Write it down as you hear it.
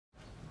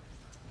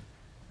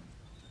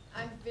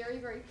I'm very,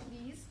 very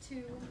pleased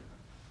to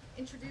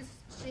introduce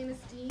Seamus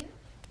Dean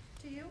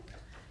to you.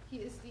 He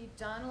is the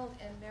Donald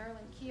and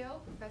Marilyn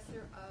Keogh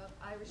Professor of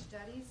Irish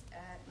Studies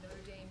at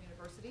Notre Dame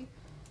University,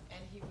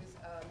 and he was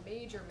a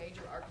major,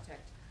 major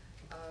architect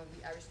of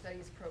the Irish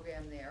Studies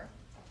program there.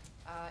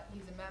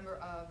 He's a member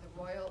of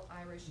the Royal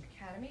Irish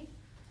Academy.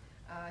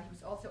 He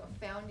was also a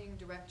founding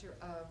director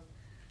of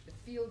the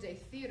Field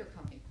Day Theatre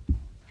Company.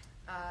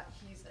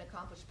 He's an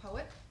accomplished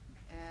poet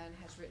and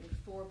has written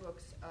 4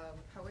 books of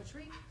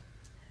poetry.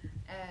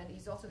 And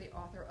he's also the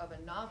author of a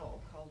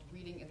novel called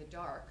Reading in the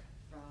Dark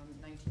from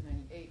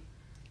 1998,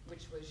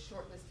 which was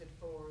shortlisted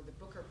for the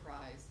Booker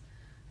Prize,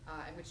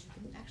 and which you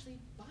can actually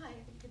buy. I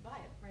think you can buy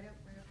it right up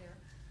there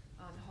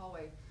on the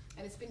hallway.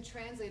 And it's been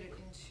translated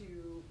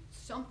into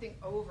something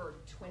over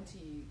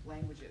 20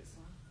 languages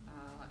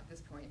at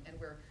this point, and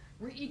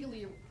we're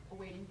eagerly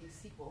awaiting the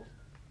sequel.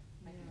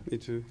 Me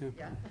too,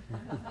 yeah.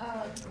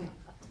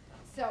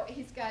 So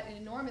he's got an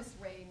enormous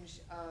range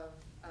of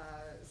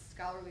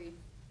scholarly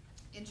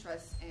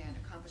interests and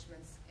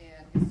accomplishments,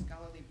 and his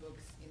scholarly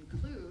books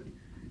include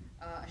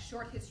a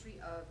short history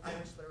of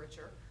Irish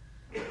literature,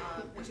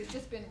 which has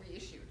just been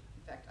reissued.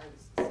 In fact, I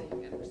was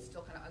seeing it, which is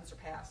still kind of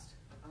unsurpassed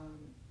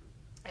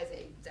as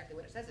exactly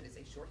what it says. It is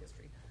a short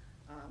history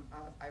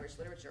of Irish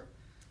literature.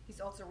 He's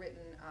also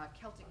written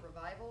Celtic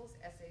Revivals,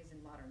 Essays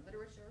in Modern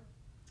Literature,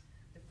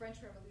 The French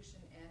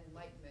Revolution and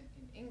Enlightenment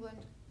in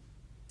England,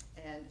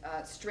 and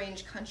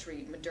Strange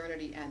Country,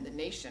 Modernity and the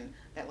Nation,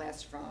 that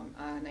lasts from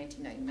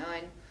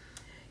 1999.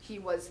 He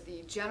was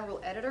the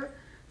general editor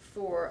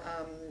for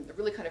a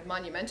really kind of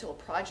monumental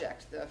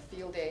project, the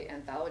Field Day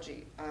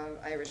Anthology of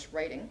Irish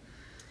Writing,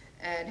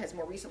 and has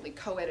more recently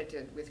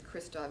co-edited with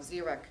Christoph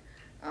Zirek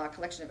a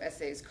collection of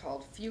essays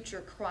called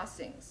Future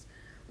Crossings,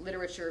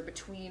 Literature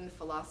Between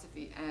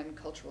Philosophy and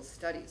Cultural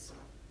Studies.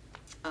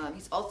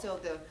 He's also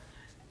the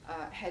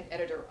head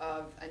editor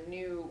of a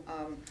new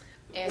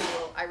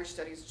annual Irish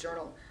Studies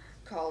journal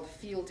called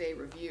Field Day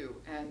Review,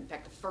 and in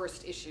fact the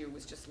first issue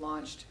was just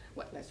launched,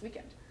 last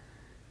weekend.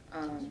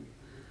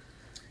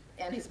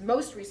 And his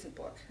most recent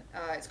book,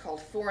 it's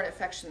called Foreign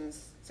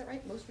Affections. Is that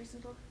right? Most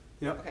recent book?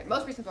 Yeah. Okay,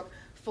 most recent book,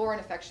 Foreign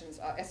Affections,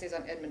 Essays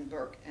on Edmund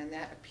Burke, and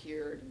that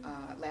appeared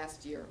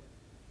last year.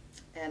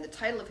 And the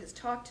title of his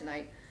talk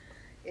tonight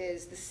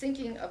is The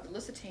Sinking of the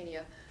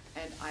Lusitania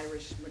and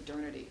Irish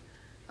Modernity.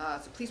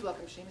 So please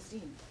welcome Seamus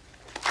Dean.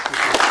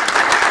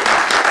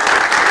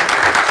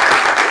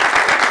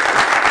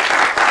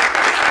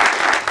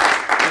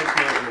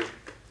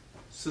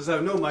 Since I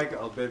have no mic,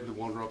 I'll be able to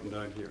wander up and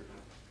down here.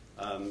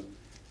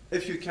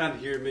 If you can't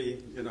hear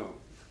me,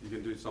 you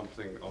can do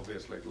something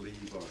obvious like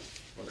leave or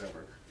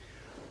whatever.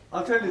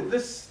 I'll tell you,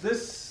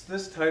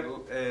 this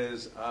title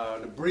is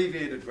an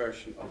abbreviated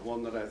version of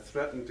one that I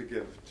threatened to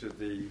give to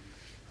the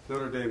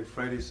Notre Dame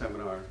Friday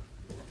seminar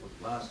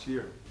last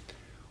year,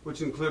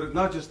 which included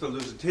not just the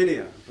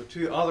Lusitania, but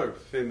 2 other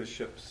famous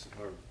ships,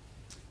 or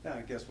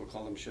I guess we'll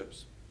call them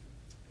ships,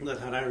 that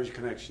had Irish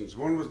connections.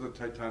 One was the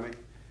Titanic,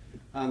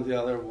 and the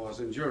other was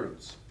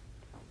Endurance.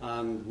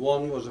 And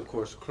one was, of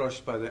course,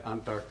 crushed by the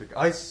Antarctic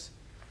ice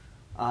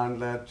and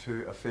led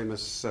to a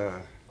famous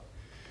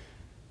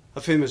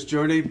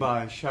journey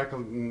by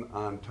Shackleton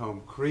and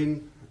Tom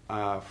Crean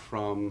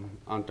from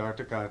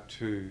Antarctica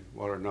to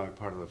what are now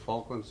part of the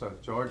Falklands,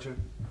 South Georgia.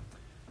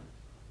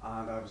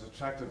 And I was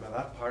attracted by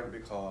that part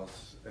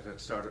because it had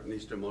started on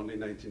Easter Monday,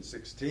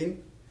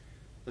 1916.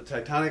 The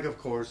Titanic, of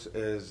course,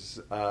 is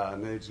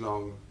an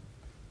age-long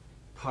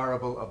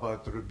parable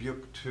about the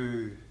rebuke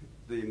to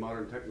the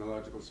modern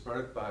technological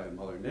spirit by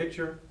Mother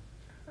Nature,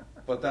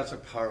 but that's a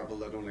parable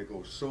that only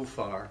goes so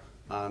far,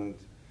 and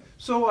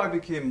so I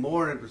became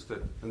more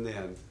interested in the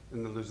end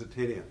in the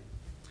Lusitania.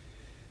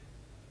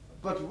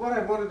 But what I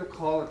wanted to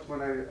call it,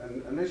 when I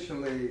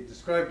initially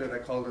described it, I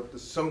called it the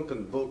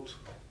sunken boat,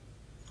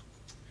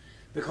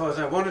 because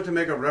I wanted to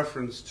make a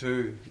reference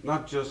to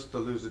not just the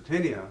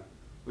Lusitania,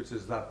 which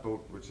is that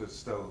boat which is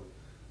still,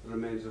 the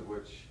remains of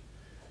which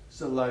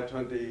still lie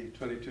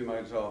 22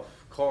 miles off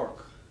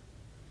Cork,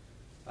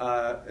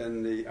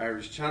 in the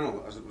Irish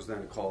Channel, as it was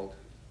then called.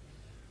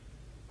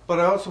 But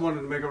I also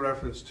wanted to make a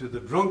reference to the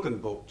drunken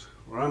boat,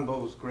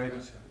 Rimbaud's great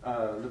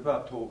Le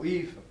Bateau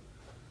Ivre,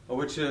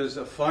 which is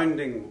a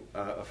founding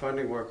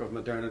work of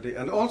modernity,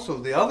 and also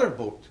the other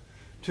boat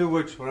to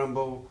which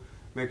Rimbaud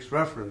makes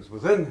reference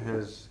within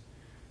his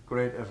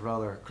great, if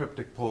rather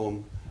cryptic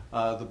poem,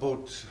 the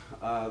boat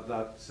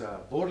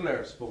that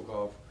Baudelaire spoke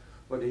of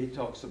when he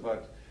talks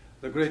about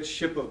the great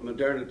ship of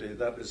modernity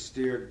that is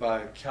steered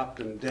by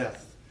Captain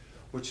Death,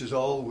 which is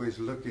always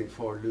looking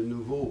for le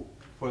nouveau,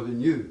 for the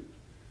new,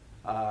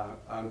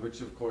 and which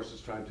of course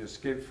is trying to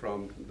escape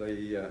from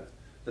the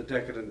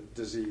decadent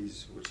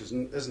disease, which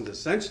isn't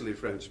essentially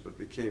French, but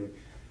became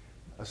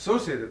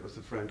associated with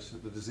the French,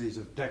 the disease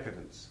of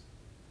decadence.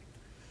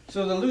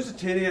 So the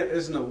Lusitania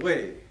is, in a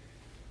way,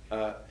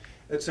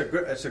 it's a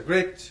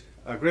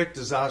great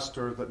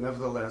disaster that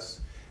nevertheless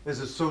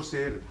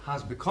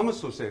has become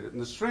associated in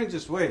the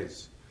strangest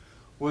ways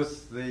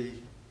with the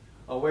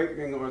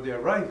awakening or the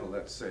arrival,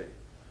 let's say,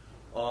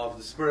 of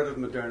the spirit of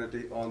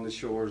modernity on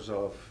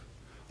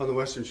the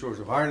western shores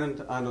of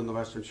Ireland and on the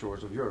western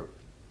shores of Europe.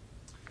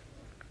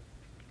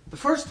 The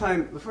first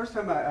time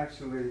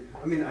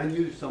I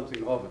knew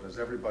something of it, as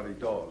everybody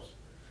does,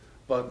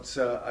 but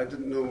I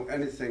didn't know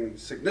anything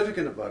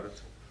significant about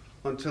it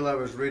until I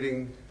was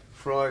reading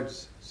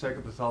Freud's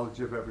Psychopathology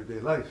of Everyday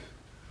Life,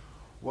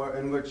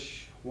 in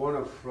which one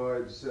of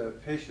Freud's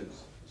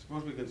patients, I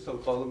suppose we can still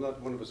call him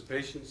that, one of his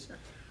patients,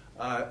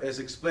 is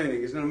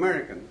explaining, he's an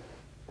American,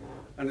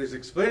 and he's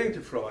explaining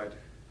to Freud,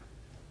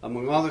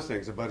 among other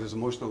things, about his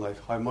emotional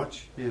life, how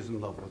much he is in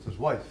love with his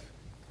wife.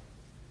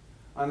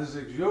 And his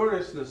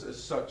luxuriousness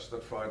is such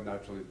that Freud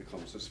naturally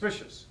becomes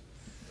suspicious.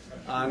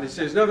 And he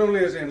says not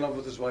only is he in love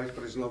with his wife,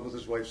 but he's in love with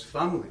his wife's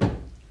family,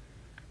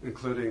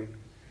 including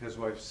his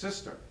wife's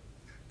sister.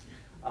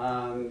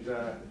 And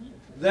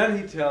then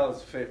he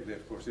tells, fatally,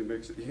 of course,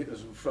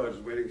 as Freud is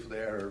waiting for the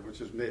error which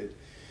is made,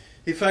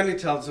 he finally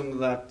tells him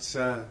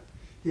that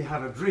he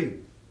had a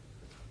dream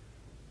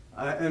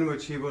in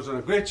which he was on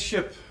a great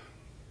ship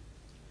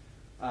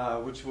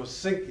which was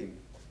sinking.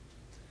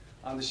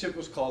 And the ship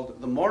was called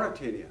the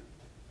Mauritania.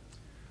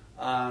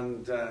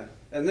 And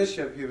in this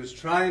ship, he was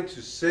trying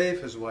to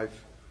save his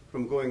wife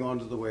from going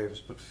onto the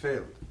waves, but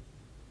failed.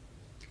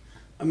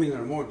 I mean,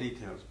 there are more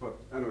details, but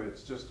anyway,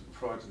 it's just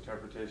Freud's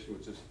interpretation,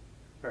 which is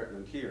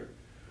pertinent here.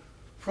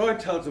 Freud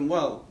tells him,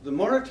 well, the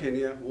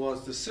Mauritania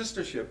was the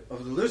sister ship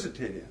of the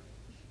Lusitania.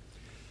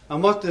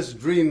 And what this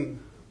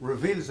dream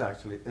reveals,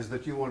 actually, is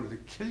that you wanted to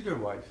kill your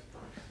wife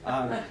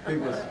and be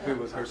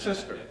with her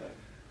sister.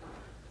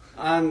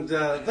 And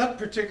that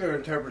particular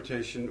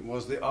interpretation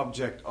was the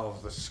object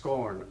of the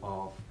scorn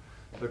of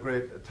the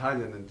great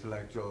Italian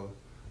intellectual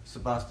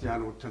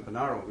Sebastiano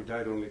Timpanaro, who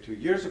died only 2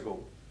 years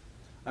ago,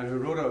 and who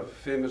wrote a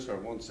famous, or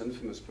once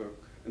infamous, book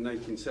in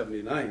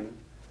 1979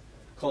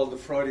 called The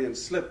Freudian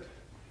Slip,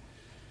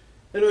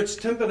 in which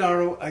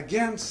Timpanaro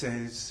again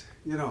says,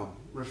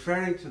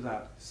 referring to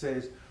that,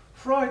 says,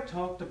 Freud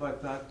talked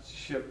about that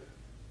ship,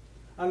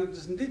 and it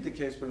is indeed the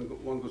case when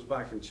one goes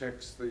back and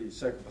checks the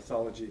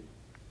psychopathology,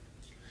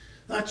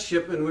 that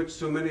ship in which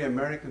so many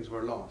Americans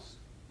were lost.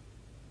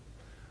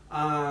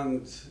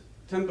 And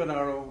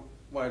Timpanaro,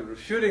 while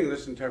refuting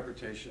this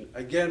interpretation,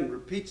 again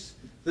repeats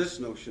this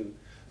notion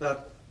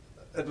that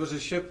it was a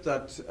ship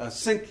that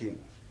sinking,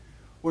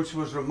 which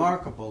was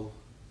remarkable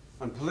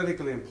and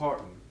politically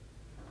important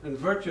in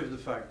virtue of the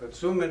fact that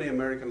so many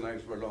American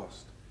lives were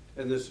lost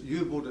in this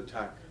U-boat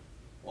attack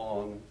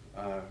on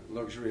a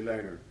luxury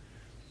liner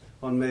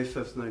on May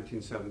 5th,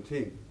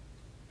 1917.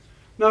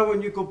 Now,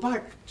 when you go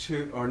back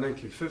to, or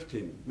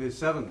 1915, May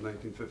 7th,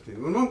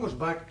 1915, when one goes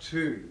back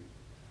to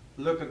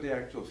look at the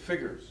actual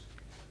figures,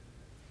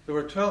 there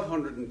were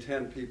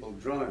 1,210 people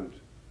drowned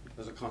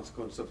as a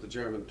consequence of the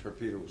German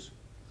torpedoes,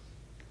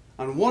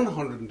 and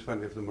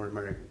 120 of them were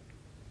American.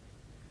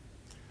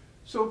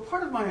 So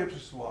part of my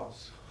interest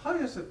was, how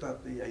is it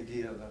that the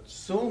idea that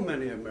so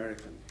many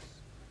Americans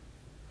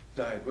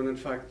died, when in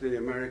fact the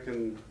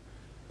American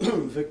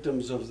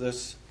victims of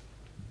this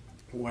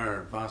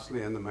were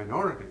vastly in the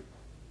minority?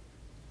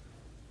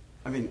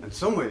 I mean, in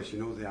some ways you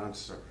know the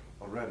answer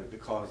already,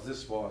 because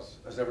this was,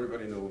 as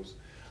everybody knows,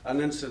 an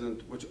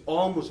incident which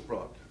almost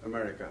brought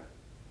America,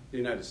 the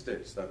United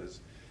States that is,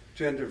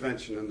 to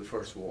intervention in the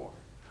First War.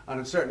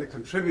 And it certainly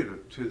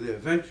contributed to the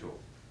eventual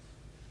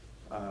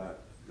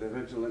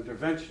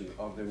intervention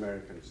of the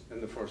Americans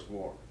in the First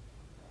War.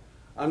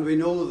 And we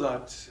know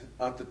that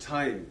at the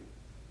time,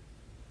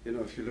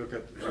 if you look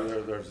at,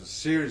 there's a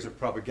series of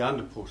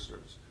propaganda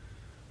posters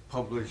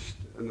published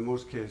for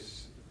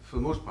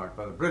the most part,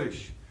 by the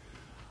British,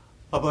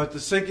 about the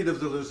sinking of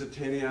the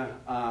Lusitania,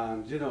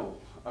 and,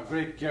 a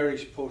great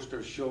garish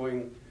poster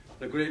showing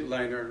the great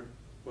liner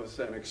with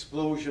an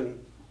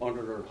explosion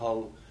under her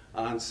hull,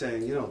 and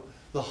saying,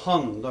 the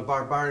Hun, the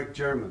barbaric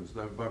Germans,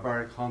 the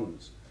barbaric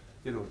Huns,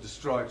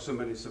 destroyed so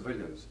many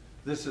civilians.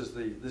 This is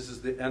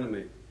the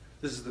enemy.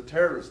 This is the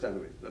terrorist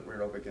enemy that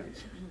we're up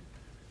against.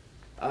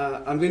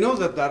 And we know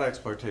that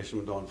exploitation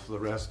went on for the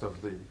rest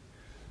of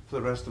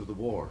the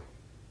war.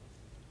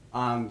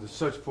 And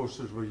such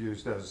posters were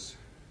used as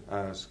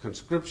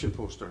conscription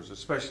posters,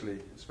 especially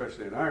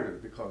in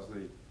Ireland, because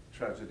the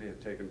tragedy had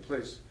taken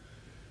place,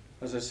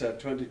 as I said,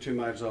 22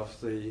 miles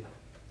off the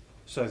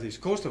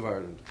southeast coast of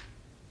Ireland.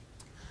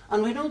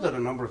 And we know that a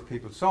number of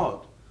people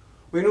saw it.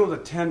 We know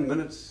that 10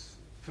 minutes,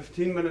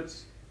 15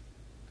 minutes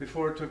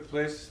before it took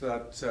place,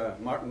 that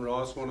Martin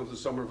Ross, one of the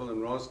Somerville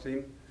and Ross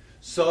team,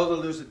 saw the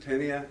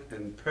Lusitania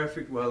in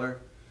perfect weather,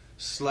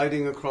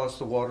 sliding across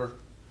the water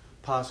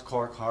past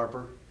Cork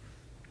Harbour.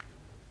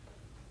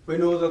 We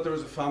know that there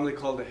was a family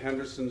called the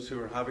Hendersons who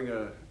were having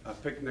a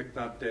picnic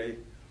that day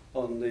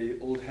on the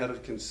old head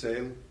of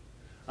Kinsale,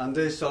 and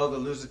they saw the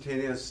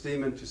Lusitania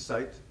steam into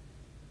sight,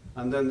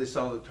 and then they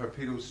saw the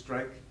torpedoes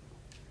strike,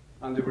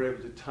 and they were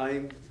able to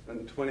time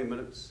in 20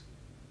 minutes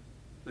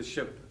the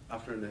ship,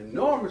 after an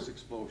enormous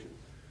explosion,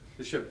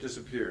 the ship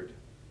disappeared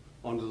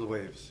under the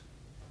waves.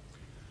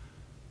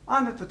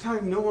 And at the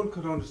time, no one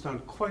could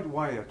understand quite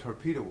why a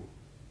torpedo.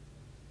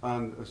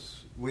 And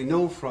as we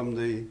know from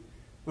the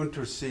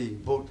undersea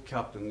boat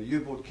captain, the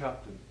U-boat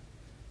captain,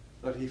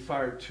 that he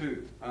fired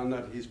to, and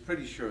that he's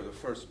pretty sure the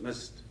first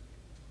missed,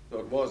 though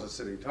it was a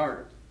sitting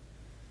target.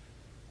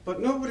 But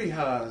nobody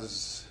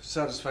has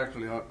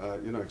satisfactorily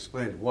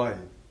explained why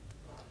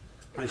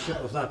a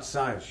ship of that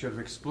size should have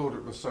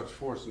exploded with such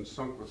force and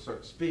sunk with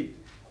such speed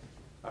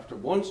after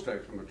one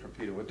strike from a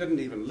torpedo. It didn't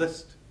even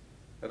list.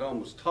 It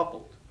almost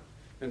toppled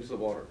into the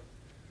water.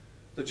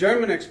 The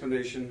German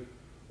explanation,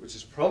 which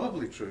is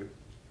probably true,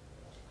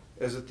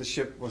 is that the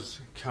ship was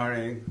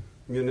carrying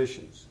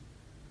munitions.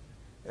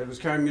 It was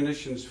carrying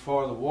munitions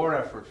for the war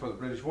effort, for the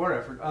British war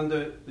effort, and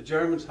the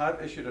Germans had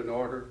issued an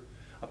order,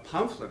 a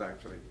pamphlet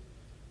actually,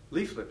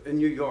 leaflet in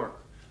New York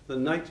the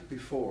night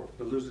before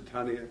the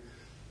Lusitania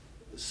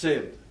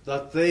sailed,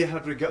 that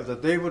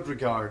they would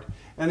regard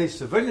any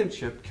civilian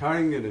ship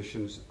carrying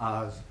munitions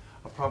as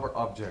a proper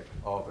object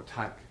of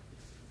attack,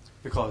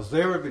 because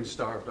they were being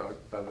starved out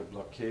by the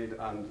blockade,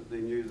 and they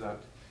knew that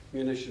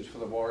munitions for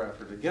the war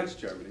effort against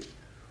Germany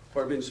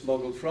were being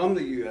smuggled from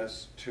the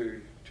US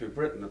to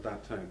Britain at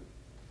that time.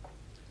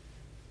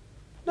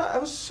 Now, I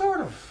was sort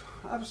of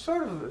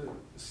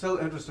still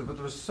interested, but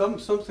there was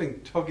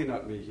something tugging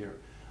at me here.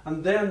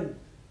 And then,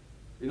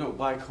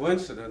 by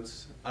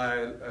coincidence,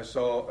 I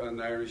saw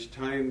an Irish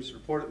Times,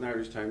 reported in the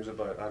Irish Times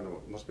about, I don't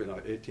know, it must be now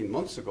 18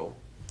 months ago,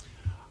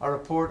 a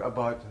report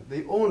about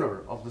the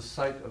owner of the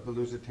site of the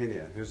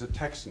Lusitania, who's a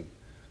Texan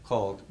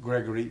called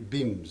Gregory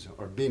Beams,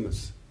 or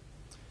Bemis.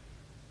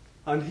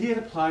 And he had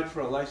applied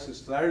for a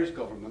license to the Irish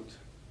government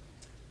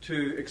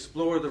to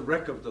explore the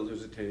wreck of the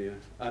Lusitania,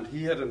 and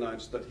he had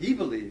announced that he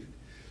believed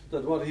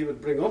that what he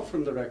would bring up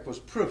from the wreck was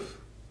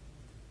proof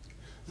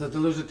that the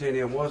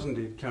Lusitania was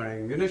indeed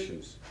carrying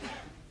munitions.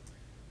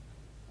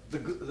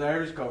 The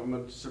Irish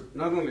government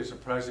not only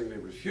surprisingly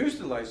refused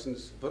the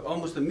license, but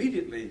almost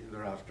immediately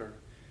thereafter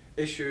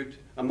issued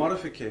a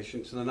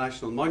modification to the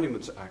National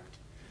Monuments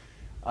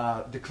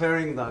Act,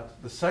 declaring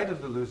that the site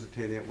of the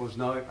Lusitania was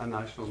now a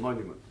national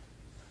monument.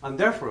 And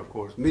therefore, of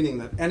course, meaning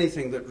that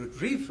anything that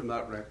retrieved from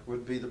that wreck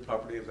would be the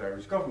property of the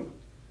Irish government.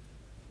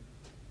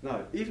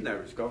 Now, even the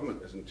Irish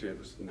government isn't too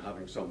interested in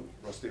having some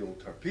rusty old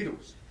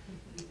torpedoes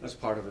as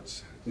part of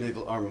its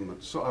naval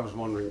armament. So I was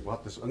wondering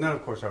what this... And then,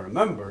 of course, I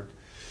remembered,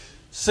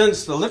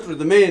 since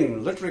the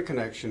main literary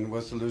connection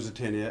with the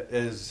Lusitania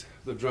is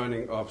the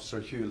drowning of Sir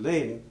Hugh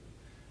Lane,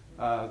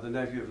 the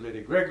nephew of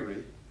Lady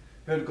Gregory,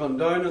 who had gone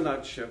down on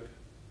that ship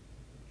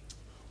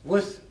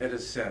with, it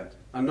is said,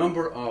 a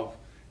number of...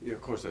 Of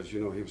course, as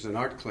you know, he was an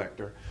art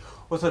collector,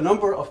 with a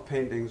number of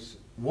paintings,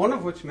 one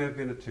of which may have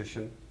been a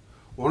Titian,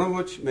 one of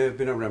which may have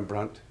been a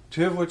Rembrandt,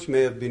 two of which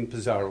may have been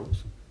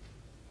Pizarro's,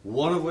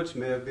 one of which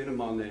may have been a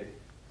Monet.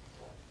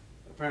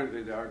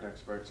 Apparently the art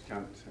experts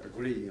can't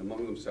agree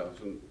among themselves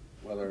on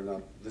whether or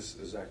not this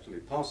is actually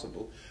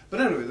possible.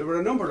 But anyway, there were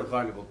a number of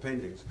valuable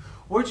paintings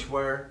which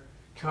were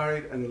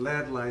carried in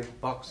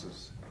lead-lined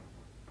boxes.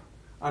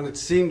 And it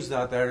seems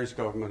that the Irish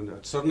government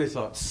had suddenly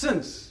thought,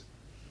 since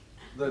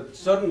the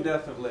sudden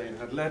death of Lane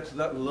had led to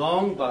that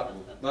long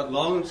battle, that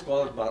long and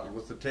squalid battle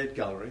with the Tate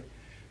Gallery,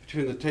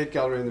 between the Tate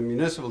Gallery and the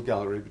Municipal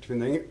Gallery, between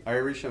the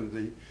Irish and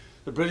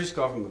the British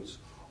governments,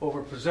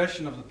 over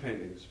possession of the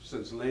paintings,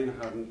 since Lane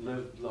hadn't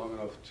lived long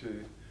enough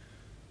to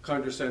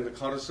countersign the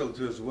codicil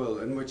to his will,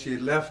 in which he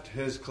left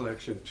his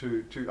collection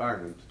to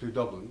Ireland, to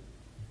Dublin.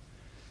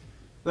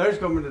 The Irish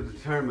government had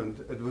determined,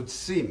 it would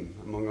seem,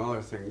 among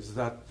other things,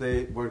 that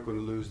they weren't going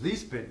to lose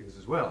these paintings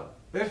as well.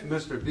 If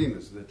Mr.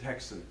 Bemis, the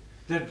Texan,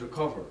 did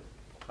recover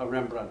a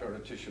Rembrandt or a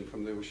Titian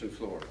from the ocean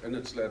floor in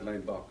its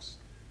lead-lined box,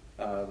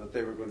 that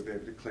they were going to be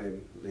able to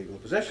claim legal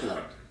possession of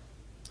it.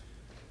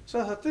 So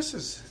I thought, this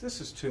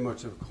is too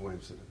much of a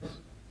coincidence.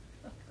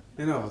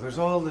 There's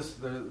all this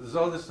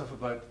stuff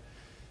about,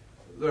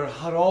 there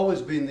had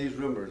always been these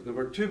rumors. There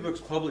were 2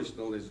 books published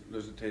on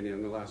Lusitania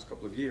in the last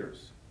couple of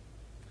years.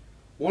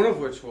 One of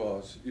which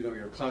was,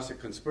 your classic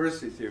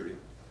conspiracy theory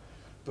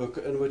book,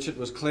 in which it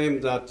was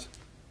claimed that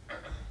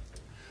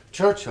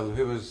Churchill,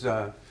 who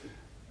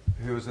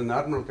was in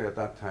Admiralty at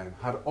that time,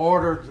 had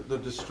ordered the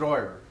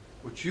destroyer,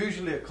 which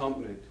usually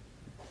accompanied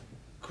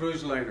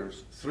cruise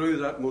liners through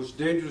that most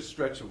dangerous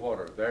stretch of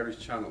water, the Irish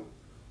Channel,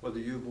 where the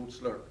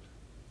U-boats lurked.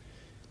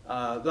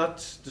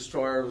 That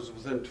destroyer was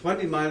within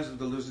 20 miles of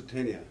the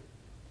Lusitania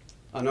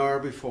an hour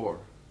before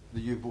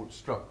the U-boat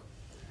struck.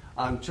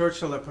 And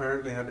Churchill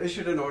apparently had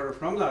issued an order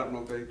from the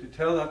Admiralty to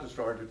tell that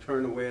destroyer to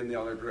turn away in the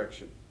other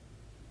direction.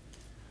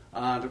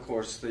 And of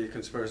course, the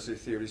conspiracy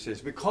theory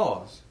says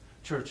because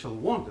Churchill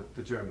wanted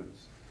the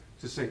Germans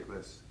to sink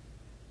this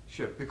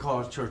ship,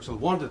 because Churchill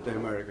wanted the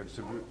Americans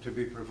to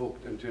be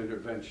provoked into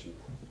intervention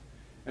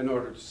in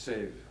order to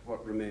save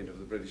what remained of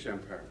the British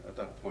Empire at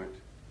that point.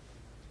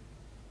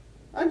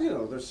 And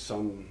there's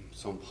some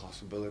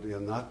possibility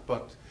in that,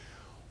 but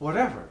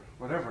whatever.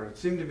 It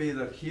seemed to me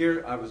that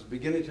here I was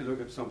beginning to look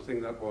at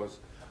something that was,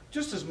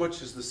 just as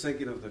much as the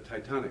sinking of the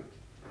Titanic,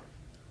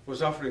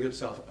 was offering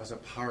itself as a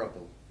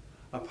parable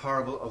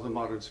of the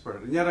modern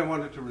spirit. And yet I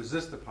wanted to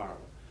resist the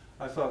parable.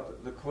 I thought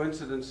that the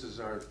coincidences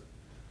are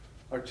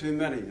too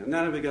many. And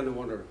then I began to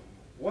wonder,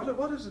 what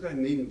does it I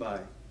mean by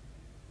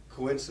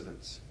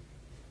coincidence.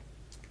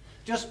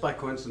 Just by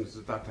coincidence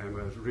at that time,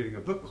 I was reading a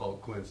book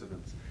called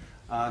Coincidence,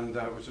 and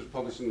which was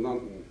published in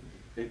London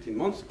 18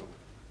 months ago.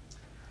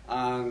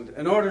 And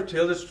in order to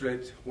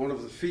illustrate one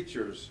of the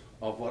features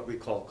of what we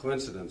call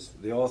coincidence,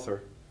 the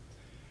author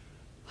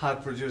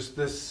had produced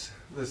this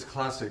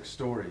classic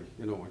story,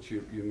 which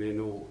you may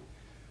know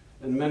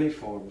in many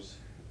forms.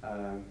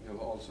 You'll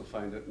also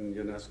find it in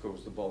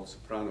UNESCO's The Bald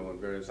Soprano and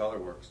various other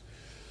works.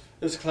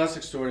 This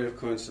classic story of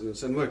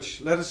coincidence in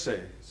which, let us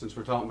say, since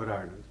we're talking about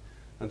Ireland,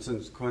 and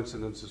since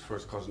coincidence is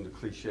first cousin to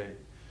cliché,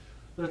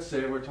 let's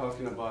say we're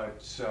talking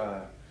about,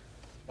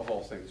 of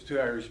all things, two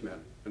Irish men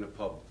in a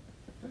pub.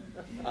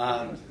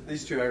 And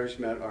these two Irish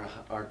men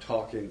are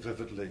talking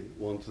vividly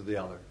one to the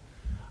other.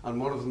 And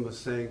one of them is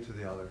saying to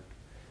the other,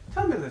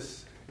 "Tell me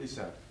this," he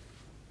said,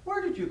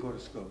 "where did you go to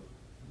school?"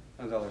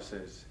 And the other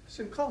says,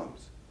 "St.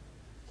 Colum's."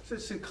 He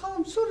says, "St.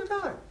 Colum's? So did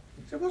I."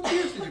 He said, "What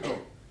years did you go?"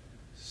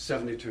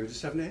 72 to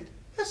 78.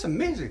 "That's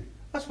amazing.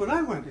 That's when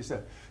I went," he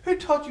said. "Who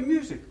taught you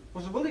music?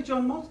 Was it Willie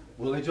John Maltby?"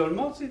 "Willie John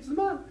Maltby's the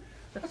man."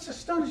 "That's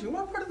astonishing.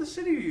 What part of the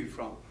city are you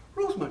from?"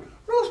 "Rosemount."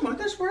 "Rosemount,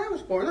 that's where I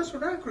was born. That's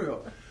where I grew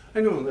up." I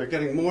know, they're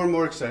getting more and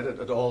more excited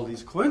at all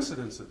these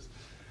coincidences.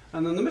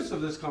 And in the midst of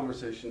this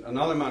conversation,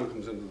 another man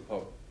comes into the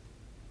pub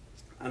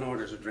and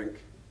orders a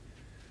drink.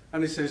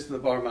 And he says to the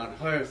barman,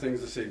 "How are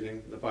things this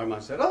evening?" The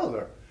barman said, "Oh,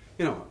 they're,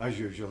 as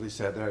usual," he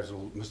said. "There's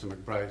old Mr.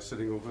 McBride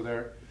sitting over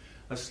there,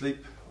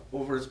 asleep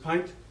over his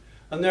pint.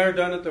 And there,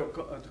 down at the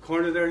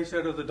corner there," he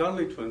said, "are the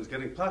Donnelly twins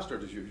getting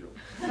plastered as usual."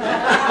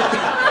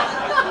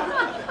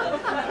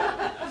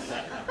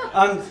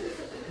 And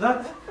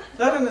that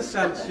in a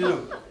sense,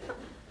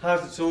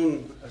 has its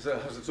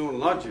own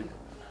logic,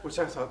 which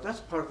I thought that's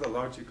part of the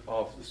logic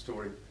of the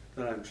story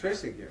that I'm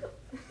tracing here.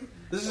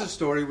 This is a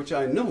story which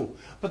I know,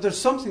 but there's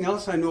something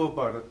else I know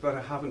about it that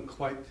I haven't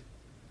quite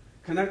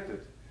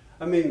connected.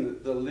 I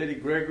mean, the Lady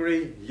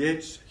Gregory,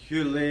 Yeats,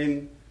 Hugh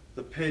Lane,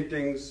 the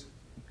paintings,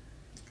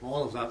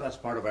 all of that's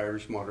part of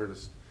Irish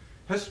modernist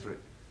history.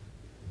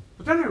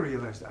 But then I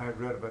realized I had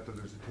read about the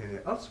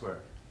Lusitania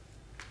elsewhere,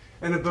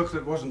 in a book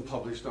that wasn't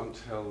published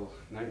until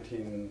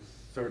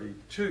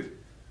 1932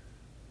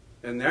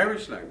 in the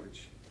Irish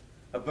language,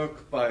 a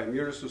book by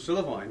Muras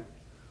O'Sullivan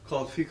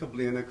called Ficha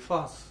Bliain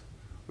Fas,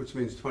 which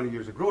means 20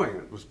 years of growing.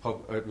 It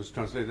was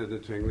translated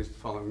into English the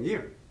following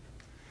year.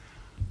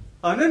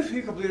 And in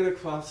Ficha Bliain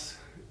Fas,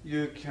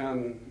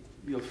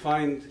 you'll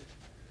find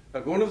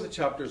that one of the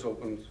chapters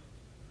opens,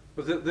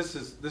 but this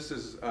is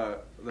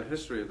the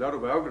history, the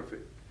autobiography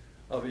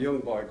of a young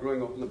boy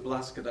growing up in the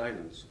Blasket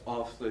Islands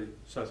off the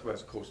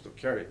southwest coast of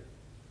Kerry.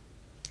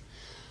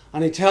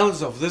 And he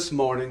tells of this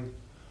morning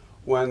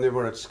when they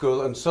were at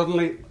school, and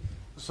suddenly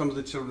some of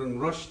the children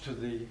rushed to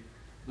the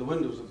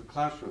windows of the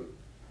classroom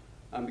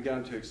and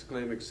began to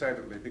exclaim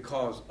excitedly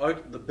because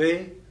out the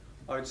bay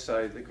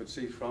outside they could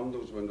see from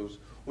those windows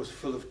was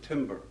full of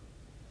timber.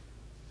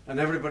 And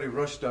everybody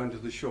rushed down to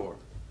the shore.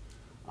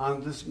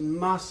 And this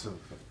massive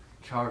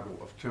cargo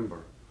of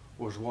timber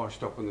was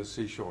washed up on the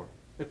seashore.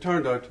 It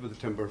turned out to be the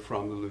timber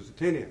from the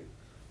Lusitania.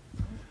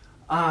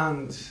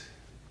 And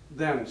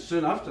then,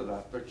 soon after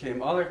that, there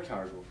came other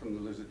cargo from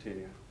the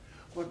Lusitania.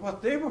 But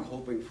what they were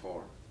hoping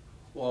for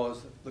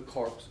was the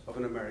corpse of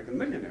an American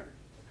millionaire.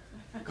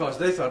 Because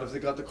they thought if they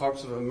got the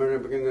corpse of an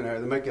American millionaire,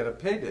 they might get a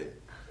payday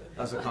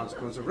as a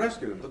consequence of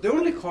rescuing him. But the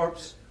only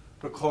corpse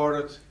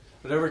recorded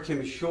that ever came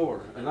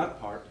ashore in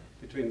that part,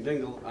 between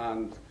Dingle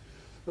and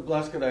the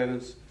Blasket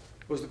Islands,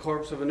 was the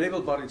corpse of an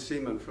able-bodied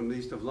seaman from the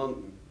east of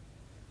London,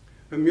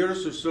 whom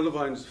Muras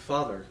O'Sullivan's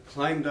father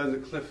climbed down the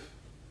cliff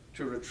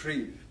to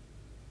retrieve.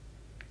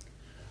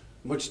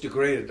 Much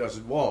degraded as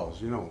it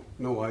was,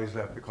 no eyes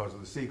left because of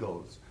the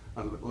seagulls,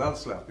 and little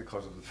else left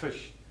because of the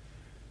fish.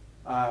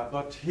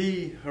 But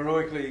he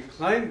heroically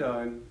climbed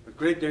down, with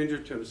great danger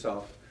to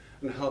himself,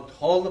 and helped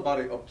haul the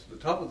body up to the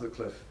top of the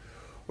cliff,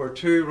 where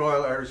two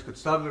Royal Irish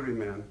Constabulary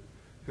men,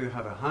 who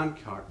had a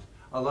handcart,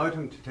 allowed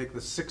him to take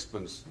the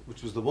sixpence,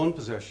 which was the one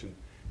possession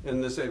in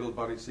this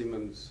able-bodied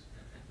seaman's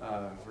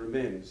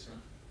remains,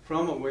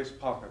 from a waist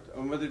pocket,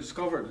 and when they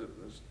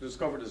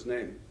discovered his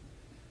name.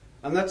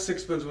 And that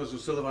sixpence was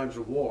O'Sullivan's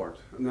reward,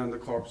 and then the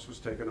corpse was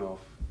taken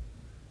off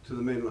to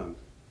the mainland.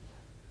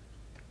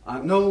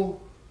 And no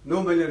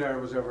millionaire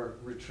was ever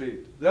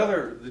retrieved.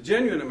 The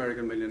genuine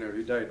American millionaire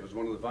who died was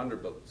one of the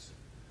Vanderbilts.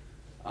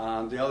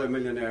 And the other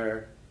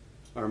millionaire,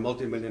 or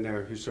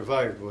multi-millionaire who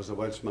survived, was a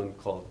Welshman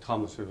called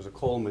Thomas, who was a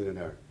coal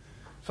millionaire.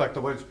 In fact,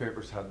 the Welsh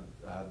papers had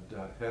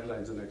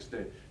headlines the next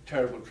day,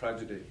 "Terrible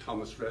tragedy,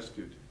 Thomas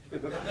rescued."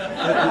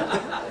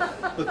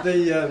 But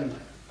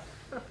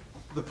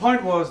the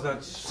point was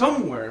that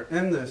somewhere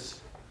in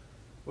this,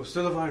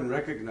 O'Sullivan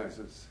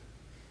recognizes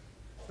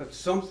that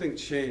something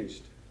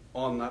changed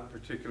on that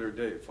particular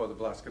day for the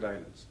Blasket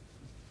Islands.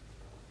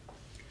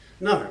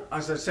 Now,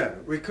 as I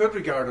said, we could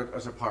regard it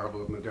as a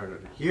parable of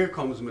modernity. Here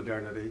comes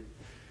modernity,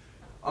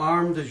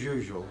 armed as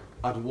usual,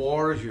 at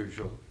war as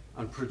usual,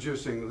 and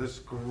producing this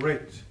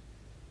great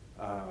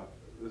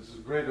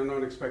and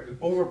unexpected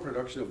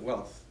overproduction of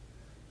wealth.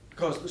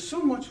 Because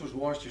so much was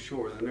washed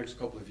ashore in the next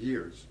couple of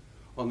years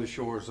on the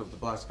shores of the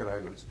Blasket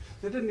Islands.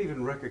 They didn't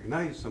even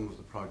recognize some of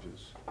the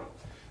produce.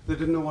 They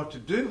didn't know what to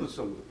do with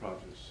some of the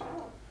produce.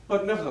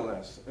 But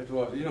nevertheless, it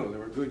was, they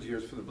were good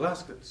years for the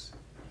Blaskets.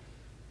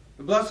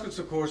 The Blaskets,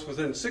 of course,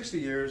 within 60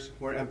 years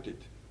were emptied.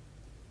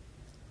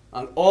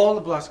 And all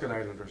the Blasket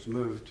Islanders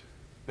moved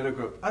in a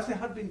group, as they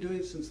had been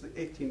doing since the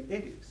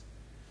 1880s.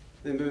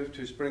 They moved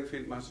to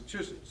Springfield,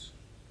 Massachusetts,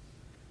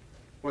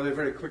 where they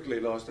very quickly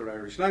lost their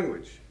Irish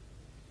language,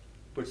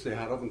 which they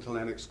had up until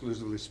then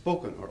exclusively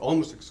spoken, or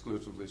almost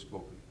exclusively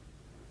spoken.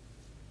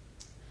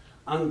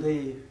 And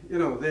the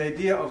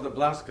idea of the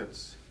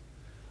Blaskets,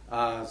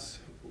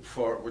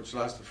 which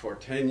lasted for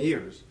 10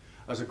 years,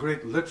 as a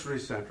great literary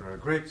centre, a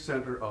great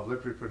centre of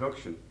literary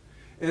production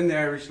in the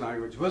Irish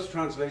language, with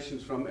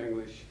translations from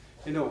English,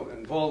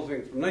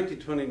 involving from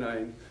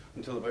 1929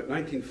 until about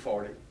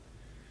 1940,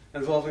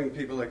 involving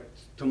people like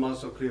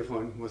Tommaso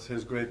Creaphone with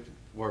his great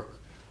work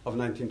of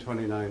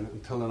 1929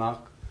 until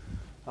Tillanach,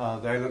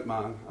 the Island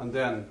Man, and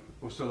then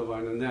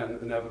O'Sullivan, and then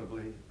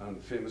inevitably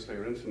and famously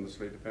or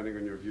infamously, depending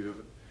on your view of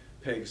it,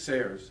 Peig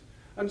Sayers,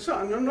 and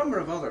a number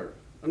of other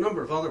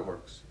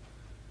works.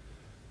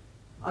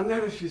 And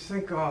then if you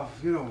think of,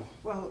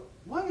 well,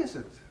 why is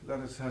it that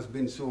it has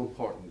been so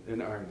important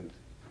in Ireland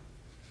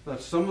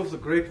that some of the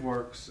great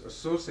works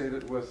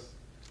associated with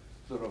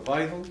the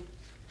revival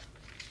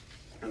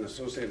and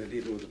associated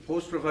even with the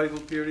post-revival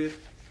period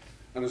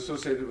and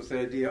associated with the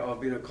idea of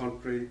being a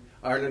country,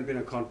 Ireland being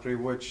a country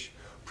which,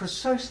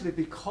 precisely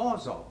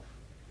because of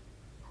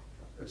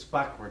its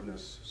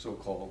backwardness,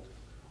 so-called,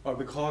 or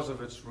because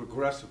of its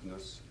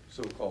regressiveness,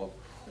 so-called,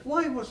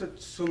 why was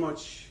it so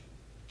much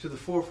to the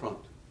forefront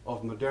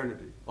of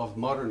modernity, of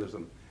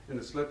modernism in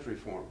its literary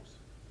forms?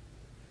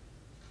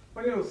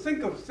 Well,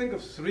 think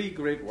of three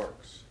great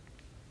works.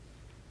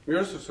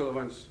 Miros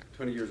O'Sullivan's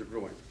 20 Years of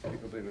Growing,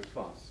 people blame it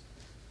fast.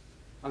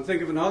 And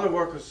think of another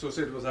work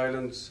associated with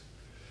islands,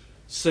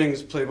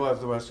 Synge's Playboy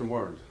of the Western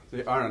World,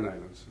 the Aran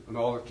Islands, and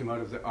all that came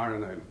out of the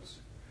Aran Islands.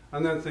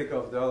 And then think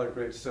of the other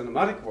great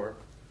cinematic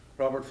work,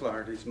 Robert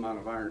Flaherty's Man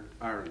of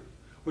Ireland,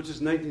 which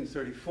is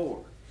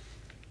 1934.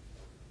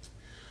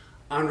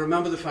 And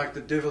remember the fact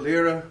that De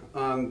Valera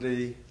and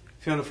the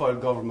Fianna Fáil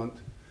government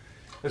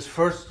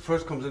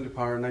first comes into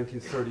power in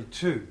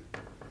 1932.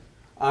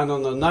 And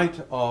on the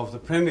night of the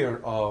premiere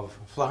of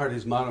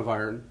Flaherty's Man of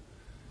Iron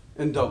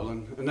in Dublin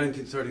in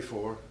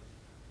 1934,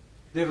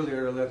 De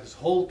Valera led his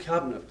whole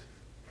cabinet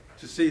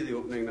to see the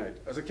opening night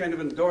as a kind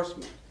of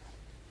endorsement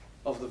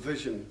of the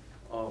vision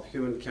of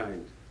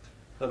humankind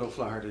that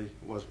O'Flaherty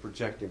was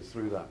projecting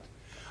through that.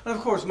 And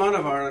of course, Man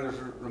of Iron is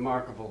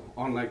remarkable,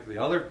 unlike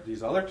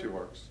these other two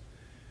works.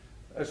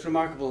 It's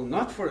remarkable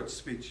not for its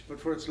speech, but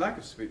for its lack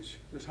of speech.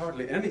 There's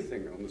hardly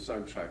anything on the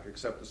soundtrack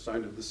except the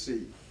sound of the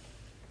sea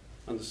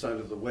and the sound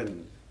of the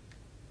wind.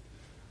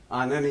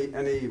 And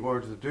any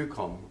words that do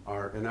come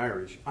are in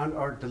Irish and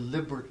are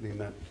deliberately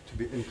meant to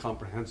be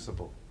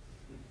incomprehensible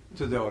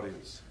to the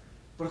audience.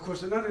 But of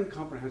course, they're not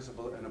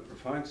incomprehensible in a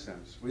profound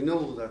sense. We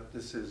know that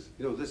this is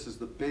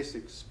the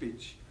basic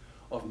speech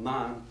of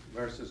man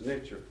versus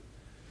nature.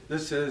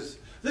 This is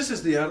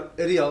the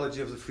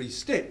ideology of the Free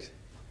State,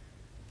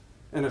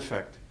 in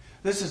effect.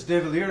 This is De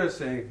Valera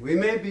saying, we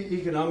may be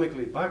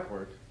economically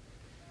backward,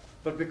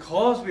 but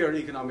because we are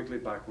economically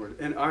backward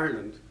in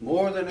Ireland,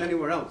 more than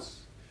anywhere else,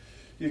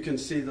 you can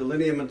see the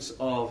lineaments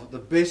of the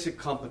basic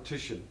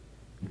competition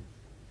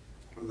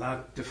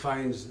that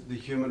defines the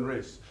human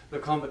race, the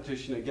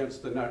competition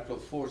against the natural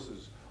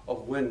forces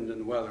of wind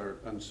and weather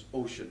and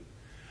ocean,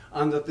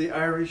 and that the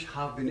Irish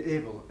have been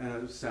able, in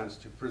a sense,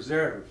 to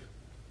preserve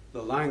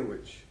the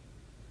language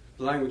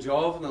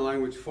of and the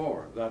language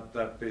for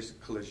that basic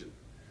collision.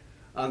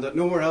 And that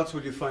nowhere else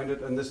will you find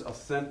it in this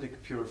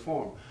authentic, pure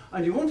form.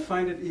 And you won't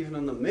find it even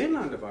on the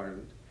mainland of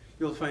Ireland.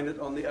 You'll find it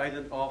on the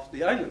island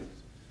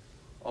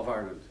of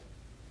Ireland.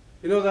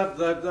 You know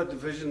that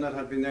division that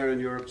had been there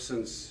in Europe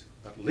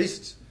at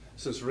least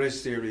since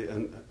race theory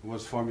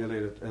was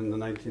formulated in the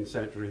 19th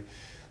century,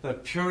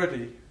 that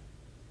purity,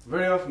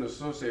 very often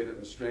associated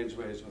in strange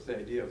ways with the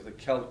idea of the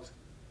Celt,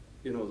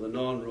 the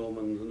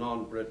non-Roman, the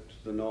non-Brit,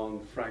 the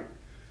non-Frank.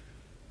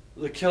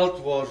 The Celt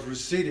was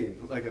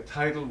receding like a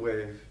tidal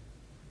wave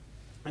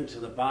into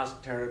the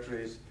Basque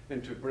territories,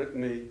 into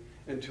Brittany,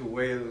 into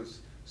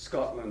Wales,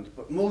 Scotland,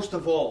 but most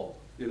of all,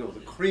 the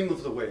cream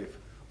of the wave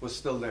was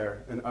still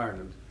there in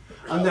Ireland.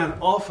 And then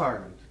off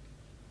Ireland,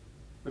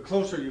 the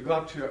closer you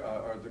got to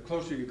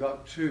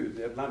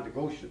the Atlantic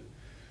Ocean,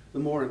 the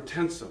more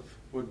intensive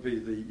would be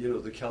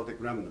the Celtic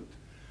remnant.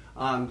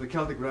 And the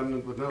Celtic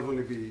remnant would not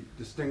only be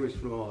distinguished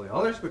from all the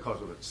others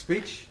because of its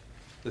speech,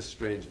 this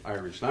strange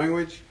Irish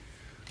language,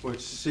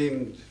 which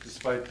seemed,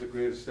 despite the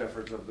greatest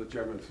efforts of the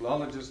German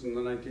philologists in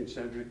the 19th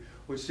century,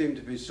 which seemed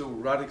to be so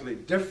radically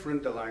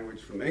different a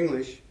language from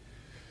English,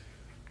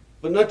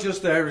 but not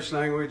just the Irish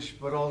language,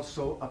 but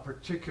also a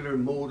particular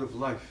mode of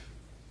life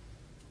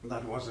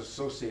that was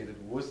associated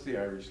with the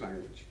Irish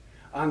language,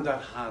 and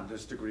that had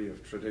this degree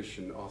of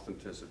tradition,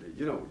 authenticity.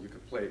 You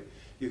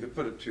could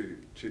put it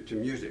to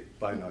music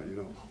by now,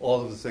 all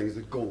of the things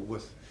that go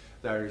with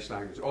the Irish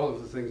language, all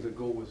of the things that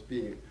go with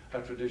being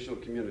a traditional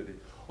community,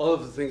 all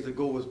of the things that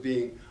go with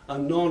being a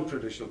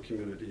non-traditional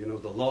community, you know,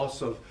 the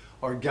loss of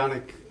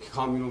organic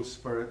communal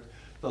spirit,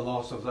 the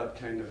loss of that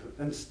kind of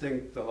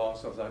instinct, the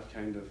loss of that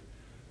kind of,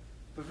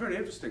 but very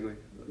interestingly,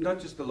 not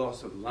just the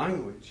loss of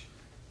language,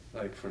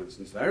 like for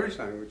instance the Irish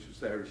language, which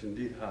the Irish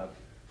indeed had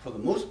for the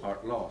most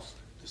part lost,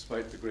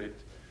 despite the great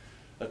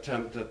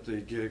attempt at the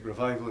Gaelic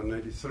revival in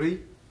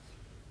 '93,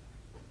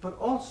 but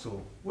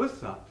also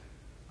with that,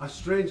 a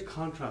strange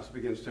contrast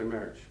begins to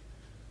emerge.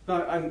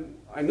 Now,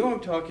 I know I'm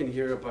talking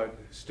here about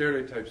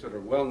stereotypes that are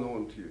well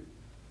known to you,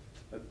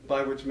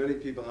 by which many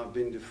people have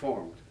been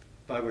deformed,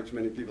 by which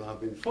many people have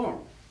been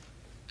formed,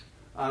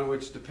 and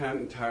which depend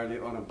entirely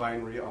on a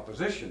binary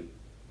opposition,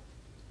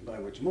 by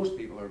which most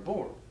people are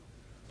born.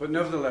 But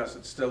nevertheless,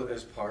 it still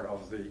is part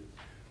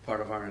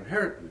of our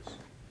inheritance.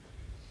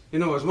 You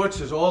know, as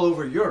much as all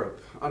over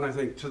Europe, and I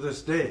think to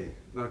this day,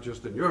 not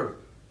just in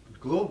Europe,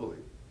 but globally,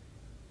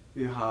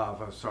 you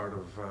have a sort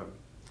of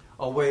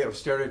a way of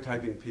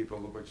stereotyping people,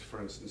 which,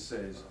 for instance,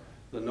 says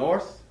the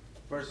North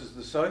versus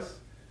the South.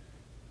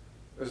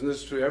 Isn't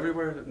this true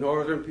everywhere? That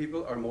Northern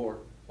people are more,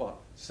 what,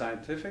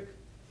 scientific,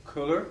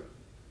 cooler,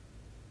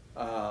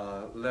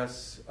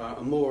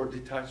 more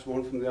detached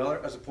one from the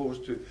other, as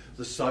opposed to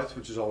the South,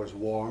 which is always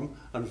warm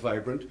and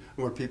vibrant, and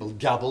where people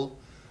gabble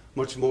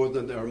much more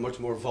than they are, much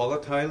more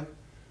volatile,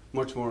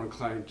 much more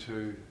inclined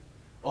to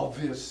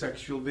obvious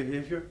sexual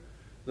behaviour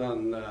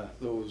than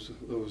those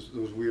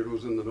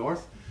weirdos in the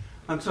North.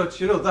 And such,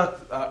 you know, that,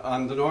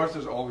 and the North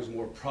is always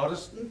more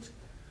Protestant,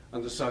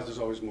 and the South is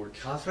always more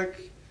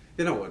Catholic.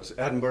 You know, it's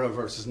Edinburgh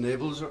versus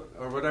Naples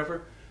or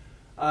whatever.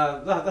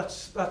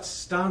 That's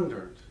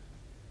standard,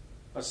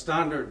 a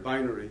standard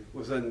binary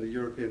within the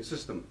European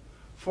system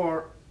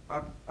for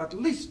at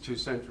least 2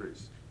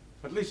 centuries.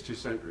 At least 2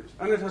 centuries.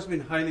 And it has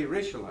been highly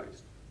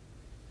racialized.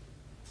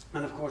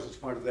 And of course, it's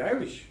part of the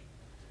Irish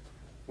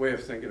way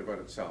of thinking about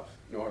itself,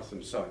 North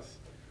and South,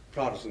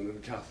 Protestant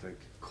and Catholic,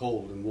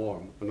 cold and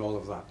warm, and all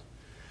of that.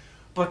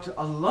 But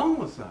along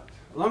with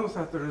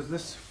that, there is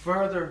this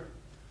further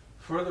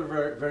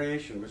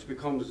variation, which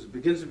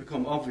begins to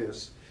become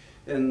obvious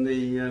in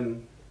the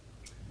in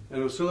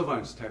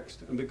O'Sullivan's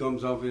text, and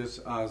becomes obvious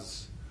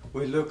as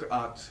we look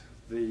at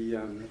the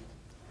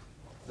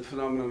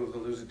phenomenon of the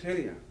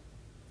Lusitania.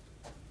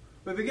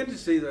 We begin to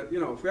see that, you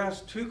know, if we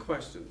ask 2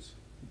 questions,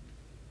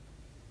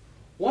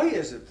 why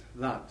is it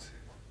that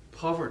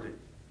poverty,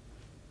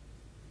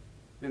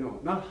 you know,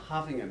 not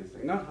having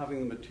anything, not having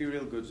the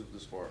material goods of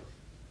this world,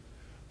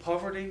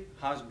 poverty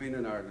has been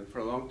in Ireland for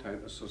a long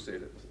time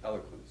associated with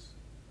eloquence.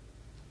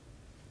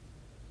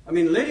 I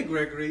mean, Lady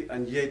Gregory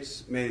and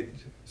Yeats made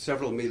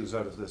several meals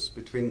out of this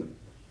between them.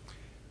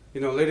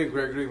 You know, Lady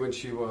Gregory, when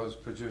she was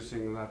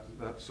producing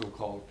that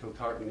so-called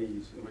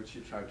Kiltartanese, in which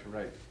she tried to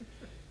write,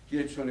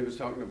 Yeats, when he was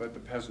talking about the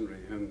peasantry,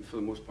 whom for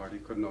the most part he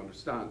couldn't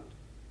understand,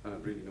 and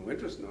had really no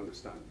interest in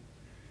understanding.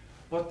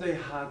 But they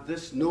had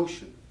this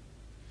notion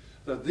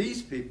that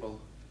these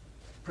people,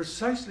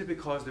 precisely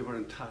because they were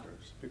in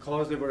tatters,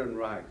 because they were in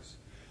rags,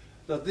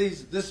 that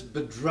this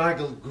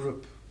bedraggled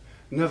group,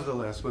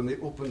 nevertheless, when they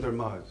opened their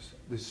mouths,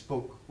 they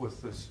spoke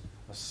with this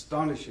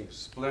astonishing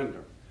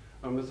splendor,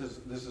 and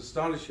with this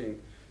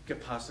astonishing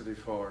capacity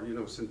for, you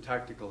know,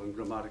 syntactical and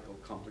grammatical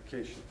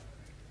complication.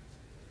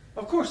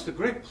 Of course, the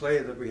great play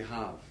that we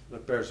have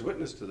that bears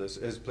witness to this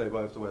is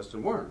Playboy of the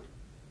Western World,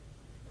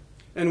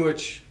 in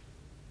which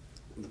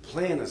the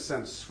play, in a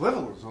sense,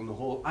 swivels on the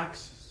whole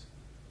axis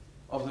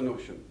of the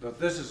notion that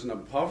this is an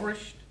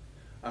impoverished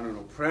and an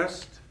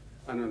oppressed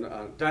and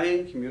a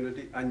dying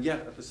community, and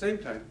yet, at the same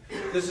time,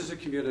 this is a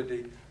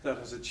community that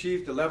has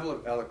achieved a level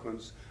of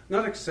eloquence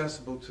not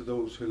accessible to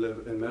those who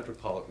live in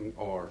metropolitan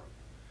or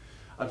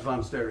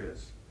advanced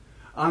areas.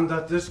 And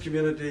that this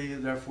community,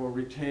 therefore,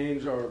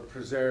 retains or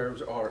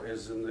preserves or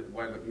is,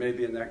 while it may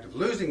be in the act of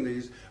losing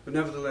these, but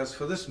nevertheless,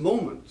 for this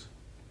moment,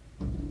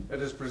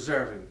 it is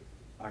preserving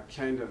a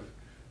kind of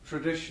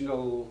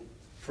traditional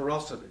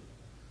ferocity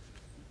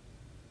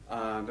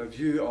and a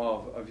view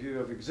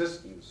of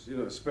existence, you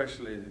know,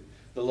 especially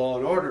the law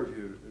and order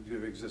view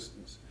of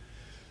existence,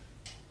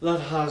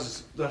 that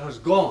has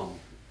gone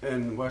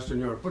in Western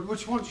Europe, but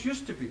which once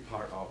used to be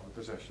part of the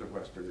possession of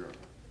Western Europe.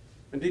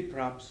 Indeed,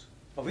 perhaps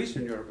of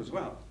Eastern Europe as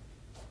well.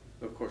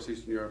 Of course,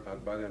 Eastern Europe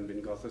had by then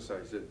been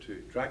Gothicized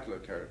into Dracula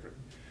territory,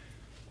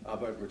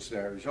 about which the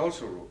Irish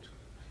also wrote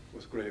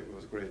with great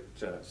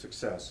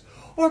success.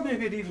 Or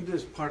maybe it even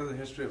is part of the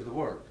history of the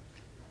world.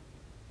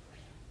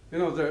 You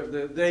know,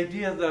 the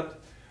idea that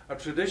a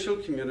traditional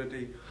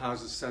community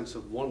has a sense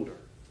of wonder,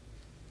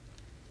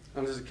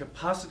 and there's a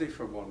capacity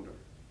for wonder.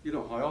 You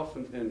know, how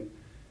often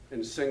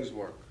in Synge's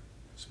work,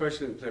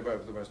 especially in Playboy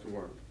of the Western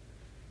World,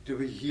 do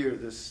we hear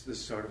this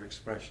sort of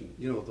expression,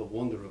 you know, the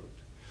wonder of it.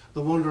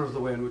 The wonder of the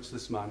way in which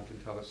this man can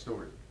tell a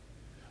story.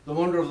 The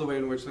wonder of the way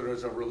in which there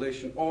is a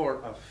relation,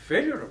 or a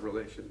failure of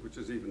relation, which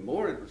is even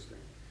more interesting,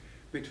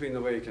 between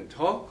the way he can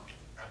talk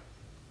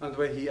and the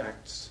way he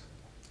acts,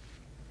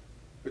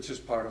 which is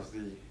part of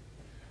the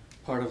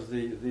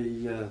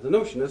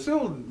notion. It's the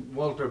old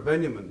Walter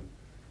Benjamin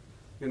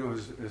you know,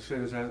 his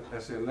famous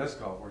essay on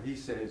Lescott, where he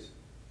says,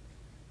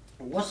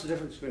 what's the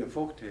difference between a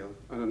folk tale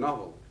and a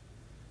novel?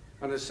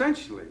 And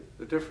essentially,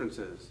 the difference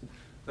is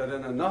that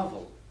in a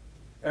novel,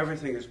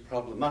 everything is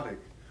problematic,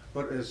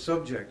 but is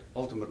subject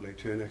ultimately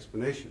to an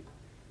explanation.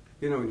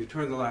 You know, when you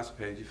turn the last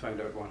page, you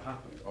find out what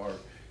happened, or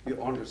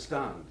you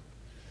understand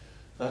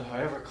that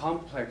however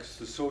complex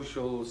the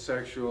social,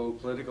 sexual,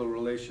 political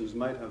relations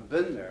might have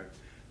been there,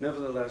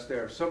 nevertheless they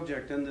are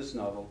subject in this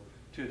novel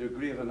to a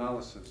degree of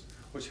analysis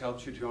which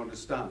helps you to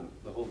understand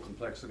the whole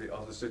complexity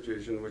of the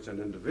situation in which an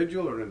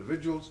individual or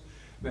individuals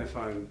may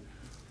find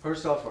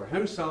herself or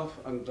himself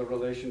and the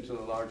relation to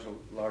the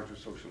larger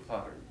social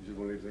pattern. You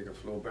can only think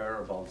of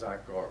Flaubert or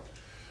Balzac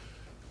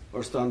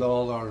or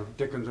Stendhal or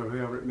Dickens or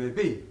whoever it may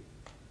be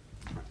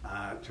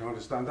to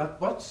understand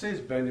that. What says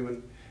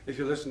Benjamin, if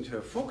you listen to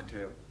a folk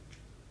tale,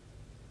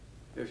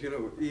 if you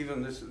know,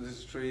 even this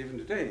is true even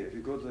today, if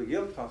you go to the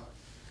Gaeltach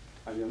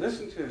and you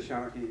listen to a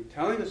Shanachie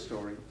telling a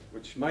story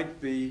which might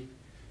be,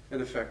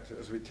 in effect,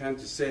 as we tend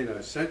to say now,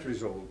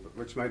 centuries old, but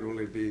which might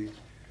only be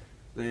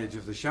the age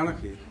of the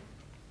Shanachie,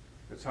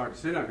 it's hard to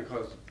say now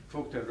because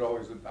folktales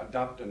always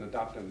adapt and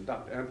adapt and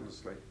adapt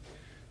endlessly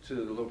to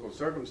the local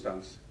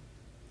circumstance.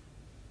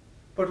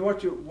 But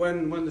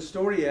when the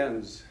story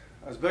ends,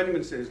 as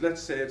Benjamin says,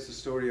 let's say it's the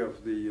story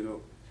of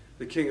the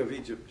king of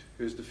Egypt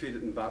who is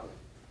defeated in battle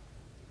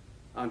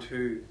and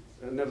who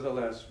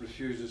nevertheless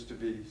refuses to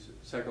be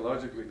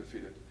psychologically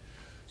defeated.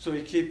 So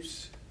he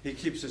keeps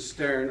a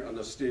stern and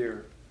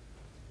austere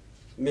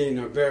mien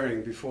or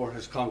bearing before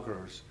his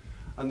conquerors,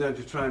 and then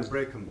to try and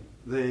break him,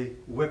 they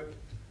whip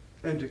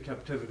into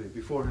captivity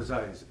before his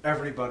eyes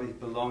everybody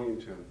belonging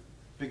to him,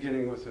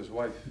 beginning with his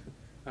wife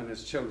and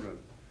his children,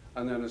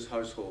 and then his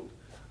household.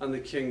 And the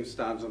king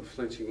stands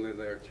unflinchingly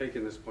there,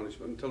 taking this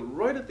punishment, until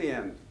right at the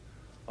end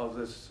of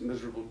this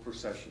miserable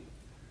procession,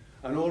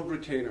 an old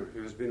retainer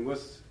who has been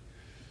with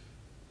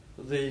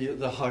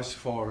the house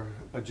for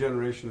a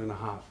generation and a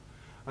half,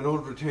 an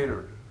old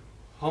retainer,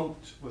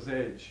 humped with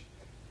age,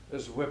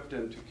 is whipped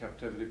into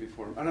captivity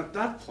before him. And at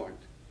that point,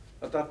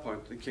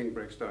 the king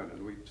breaks down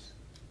and weeps.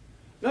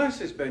 Now,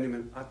 says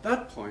Benjamin, at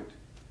that point,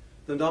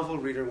 the novel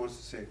reader wants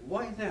to say,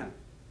 why then?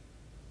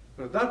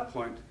 But at that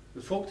point,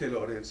 the folktale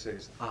audience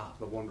says,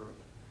 the wonder of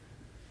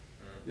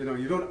it. You know,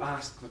 you don't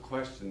ask the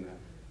question then,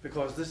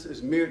 because this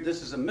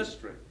is a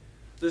mystery.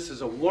 This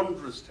is a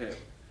wondrous tale,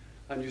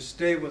 and you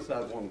stay with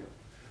that wonder.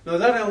 Now,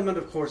 that element,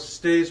 of course,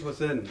 stays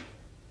within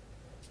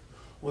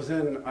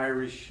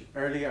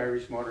early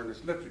Irish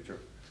modernist literature.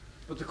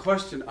 But the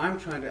question I'm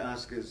trying to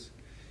ask is,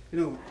 you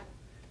know,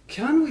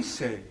 can we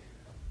say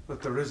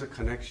that there is a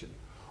connection?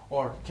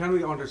 Or can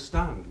we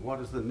understand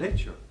what is the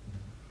nature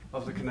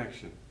of the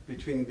connection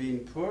between being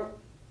poor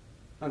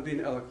and being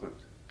eloquent?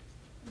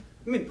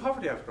 I mean,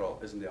 poverty, after all,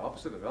 isn't the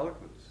opposite of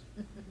eloquence.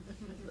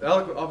 The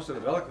opposite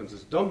of eloquence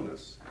is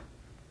dumbness,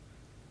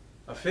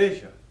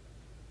 aphasia.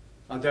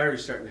 And the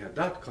Irish certainly had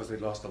that because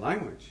they'd lost the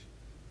language,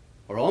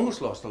 or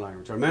almost lost the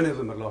language, or many of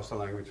them had lost the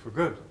language for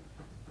good.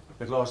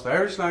 They'd lost the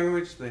Irish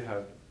language, they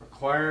had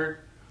acquired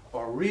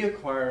or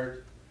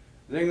reacquired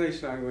the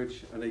English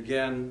language, and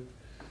again,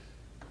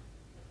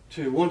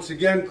 to once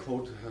again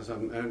quote, as I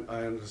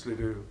endlessly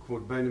do,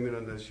 quote Benjamin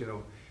on this, you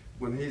know,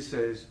 when he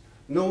says,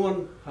 no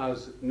one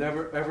has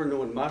never ever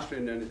known mastery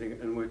in anything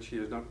in which he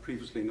has not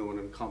previously known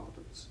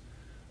incompetence.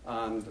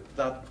 And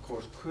that, of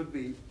course, could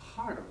be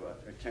part of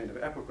a kind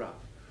of epigraph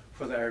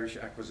for the Irish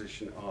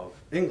acquisition of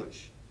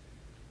English.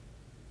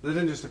 They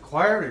didn't just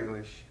acquire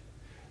English,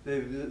 they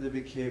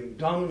became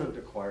dominant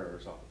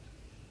acquirers of it.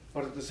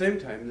 But at the same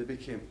time, they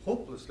became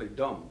hopelessly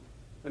dumb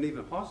and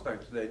even hostile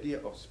to the idea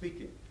of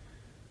speaking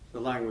the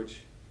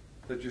language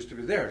that used to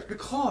be theirs.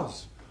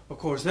 Because, of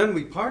course, then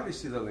we partly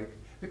see the link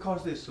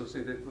because they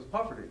associated it with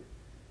poverty,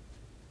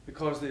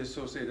 because they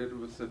associated it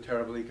with the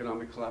terrible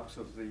economic collapse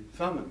of the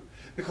famine,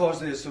 because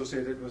they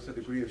associated it with a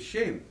degree of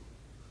shame.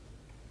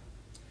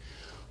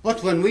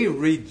 But when we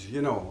read,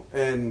 you know,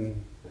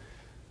 in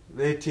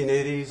the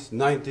 1880s,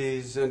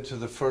 90s, into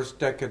the first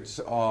decades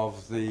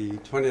of the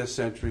 20th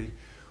century,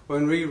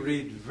 when we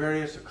read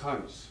various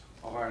accounts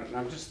of Ireland, and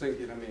I'm just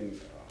thinking, I mean,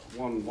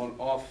 one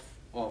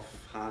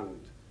offhand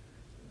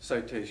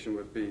citation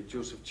would be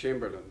Joseph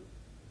Chamberlain,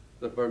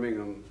 the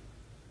Birmingham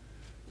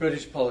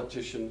British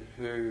politician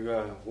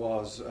who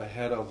was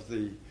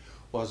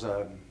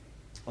a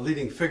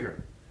leading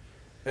figure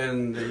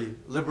in the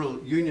Liberal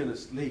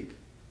Unionist League,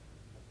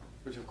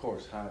 which of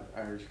course had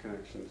Irish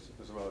connections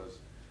as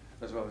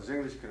well as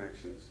English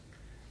connections.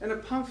 In a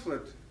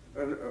pamphlet,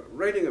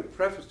 writing a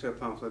preface to a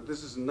pamphlet,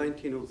 this is in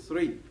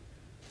 1903,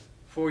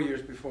 4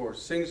 years before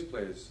Synge's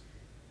plays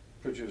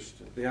produced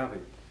The Abbey.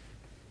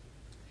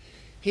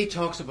 He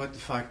talks about the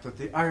fact that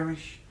the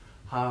Irish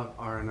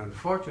are an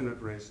unfortunate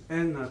race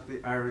in that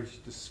the Irish,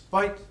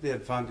 despite the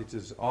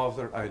advantages of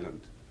their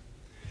island,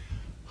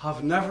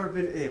 have never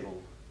been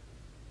able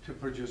to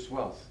produce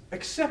wealth,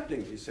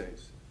 excepting, he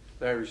says,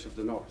 the Irish of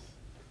the north,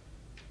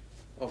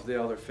 of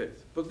the other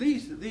faith. But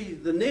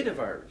the native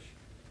Irish,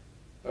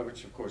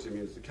 which of course he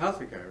means the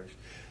Catholic Irish,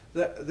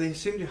 they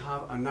seem to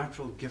have a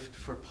natural gift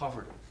for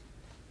poverty.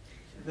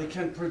 they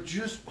can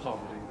produce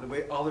poverty the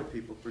way other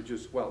people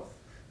produce wealth.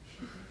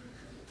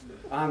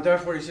 And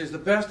therefore, he says, the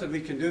best that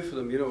we can do for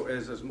them,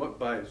 is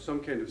by some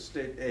kind of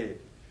state aid,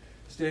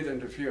 state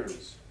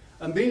interference,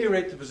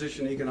 ameliorate the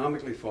position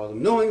economically for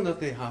them, knowing that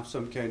they have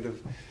some kind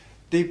of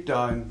deep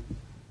down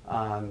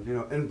and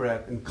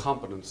inbred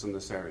incompetence in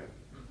this area.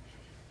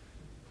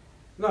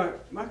 Now,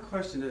 my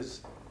question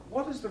is,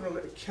 what is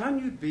can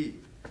you be,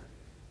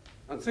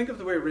 and think of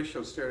the way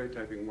racial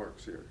stereotyping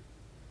works here,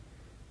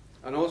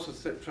 and also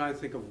try and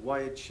think of why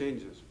it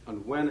changes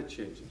and when it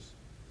changes.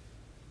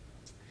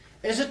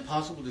 Is it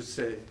possible to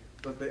say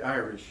that the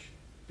Irish,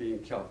 being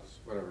Celts,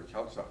 whatever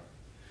Celts are,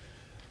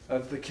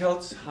 that the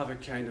Celts have a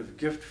kind of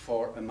gift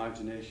for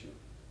imagination,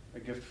 a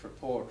gift for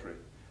poetry,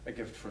 a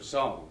gift for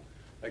song,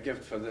 a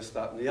gift for this,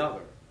 that, and the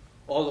other,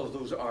 all of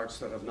those arts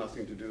that have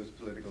nothing to do with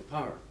political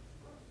power?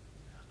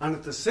 And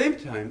at the same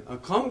time,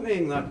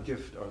 accompanying that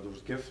gift, or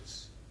those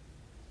gifts,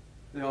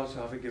 they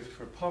also have a gift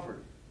for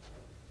poverty.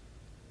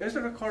 Is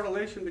there a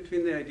correlation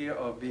between the idea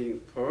of being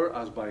poor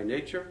as by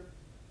nature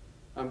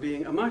and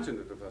being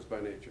imaginative as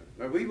by nature?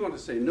 Now, we want to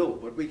say no,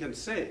 but we can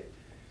say,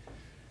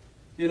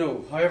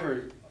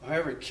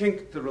 however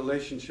kinked the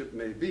relationship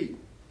may be,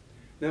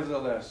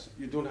 nevertheless,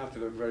 you don't have to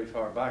look very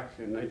far back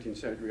in 19th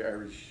century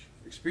Irish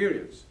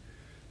experience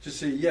to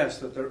see, yes,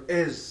 that there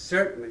is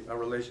certainly a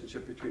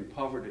relationship between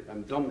poverty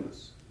and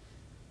dumbness,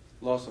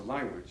 loss of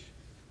language.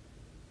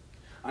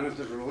 And if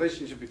there's a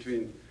relationship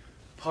between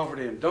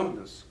poverty and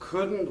dumbness,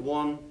 couldn't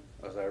one,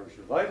 as Irish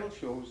revival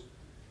shows,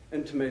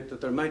 intimate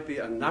that there might be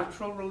a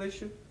natural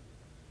relation,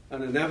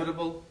 an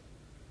inevitable,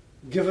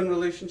 given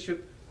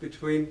relationship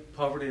between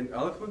poverty and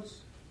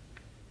eloquence?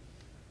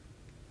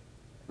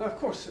 Now, of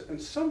course, in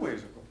some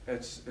ways,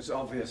 it's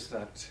obvious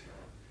that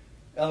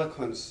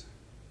eloquence,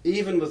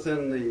 even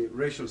within the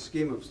racial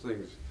scheme of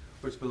things,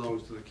 which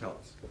belongs to the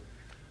Celts,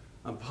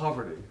 and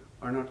poverty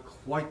are not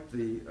quite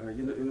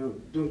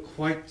don't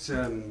quite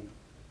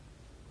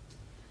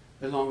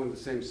belong in the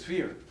same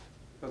sphere.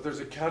 But there's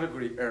a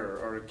category error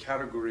or a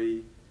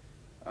category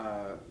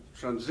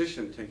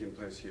transition taking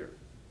place here.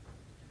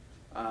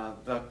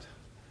 That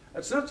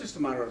it's not just a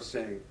matter of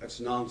saying it's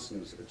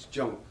nonsense, it's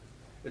junk.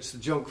 It's the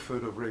junk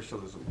food of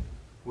racialism,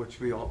 which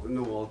we all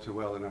know all too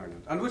well in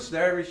Ireland, and which the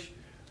Irish,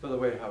 by the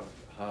way,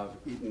 have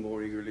eaten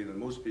more eagerly than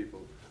most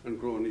people and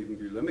grown even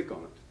bulimic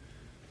on it.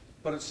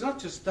 But it's not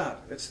just that,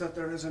 it's that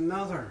there's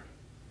another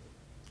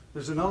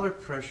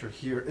pressure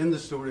here in the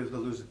story of the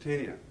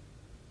Lusitania.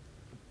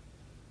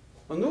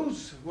 When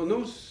those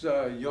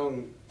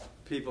young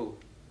people,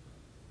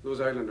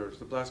 those islanders,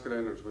 the Blasket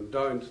Islanders, went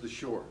down to the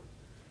shore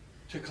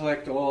to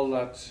collect all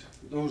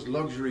those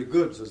luxury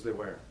goods, as they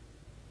were,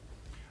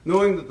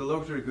 knowing that the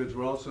luxury goods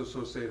were also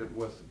associated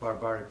with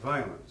barbaric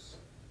violence,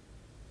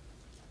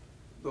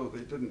 though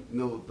they didn't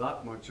know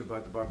that much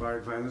about the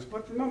barbaric violence.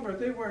 But remember,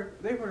 they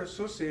were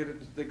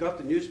associated. They got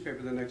the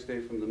newspaper the next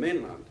day from the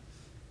mainland.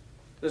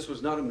 This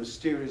was not a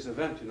mysterious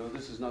event.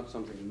 This is not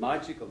something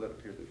magical that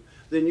appeared.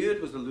 They knew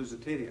it was the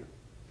Lusitania.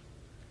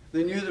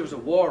 They knew there was a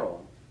war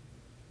on.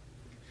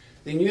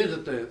 They knew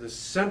that the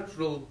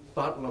central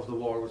battle of the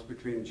war was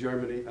between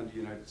Germany and the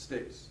United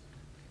States.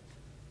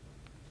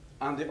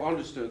 And they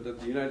understood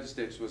that the United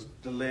States was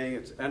delaying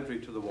its entry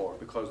to the war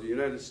because the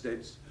United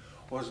States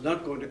was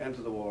not going to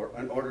enter the war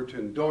in order to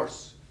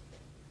endorse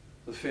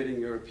the fading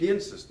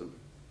European system.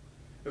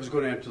 It was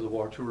going to enter the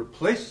war to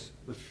replace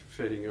the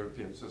fading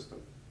European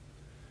system.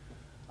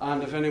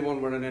 And if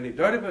anyone were in any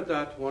doubt about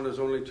that, one is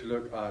only to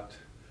look at,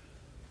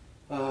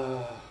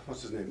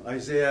 what's his name,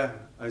 Isaiah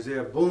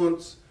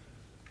Beaumont's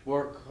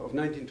work of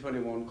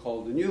 1921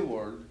 called The New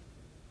World,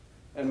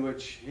 in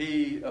which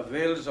he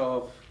avails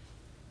of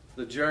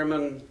the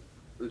German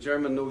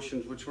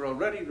notions, which were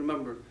already,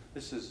 remember,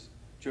 this is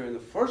during the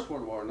First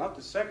World War, not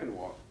the Second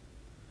War.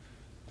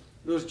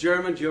 Those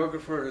German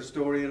geographer,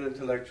 historian,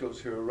 intellectuals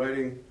who were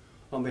writing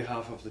on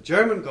behalf of the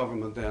German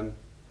government then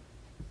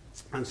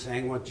and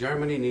saying what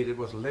Germany needed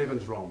was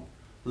Lebensraum,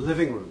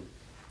 living room.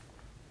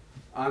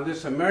 And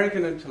this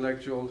American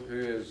intellectual who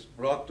is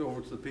brought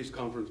over to the peace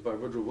conference by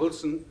Woodrow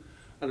Wilson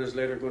and is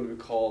later going to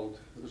be called,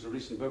 there's a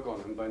recent book on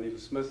him by Neil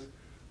Smith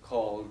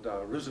called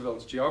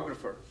Roosevelt's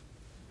Geographer.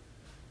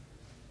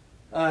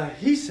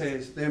 He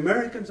says the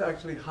Americans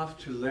actually have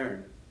to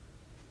learn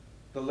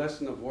the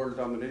lesson of world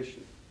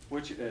domination,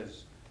 which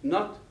is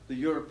not the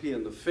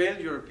failed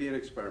European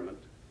experiment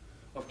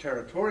of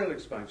territorial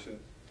expansion,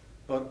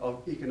 but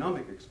of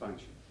economic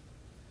expansion.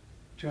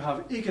 To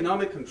have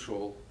economic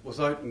control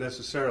without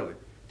necessarily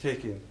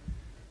taking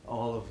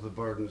all of the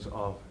burdens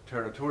of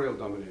territorial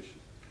domination.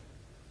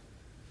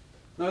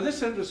 Now,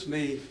 this interests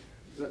me.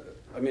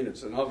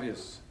 It's an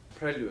obvious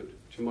prelude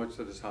to much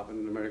that has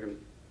happened in American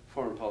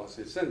foreign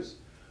policy since.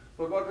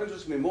 But what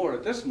interests me more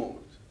at this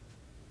moment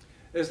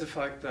is the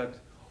fact that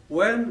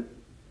when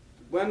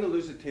the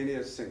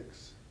Lusitania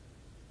sinks,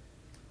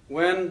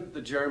 when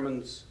the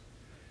Germans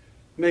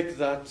make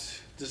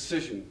that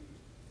decision,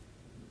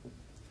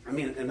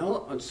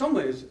 in some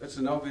ways it's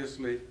an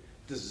obviously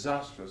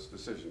disastrous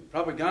decision.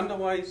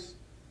 Propaganda-wise,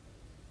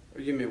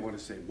 or you may want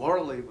to say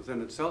morally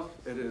within itself,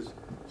 it is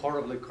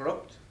horribly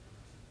corrupt.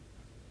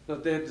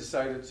 That they had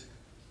decided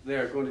they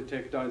are going to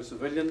take down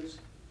civilians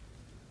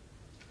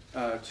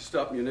to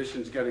stop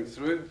munitions getting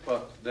through,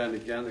 but then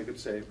again they could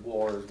say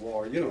war is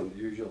war, you know, the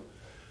usual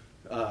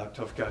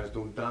tough guys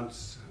don't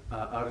dance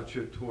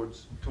attitude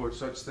towards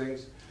such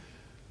things.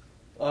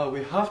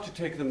 We have to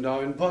take them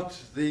down, but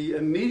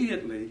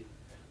immediately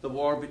the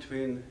war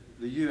between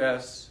the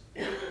US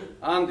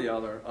and the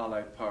other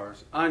Allied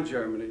powers and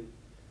Germany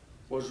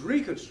was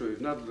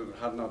reconstrued, not that it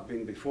had not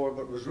been before,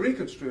 but was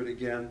reconstrued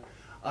again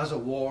as a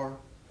war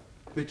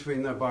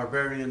between the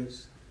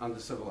barbarians and the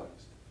civilized.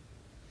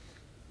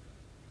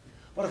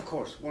 But of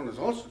course, one is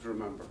also to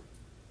remember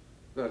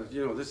that,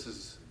 you know,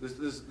 this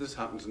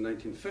happens in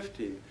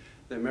 1915.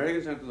 The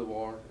Americans entered the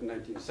war in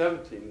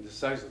 1917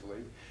 decisively.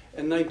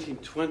 In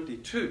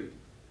 1922,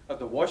 at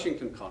the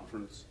Washington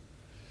Conference,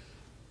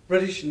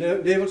 British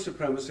naval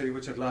supremacy,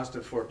 which had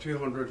lasted for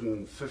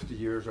 250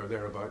 years or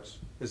thereabouts,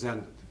 is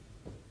ended.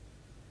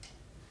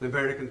 The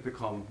Americans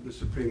become the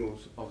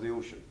supremos of the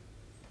ocean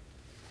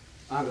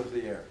and of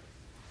the air.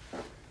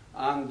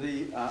 And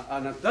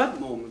at that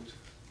moment,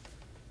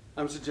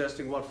 I'm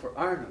suggesting what for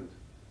Ireland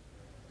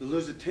the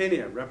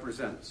Lusitania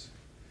represents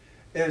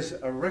is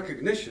a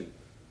recognition.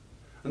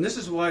 And this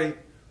is why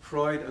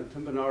Freud and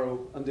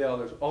Timpanaro and the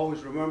others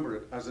always remember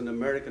it as an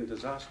American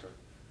disaster,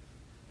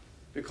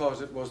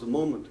 because it was the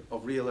moment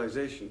of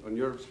realization on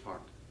Europe's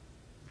part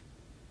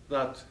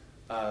that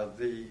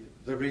the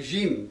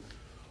regime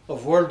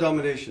of world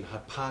domination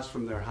had passed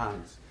from their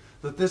hands,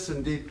 that this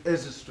indeed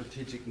is a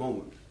strategic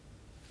moment.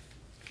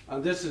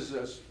 And this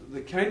is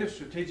the kind of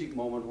strategic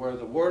moment where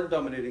the world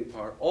dominating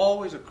power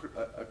always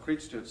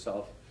accretes to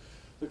itself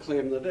the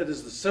claim that it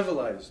is the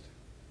civilized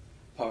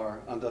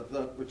power and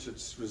that which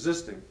it's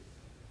resisting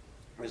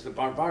is the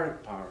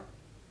barbaric power.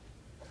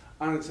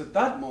 And it's at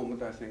that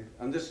moment, I think,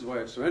 and this is why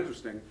it's so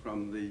interesting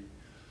from the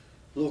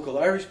local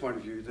Irish point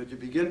of view, that you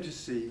begin to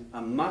see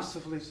a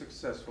massively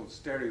successful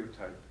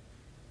stereotype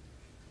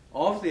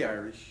of the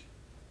Irish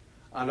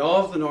and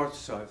of the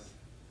North-South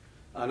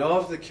and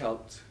of the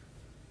Celt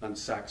and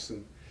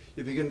Saxon.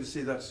 You begin to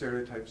see that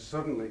stereotype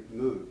suddenly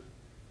move.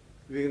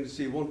 You begin to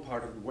see one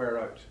part of it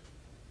wear out.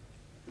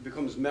 It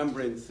becomes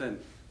membrane thin.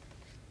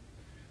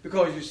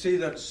 Because you see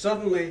that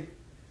suddenly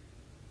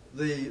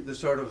the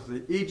sort of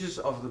the aegis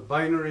of the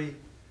binary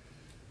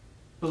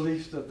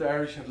belief that the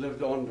Irish had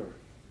lived under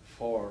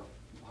for,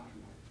 I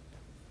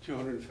don't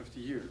know, 250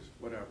 years,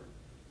 whatever.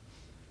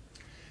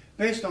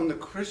 Based on the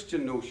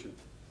Christian notion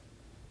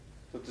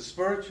that the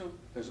spiritual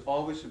is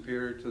always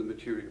superior to the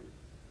material,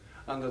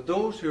 and that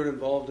those who are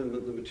involved in the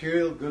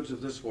material goods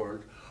of this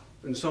world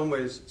in some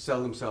ways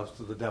sell themselves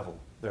to the devil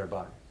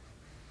thereby.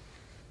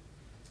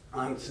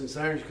 And since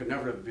the Irish could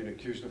never have been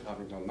accused of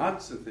having done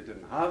that, since they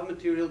didn't have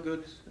material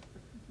goods,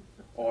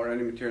 or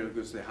any material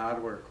goods they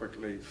had were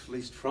quickly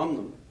fleeced from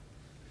them,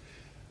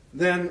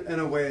 then in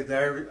a way,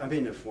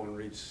 if one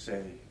reads,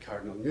 say,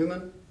 Cardinal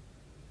Newman,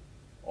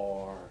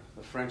 or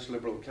the French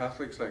liberal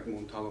Catholics like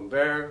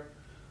Montalembert,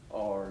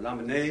 or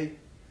Lamennais,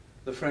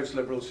 the French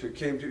liberals who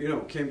came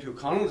to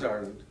O'Connell's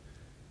Ireland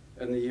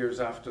in the years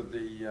after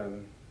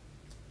the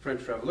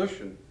French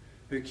Revolution,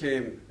 who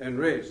came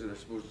enraged, and I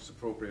suppose it's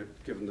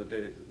appropriate given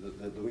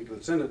the week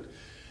that's in it,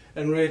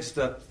 enraged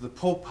that the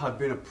Pope had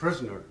been a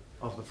prisoner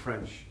of the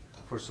French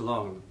for so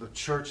long, the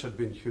Church had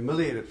been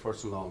humiliated for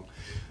so long,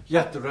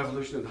 yet the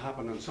revolution had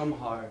happened, and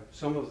somehow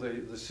some of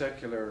the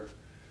secular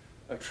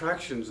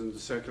attractions and the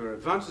secular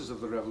advances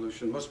of the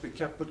revolution must be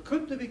kept. But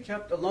could they be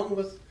kept along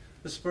with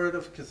the spirit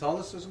of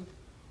Catholicism?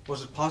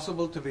 Was it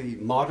possible to be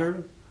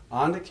modern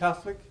and a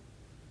Catholic?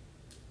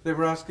 They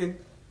were asking.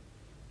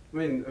 I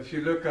mean, if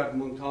you look at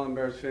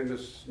Montalembert's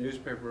famous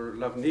newspaper,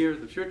 L'Avenir,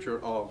 The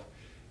Future of,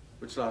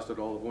 which lasted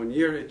all of 1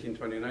 year,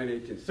 1829,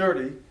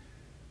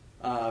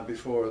 1830,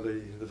 before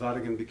the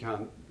Vatican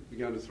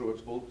began to throw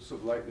its bolts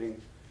of lightning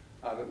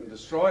at it and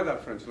destroy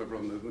that French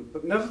liberal movement.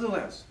 But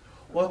nevertheless,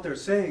 what they're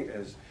saying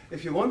is,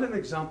 if you want an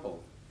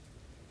example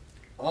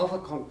of a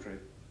country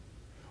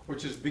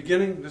which is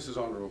beginning, this is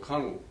under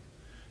O'Connell,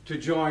 to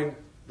join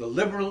the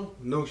liberal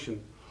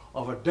notion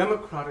of a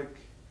democratic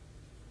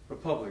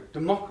republic,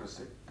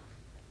 democracy,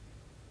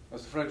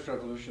 as the French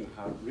Revolution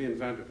had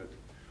reinvented it,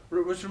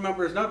 which,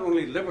 remember, is not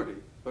only liberty,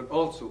 but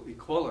also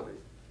equality.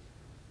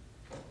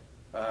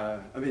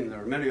 There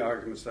are many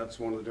arguments that's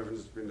one of the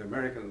differences between the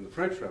American and the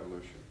French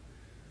Revolution.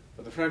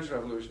 But the French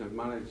Revolution had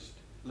managed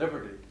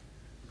liberty,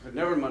 could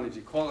never manage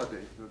equality.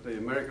 But the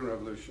American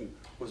Revolution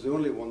was the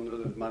only one that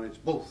had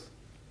managed both.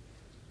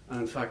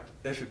 And in fact,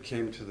 if it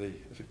came to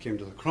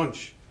the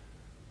crunch,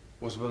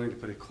 was willing to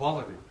put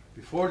equality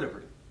before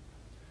liberty.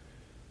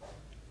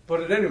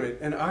 But at any rate,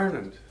 in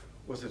Ireland,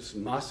 with its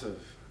massive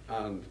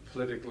and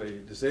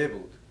politically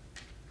disabled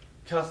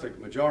Catholic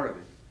majority,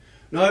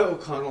 now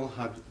O'Connell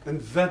had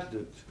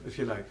invented, if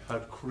you like,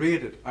 had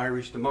created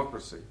Irish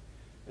democracy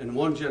in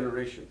one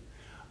generation.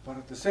 But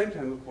at the same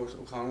time, of course,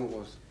 O'Connell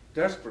was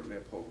desperately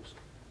opposed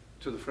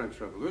to the French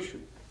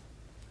Revolution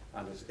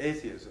and its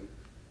atheism.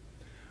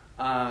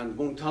 and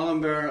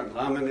Montalembert and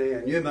Lamennais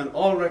and Newman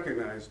all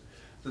recognized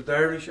that the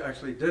Irish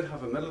actually did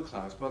have a middle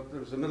class, but there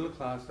was a middle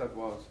class that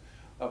was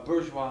a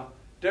bourgeois,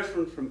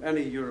 different from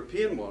any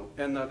European one,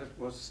 in that it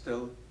was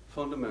still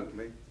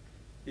fundamentally,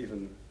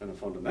 even in a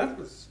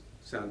fundamentalist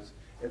sense,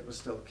 it was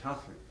still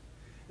Catholic.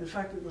 In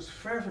fact, it was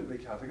fervently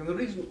Catholic. And the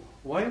reason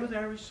why were the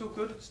Irish so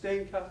good at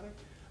staying Catholic,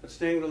 at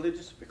staying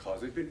religious?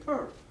 Because they'd been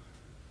poor.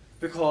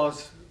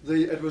 Because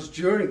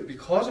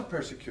because of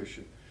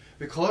persecution,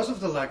 because of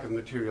the lack of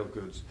material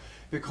goods,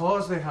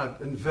 because they had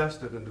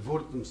invested and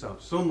devoted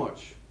themselves so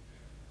much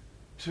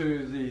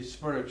to the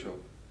spiritual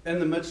in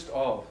the midst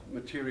of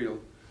material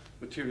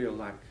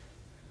lack,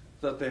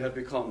 that they had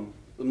become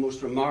the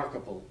most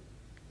remarkable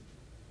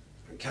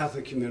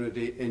Catholic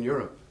community in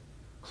Europe,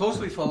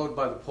 closely followed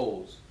by the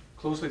Poles,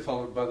 closely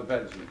followed by the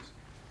Belgians,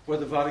 where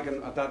the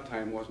Vatican at that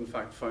time was in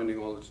fact founding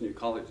all its new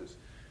colleges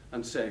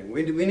and saying,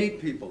 we need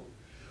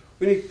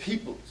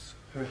peoples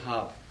who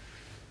have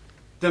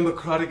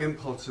democratic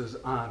impulses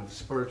and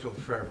spiritual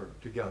fervour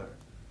together.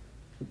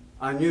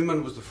 And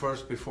Newman was the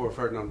first before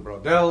Ferdinand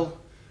Braudel.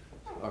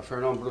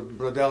 Ferdinand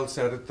Braudel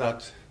said it,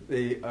 that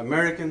the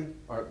American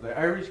or the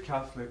Irish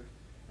Catholic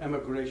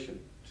emigration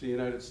to the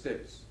United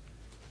States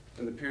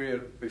in the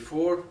period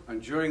before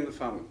and during the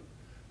famine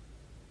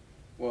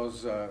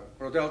was,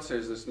 Braudel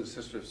says this in his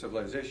History of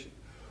Civilization,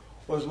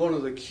 was one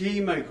of the key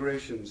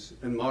migrations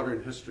in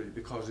modern history,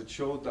 because it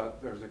showed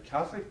that there's a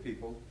Catholic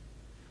people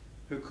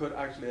who could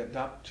actually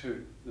adapt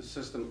to the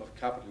system of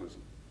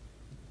capitalism.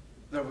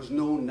 There was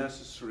no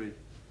necessary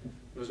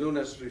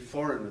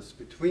foreignness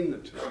between the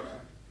two.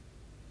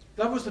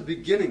 That was the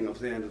beginning of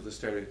the end of the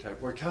stereotype,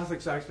 where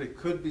Catholics actually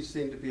could be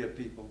seen to be a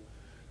people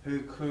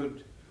who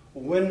could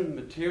win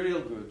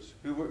material goods,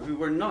 who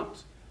were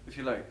not, if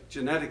you like,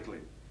 genetically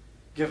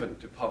given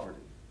to poverty.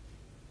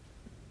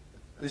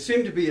 They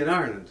seem to be in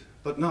Ireland,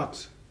 but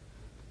not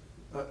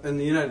in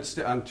the United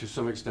States, and to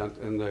some extent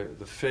in the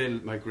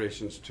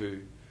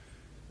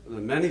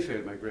many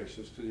failed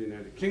migrations to the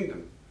United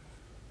Kingdom,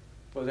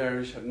 where the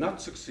Irish had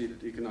not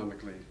succeeded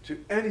economically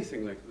to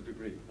anything like the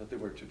degree that they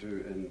were to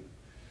do in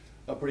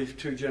a brief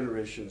 2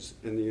 generations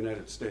in the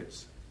United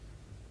States.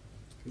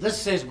 This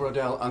says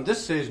Braudel, and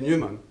this says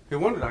Newman, who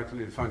wanted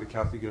actually to found a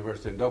Catholic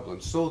university in Dublin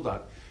so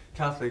that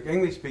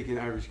English-speaking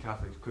Irish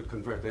Catholics could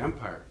convert the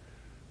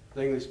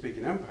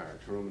English-speaking empire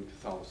to Roman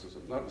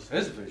Catholicism. That was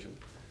his vision,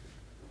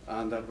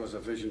 and that was a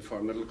vision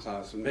for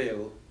middle-class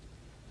male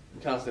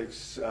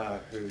Catholics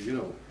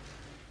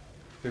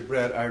who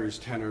bred Irish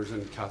tenors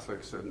and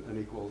Catholics in an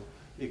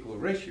equal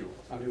ratio,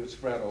 and who would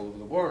spread all over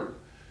the world,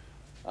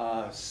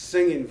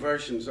 singing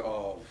versions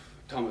of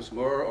Thomas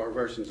More or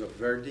versions of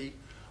Verdi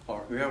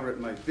or whoever it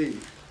might be,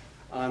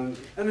 and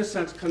in a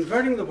sense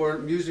converting the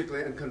world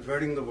musically and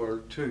converting the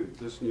world to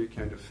this new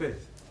kind of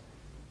faith.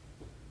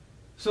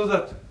 So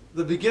that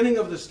the beginning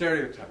of the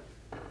stereotype,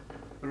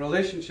 the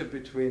relationship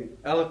between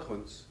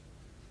eloquence,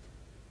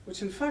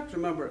 which in fact,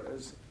 remember,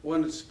 is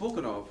when it's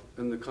spoken of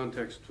in the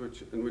context to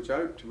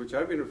which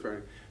I've been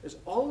referring, is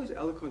always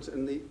eloquence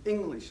in the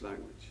English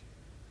language,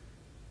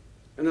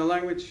 in a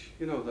language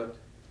that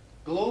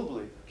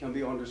globally can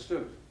be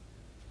understood.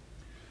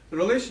 The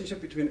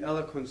relationship between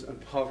eloquence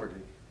and poverty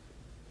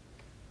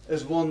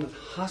is one that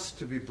has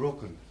to be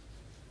broken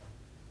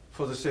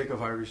for the sake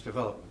of Irish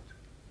development.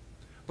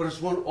 But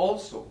it's one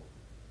also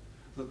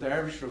that the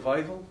Irish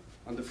Revival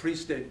and the Free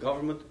State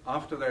government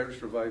after the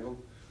Irish Revival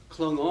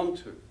clung on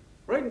to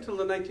right until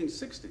the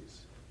 1960s,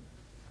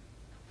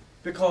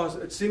 because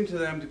it seemed to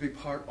them to be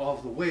part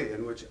of the way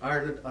in which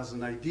Ireland as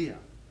an idea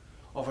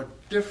of a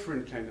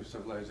different kind of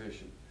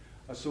civilization,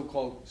 a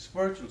so-called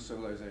spiritual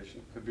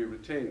civilization, could be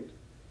retained.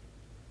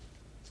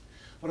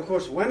 But of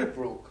course, when it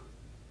broke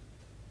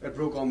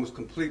almost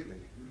completely.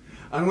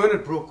 And when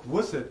it broke,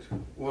 with it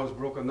was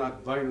broken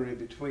that binary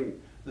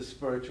between the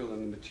spiritual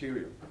and the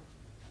material.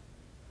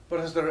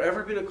 But has there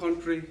ever been a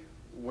country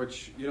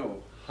which,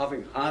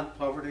 having had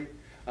poverty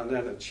and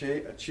then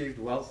achieved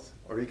wealth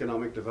or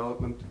economic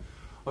development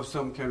of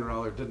some kind or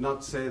other, did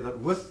not say that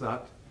with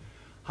that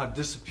had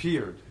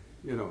disappeared,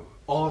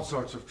 all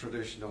sorts of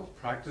traditional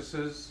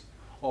practices,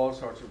 all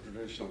sorts of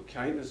traditional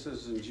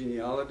kindnesses and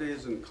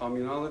genialities and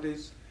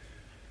communalities?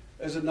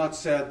 Is it not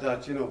said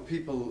that,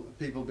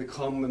 people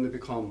become, when they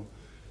become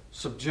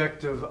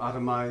subjective,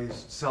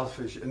 atomized,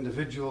 selfish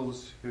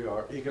individuals who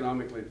are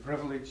economically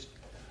privileged,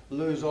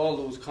 lose all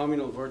those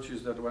communal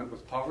virtues that went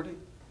with poverty?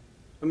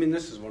 I mean,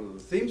 this is one of the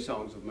theme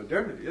songs of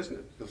modernity, isn't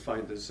it? You'll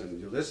find this in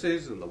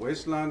Ulysses and The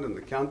Wasteland and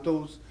the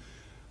Cantos,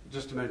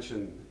 just to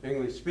mention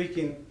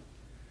English-speaking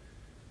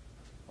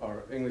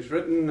or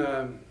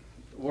English-written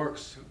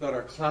works that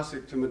are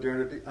classic to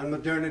modernity. And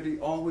modernity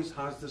always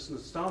has this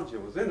nostalgia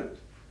within it.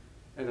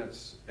 And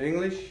it's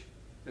English,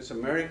 it's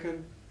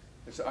American,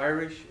 it's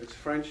Irish, it's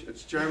French,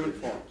 it's German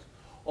forms.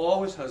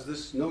 Always has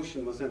this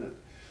notion within it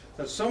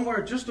that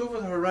somewhere just over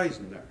the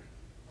horizon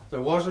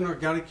there was an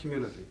organic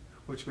community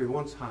which we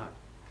once had.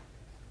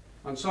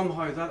 And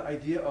somehow that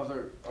idea of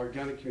the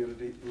organic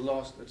community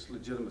lost its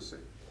legitimacy.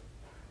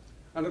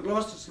 And it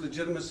lost its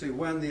legitimacy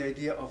when the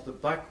idea of the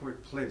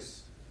backward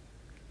place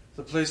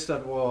the place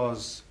that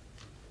was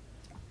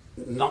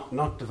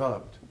not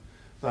developed,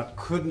 that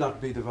could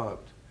not be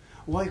developed.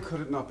 Why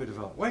could it not be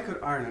developed? Why could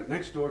Ireland,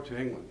 next door to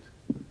England,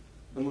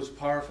 the most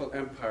powerful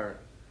empire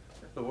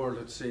the world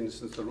had seen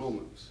since the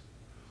Romans,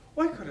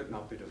 why could it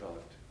not be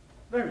developed?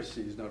 The Irish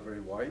Sea is not very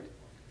wide.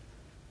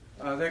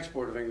 The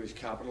export of English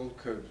capital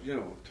could,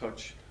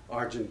 touch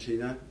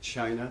Argentina,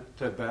 China,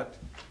 Tibet.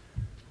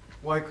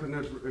 Why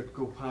couldn't it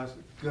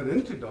get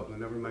into Dublin,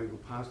 never mind go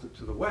past it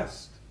to the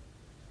west?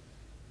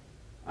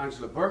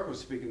 Angela Burke was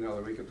speaking the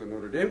other week at the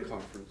Notre Dame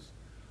conference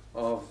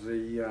of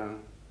the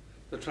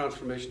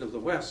transformation of the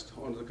West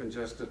under the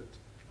congested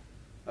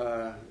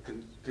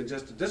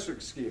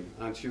district scheme,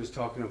 and she was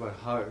talking about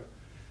how,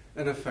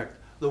 in effect,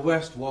 the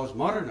West was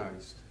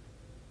modernized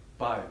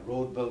by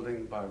road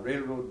building, by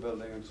railroad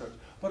building and such,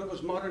 but it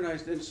was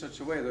modernized in such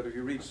a way that if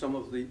you read some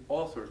of the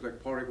authors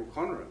like Pádraig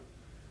O'Conor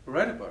who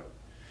write about it,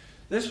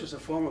 this was a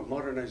form of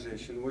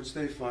modernization which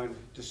they found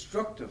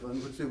destructive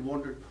and which they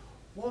wondered,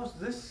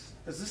 is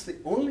this the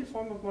only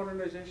form of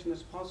modernization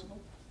that's possible?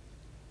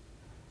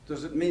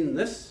 Does it mean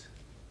this?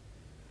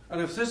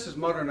 And if this is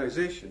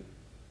modernization,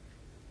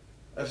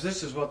 if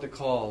this is what they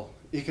call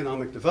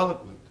economic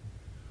development,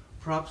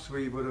 perhaps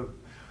we would have,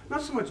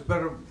 not so much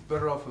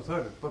better off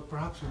without it, but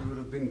perhaps we would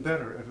have been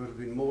better, it would have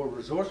been more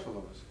resourceful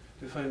of us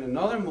to find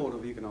another mode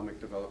of economic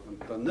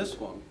development than this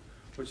one,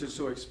 which is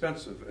so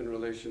expensive in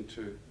relation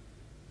to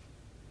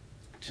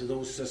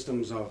those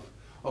systems of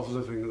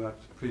living that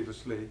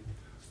previously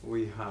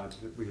we had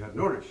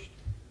nourished.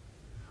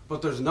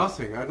 But there's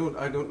nothing, I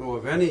don't know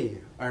of any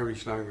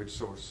Irish language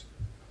source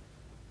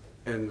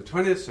in the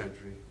 20th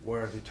century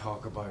where they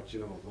talk about,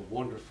 the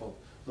wonderful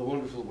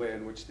way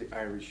in which the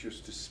Irish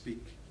used to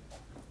speak.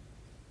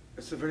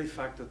 It's the very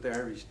fact that the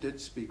Irish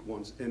did speak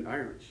once in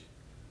Irish,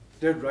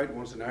 did write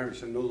once in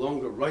Irish, and no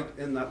longer write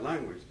in that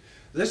language.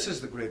 This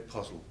is the great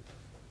puzzle.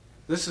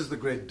 This is the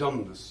great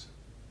dumbness.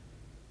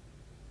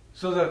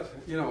 So that,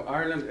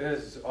 Ireland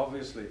is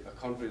obviously a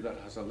country that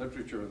has a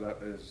literature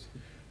that is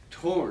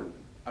torn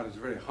at its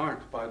very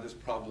heart by this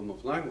problem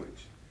of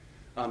language,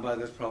 and by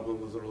this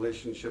problem of the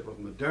relationship of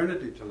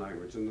modernity to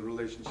language, and the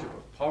relationship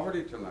of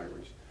poverty to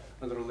language,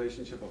 and the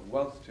relationship of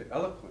wealth to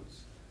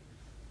eloquence.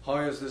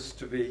 How is this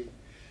to be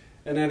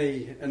in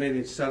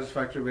any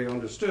satisfactory way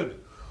understood?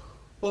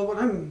 Well, what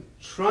I'm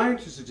trying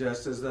to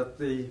suggest is that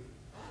the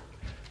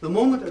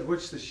moment at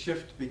which the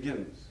shift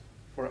begins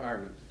for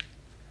Ireland,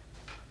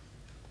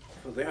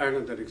 for the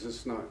Ireland that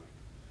exists now,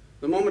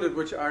 the moment at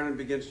which Ireland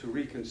begins to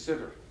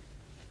reconsider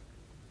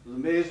the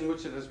ways in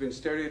which it has been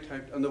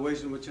stereotyped and the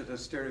ways in which it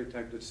has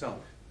stereotyped itself,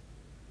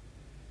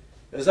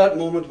 is that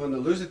moment when the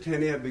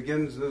Lusitania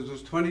begins,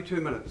 those 22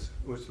 minutes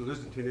in which the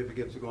Lusitania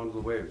begins to go under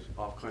the waves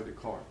off County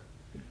Cork.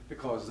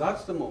 Because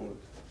that's the moment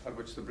at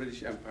which the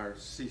British Empire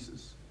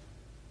ceases,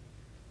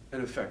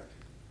 in effect,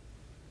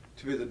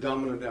 to be the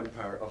dominant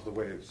empire of the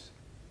waves.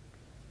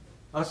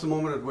 That's the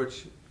moment at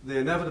which the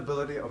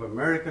inevitability of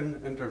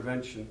American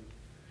intervention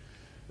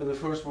in the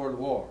First World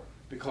War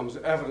becomes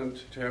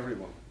evident to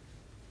everyone.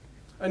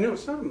 And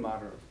it's not a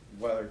matter of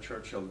whether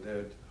Churchill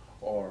did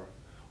or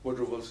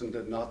Woodrow Wilson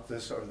did not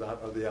this or that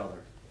or the other.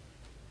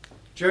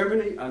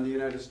 Germany and the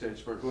United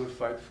States were going to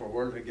fight for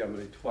world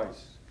hegemony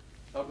twice.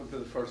 That would be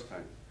the first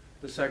time.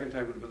 The second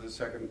time would be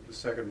the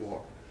second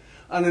war.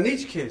 And in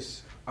each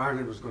case,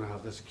 Ireland was going to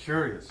have this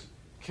curious,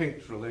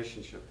 kinked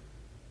relationship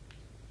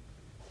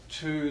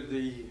to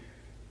the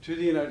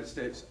United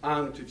States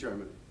and to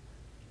Germany.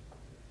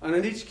 And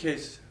in each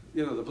case,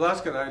 the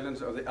Blasket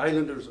Islands, or the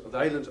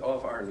islands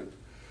of Ireland,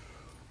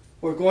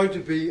 were going to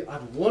be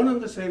at one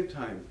and the same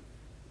time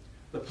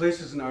the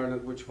places in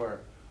Ireland which were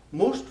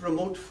most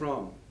remote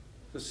from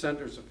the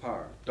centres of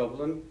power: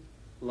 Dublin,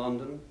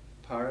 London,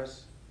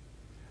 Paris,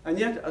 and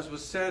yet, as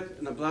was said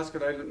in a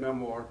Blasket Island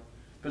memoir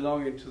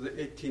belonging to the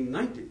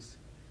 1890s,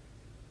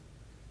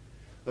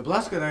 the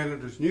Blasket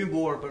Islanders knew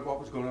more about what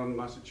was going on in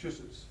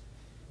Massachusetts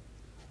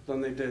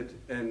than they did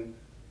in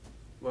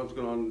what was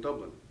going on in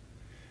Dublin.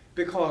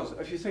 Because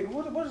if you think,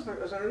 is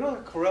there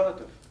another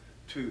correlative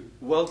to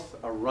wealth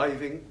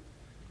arriving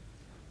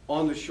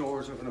on the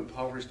shores of an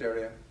impoverished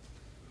area?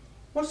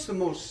 What's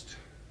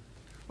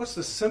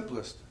the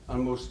simplest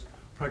and most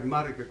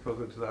pragmatic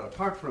equivalent to that,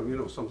 apart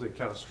from, something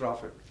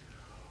catastrophic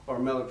or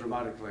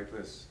melodramatic like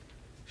this?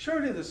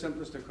 Surely the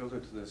simplest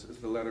equivalent to this is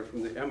the letter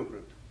from the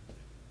emigrant,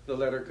 the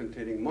letter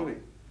containing money.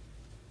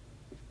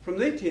 From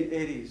the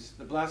 1880s,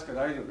 the Blasket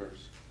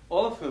Islanders,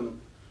 all of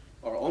whom,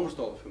 or almost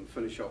all of whom,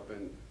 finish up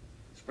in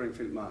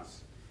Springfield,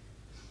 Mass,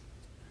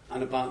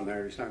 and abandon the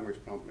Irish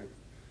language promptly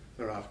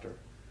thereafter.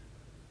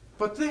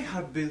 But they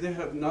had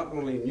not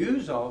only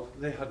news of,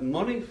 they had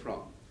money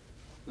from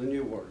the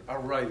New World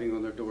arriving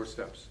on their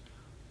doorsteps.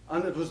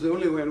 And it was the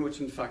only way in which,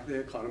 in fact, the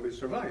economy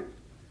survived.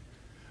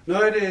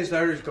 Nowadays, the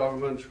Irish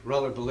government,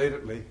 rather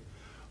belatedly,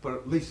 but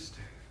at least,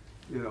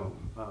 with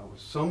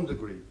some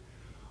degree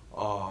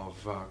of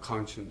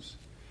conscience,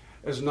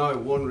 is now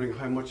wondering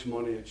how much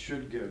money it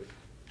should give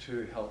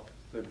to help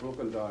the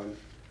broken down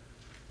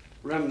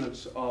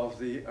remnants of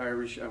the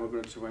Irish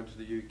immigrants who went to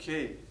the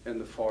UK in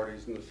the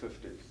 40s and the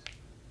 50s.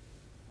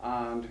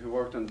 and who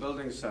worked on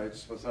building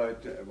sites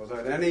without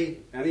any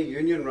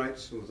union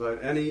rights,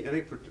 without any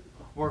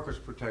workers'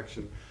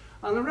 protection.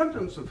 And the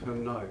remnants of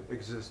whom now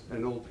exist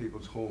in old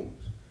people's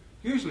homes,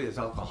 usually as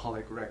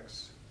alcoholic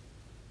wrecks,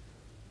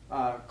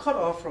 cut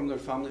off from their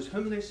families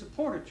whom they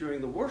supported during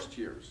the worst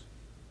years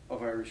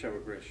of Irish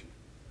emigration.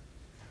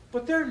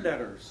 But their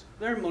letters,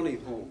 their money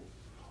home,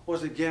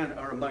 was again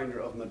a reminder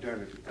of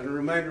modernity, and a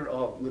reminder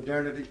of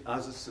modernity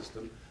as a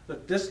system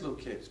that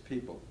dislocates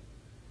people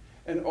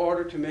in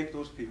order to make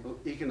those people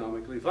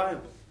economically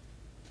viable.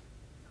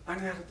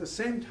 And yet at the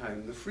same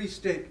time, the Free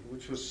State,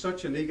 which was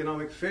such an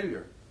economic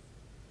failure,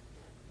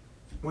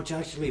 which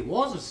actually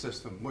was a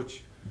system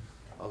which,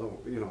 although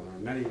there are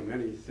many,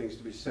 many things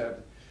to be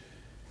said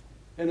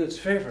in its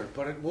favour,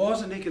 but it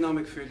was an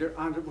economic failure,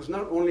 and it was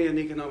not only an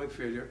economic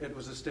failure, it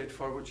was a state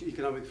for which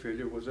economic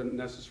failure was a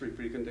necessary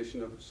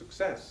precondition of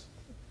success.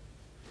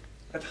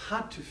 It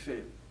had to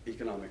fail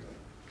economically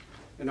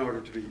in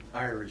order to be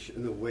Irish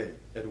in the way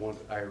it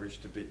wanted Irish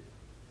to be.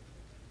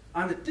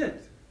 And it did.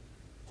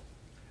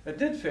 It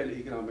did fail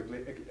economically.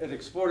 It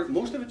exported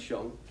most of its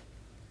young.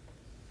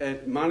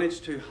 It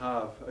managed to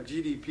have a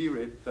GDP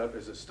rate that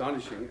is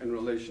astonishing in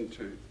relation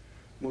to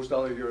most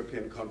other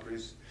European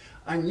countries.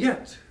 And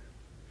yet,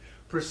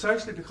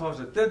 precisely because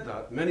it did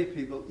that, many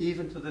people,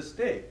 even to this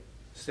day,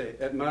 say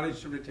it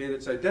managed to retain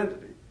its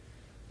identity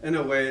in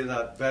a way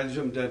that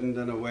Belgium didn't,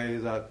 in a way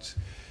that,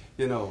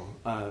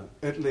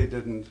 Italy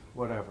didn't,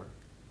 whatever.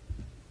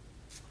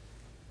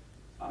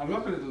 I'm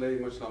not going to delay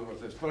much longer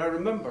with this, but I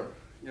remember,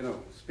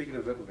 speaking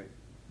of Italy,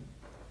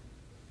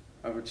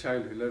 I have a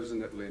child who lives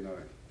in Italy now,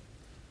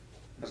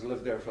 has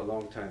lived there for a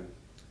long time.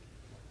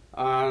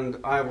 And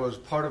I was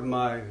part of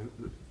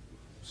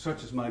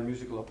such as my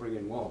musical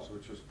upbringing was,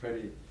 which was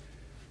pretty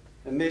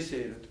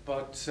emaciated,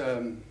 but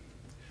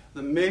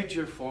the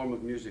major form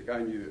of music I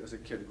knew as a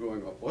kid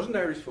growing up wasn't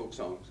Irish folk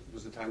songs, it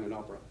was Italian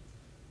opera.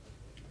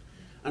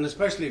 And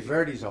especially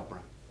Verdi's opera.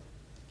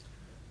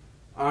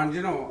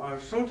 And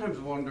I've sometimes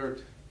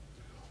wondered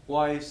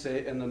why,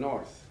 say, in the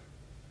north,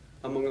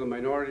 among the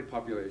minority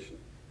population,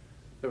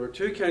 there were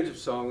two kinds of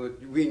song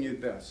that we knew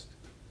best.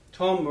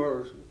 Tom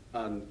Moore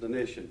and The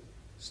Nation,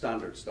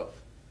 standard stuff.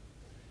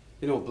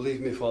 Believe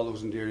Me,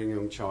 Follows Endearing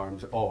Young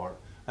Charms, or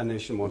A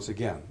Nation Once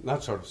Again,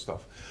 that sort of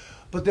stuff.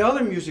 But the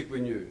other music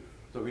we knew,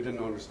 though we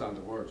didn't understand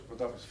the words, but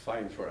that was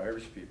fine for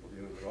Irish people.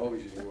 They're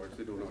always using words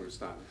they don't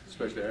understand,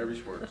 especially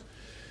Irish words.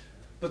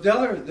 But the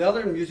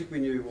other music we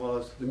knew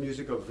was the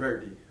music of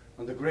Verdi,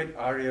 and the great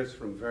arias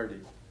from Verdi,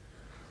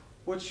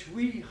 which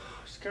we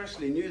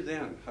scarcely knew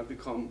then had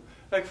become,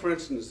 like for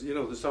instance,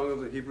 the Song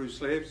of the Hebrew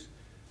Slaves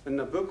in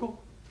Nabucco,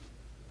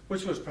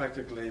 which was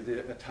practically the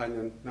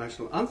Italian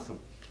national anthem.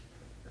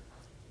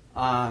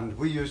 And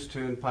we used to,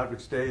 in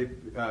Patrick's Day,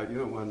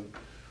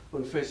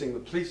 when facing the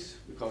police,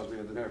 because we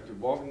had the nerve to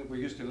walk, we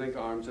used to link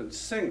arms and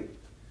sing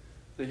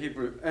the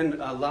Hebrew, in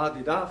a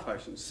la-di-da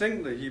fashion,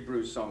 sing the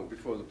Hebrew song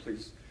before the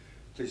police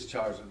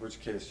charged, in which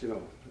case,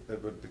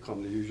 it would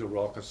become the usual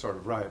raucous sort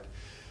of riot.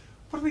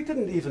 But we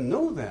didn't even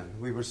know then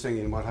we were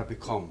singing what had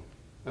become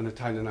an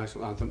Italian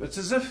national anthem. It's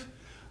as if,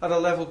 at a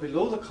level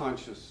below the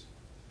conscious,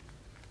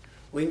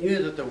 we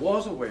knew that there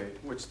was a way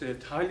which the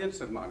Italians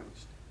had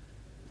managed.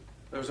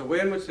 There was a way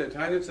in which the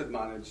Italians had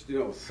managed,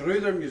 through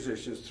their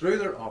musicians, through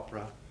their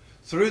opera,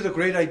 through the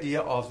great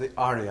idea of the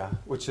aria,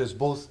 which is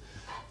both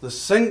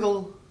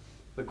the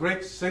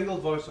great single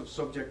voice of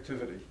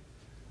subjectivity,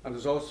 and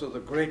is also the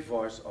great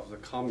voice of the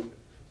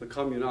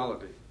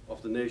communality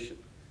of the nation.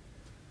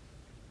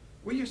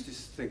 We used to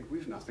think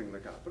we've nothing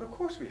like that, but of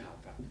course we had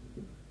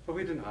that. But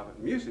we didn't have it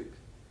in music.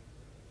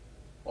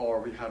 Or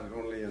we had it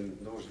only in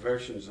those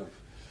versions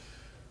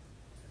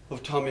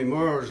of Tommy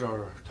Moore's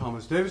or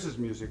Thomas Davis's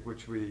music,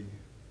 which we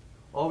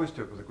always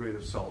took with a grain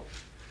of salt.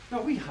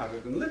 No, we had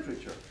it in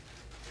literature.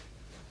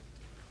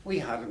 We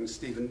had it in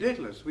Stephen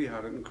Dedalus. We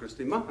had it in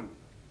Christy Mahan.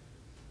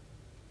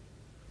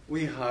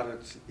 We had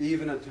it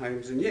even at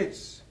times in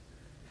Yeats.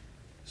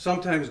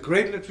 Sometimes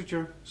great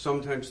literature,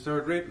 sometimes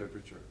third-rate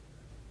literature.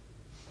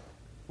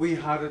 We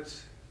had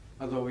it,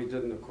 although we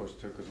didn't, of course, it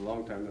took us a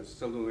long time. I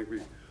still don't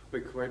think we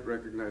quite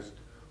recognize it.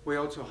 We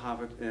also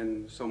have it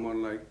in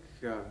someone like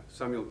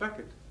Samuel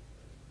Beckett.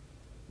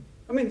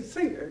 I mean,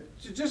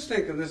 just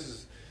think, and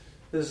this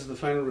is the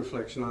final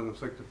reflection I'll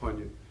inflict upon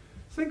you.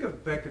 Think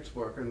of Beckett's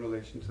work in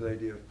relation to the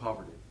idea of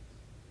poverty.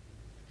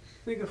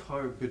 Think of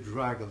how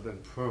bedraggled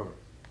and poor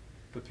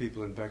the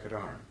people in Beckett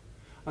are.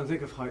 And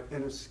think of how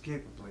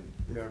inescapably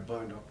they are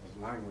bound up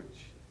with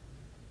language,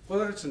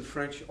 whether it's in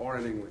French or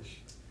in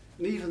English.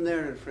 And even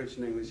there in French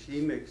and English,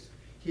 he makes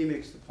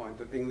the point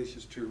that English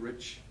is too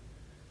rich.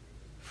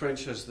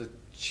 French has the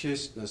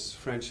chasteness,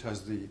 French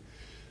has the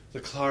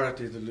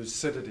clarity, the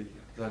lucidity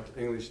that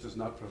English does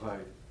not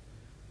provide.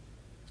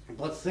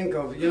 But think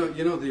of,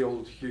 the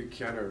old Hugh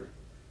Kenner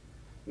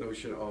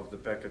notion of the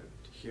Beckett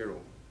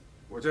hero,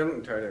 which I don't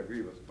entirely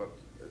agree with, but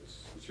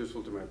it's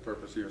useful to my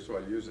purpose here, so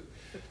I'll use it.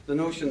 The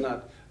notion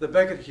that the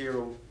Beckett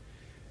hero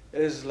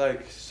is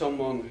like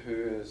someone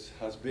who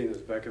has been, as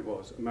Beckett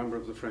was, a member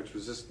of the French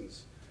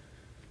resistance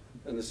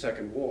in the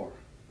Second War.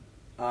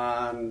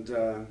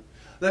 And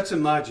let's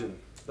imagine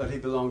that he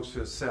belongs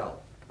to a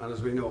cell. And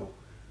as we know,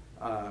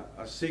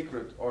 a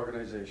secret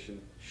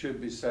organization should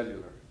be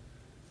cellular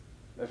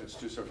if it's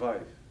to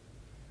survive.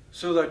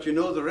 So that you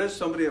know there is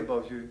somebody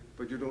above you,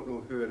 but you don't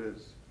know who it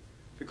is.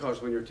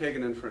 Because when you're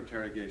taken in for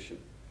interrogation,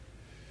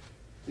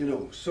 you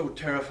know, so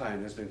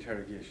terrifying is the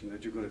interrogation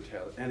that you're going to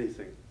tell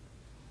anything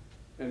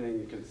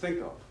you can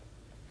think of.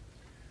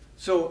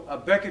 So a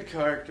Beckett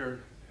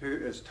character who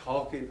is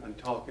talking and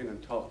talking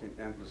and talking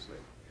endlessly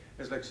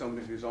is like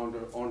somebody who's under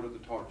the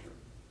torture.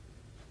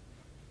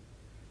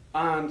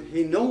 And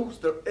he knows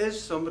there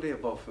is somebody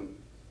above him.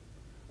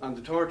 And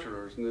the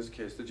torturers, in this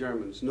case the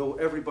Germans, know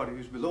everybody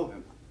who's below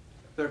him.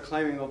 They're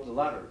climbing up the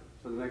ladder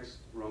to the next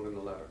rung in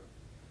the ladder.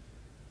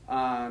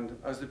 And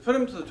as they put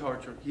him to the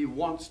torture, he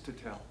wants to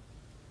tell.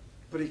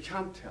 But he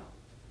can't tell.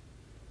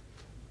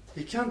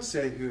 He can't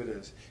say who it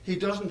is. He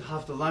doesn't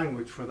have the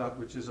language for that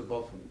which is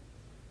above him.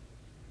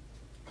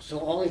 So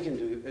all he can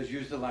do is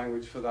use the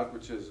language for that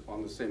which is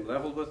on the same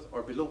level with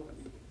or below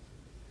him.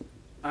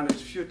 And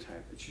it's futile.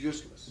 It's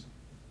useless.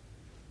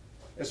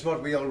 It's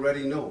what we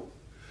already know.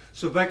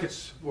 So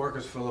Beckett's work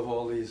is full of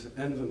all these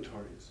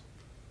inventories.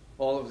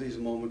 All of these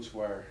moments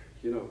where,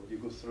 you know, you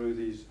go through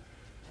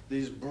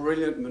these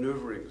brilliant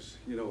maneuverings,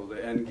 you know,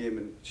 the end game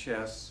in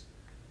chess,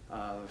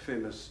 the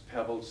famous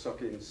pebble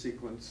sucking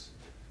sequence,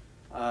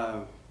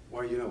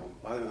 where, you know,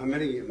 how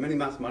many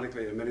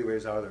mathematically in many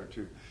ways are there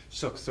to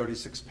suck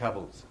 36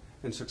 pebbles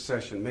in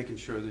succession, making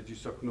sure that you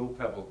suck no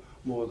pebble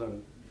more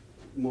than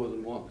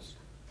once.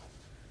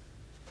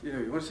 You know,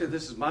 you want to say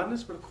this is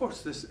madness, but of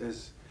course this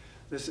is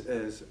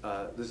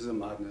a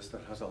madness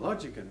that has a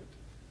logic in it.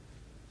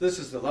 This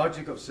is the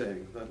logic of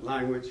saying that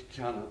language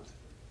cannot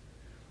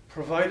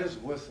provide us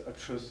with a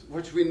truth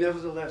which we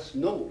nevertheless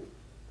know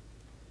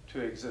to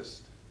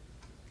exist.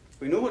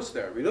 We know it's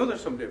there. We know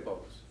there's somebody above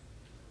us.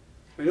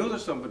 We know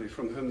there's somebody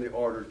from whom the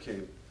order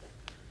came.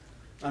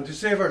 And to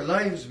save our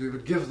lives, we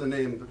would give the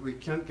name, but we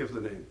can't give the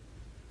name.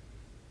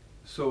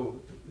 So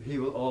he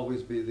will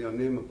always be the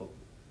unnameable.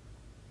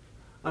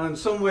 And in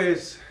some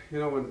ways, you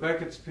know, when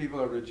Beckett's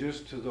people are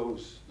reduced to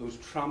those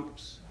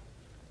tramps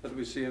that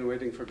we see in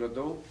Waiting for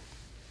Godot,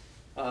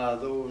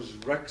 those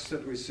wrecks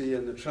that we see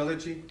in the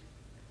trilogy,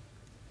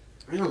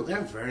 you know,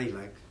 they're very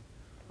like,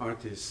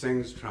 aren't they,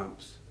 Synge's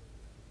tramps.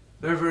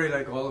 They're very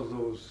like all of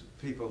those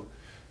people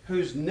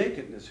whose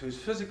nakedness, whose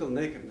physical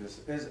nakedness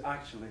is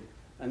actually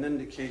an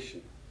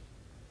indication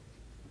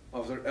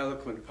of their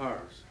eloquent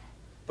powers.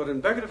 But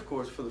in Beckett, of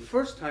course, for the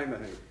first time, I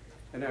think,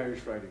 in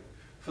Irish writing,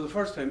 for the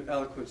first time,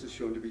 eloquence is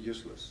shown to be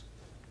useless.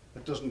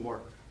 It doesn't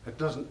work. It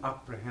doesn't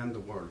apprehend the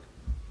world.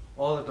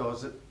 All it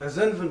does is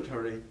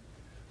inventory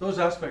those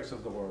aspects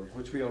of the world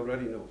which we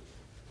already know.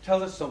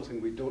 Tell us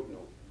something we don't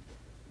know.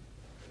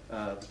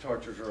 The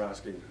torturers are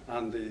asking,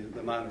 and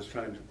the man is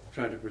trying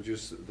to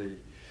produce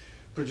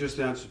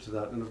the answer to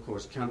that, and of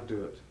course can't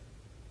do it.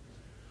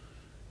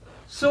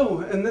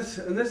 So, in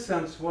this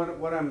sense,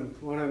 what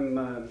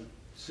I'm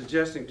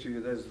suggesting to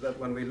you is that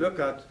when we look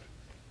at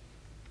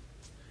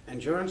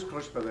Endurance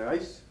crushed by the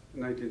ice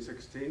in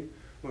 1916,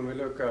 when we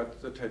look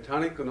at the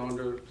Titanic going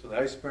under to the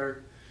iceberg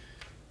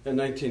in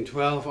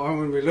 1912, or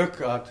when we look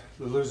at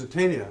the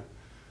Lusitania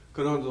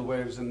going under the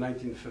waves in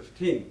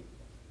 1915,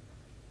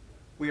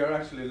 we are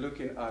actually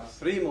looking at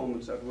three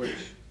moments at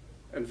which,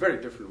 in very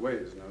different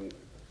ways, and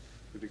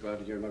I'd be glad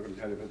to hear, I'm not going to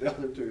tell you about the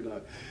other two now,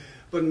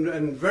 but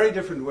in very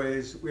different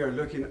ways, we are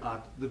looking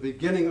at the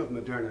beginning of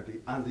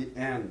modernity and the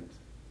end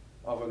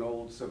of an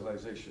old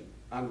civilization.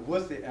 And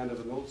with the end of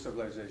an old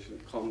civilization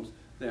comes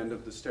the end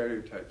of the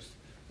stereotypes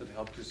that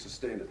help to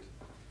sustain it.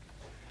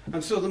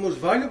 And so the most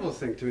valuable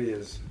thing to me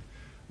is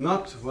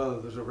not whether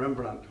there's a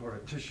Rembrandt or a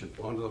Titian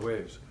under the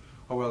waves,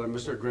 or whether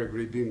Mr.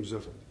 Gregory Beams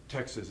of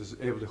Texas is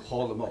able to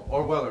haul them up,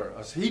 or whether,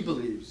 as he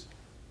believes,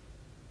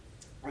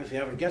 if he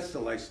ever gets the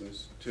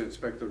license to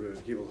inspect the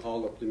route, he will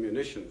haul up the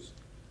munitions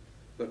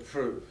that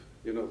prove,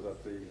 you know,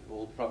 that the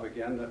whole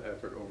propaganda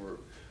effort over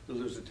the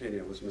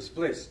Lusitania was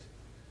misplaced.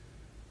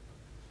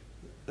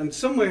 In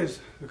some ways,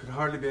 there could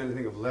hardly be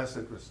anything of less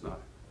interest now.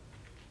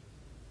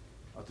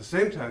 At the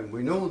same time,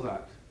 we know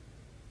that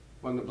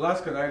when the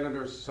Blasket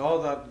Islanders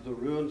saw that the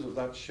ruins of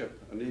that ship,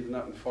 and even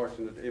that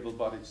unfortunate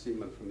able-bodied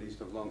seaman from the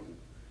east of London,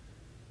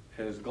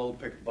 his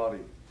gold-picked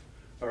body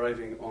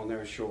arriving on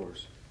their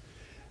shores,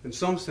 in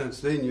some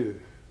sense they knew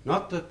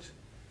not that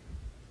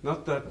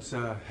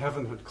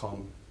heaven had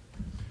come,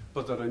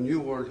 but that a new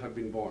world had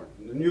been born.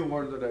 And the new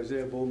world that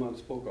Isaiah Bowman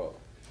spoke of.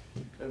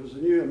 It was a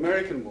new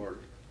American world,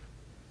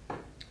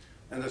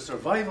 and the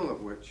survival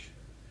of which,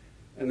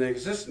 and the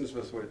existence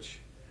with which,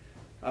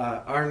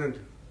 Ireland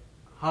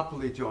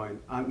happily joined,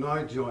 and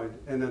now joined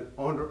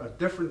under a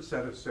different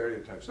set of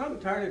stereotypes. Not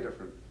entirely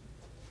different,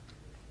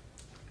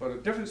 but a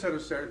different set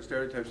of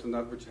stereotypes than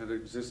that which had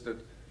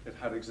existed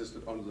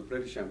under the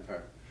British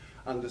Empire.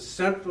 And the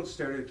central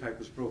stereotype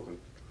was broken,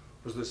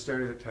 was the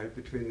stereotype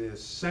between the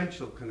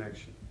essential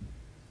connection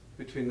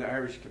between the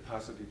Irish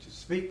capacity to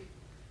speak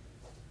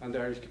and the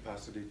Irish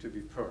capacity to be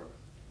poor.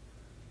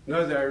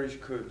 Now the Irish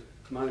could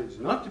manage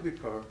not to be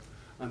poor,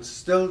 and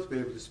still to be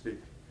able to speak,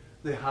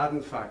 they had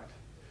in fact,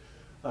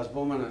 as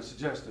Bowman has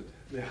suggested,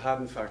 they had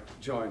in fact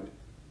joined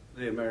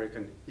the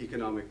American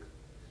economic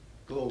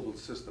global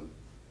system.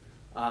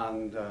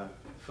 And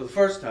for the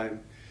first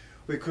time,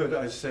 we could,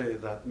 I say,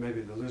 that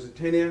maybe the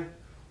Lusitania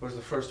was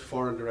the first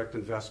foreign direct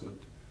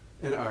investment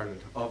in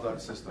Ireland of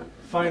that system.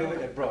 Finally,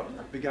 it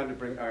began to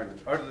bring Ireland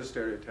out of the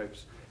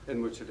stereotypes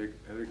in which it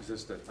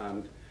existed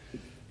and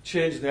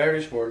changed the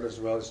Irish world as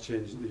well as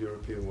changed the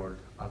European world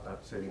at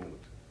that same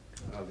moment.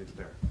 I'll leave it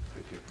there.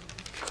 Thank you.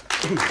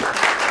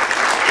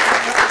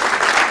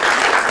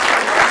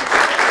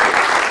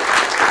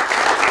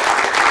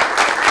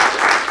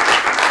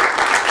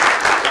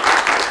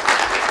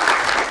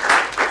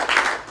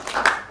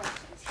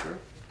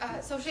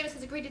 So Seamus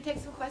has agreed to take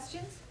some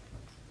questions.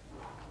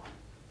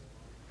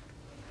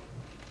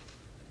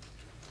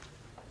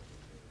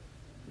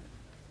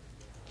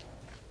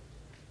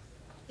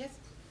 Yes?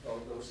 Well,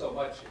 there was so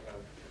much to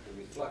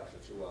reflect for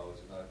 2 hours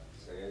and not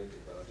say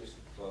anything, but I just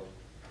thought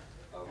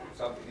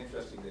something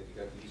interesting that you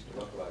got the Easter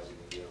uprising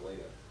a year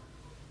later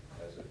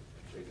as a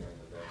triggering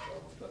event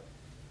almost. But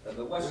on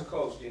the West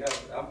Coast, you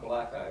have, I'm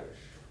Black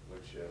Irish,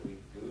 which we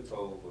were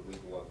told when we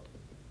grew up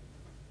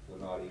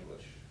we're not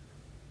English.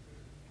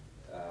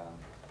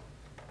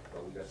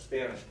 But we got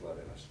Spanish blood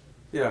in us.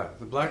 Yeah,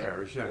 the Black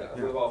Irish, yeah.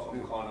 We're all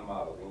from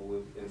Connemara.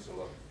 We're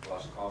Insula,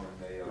 Roscommon,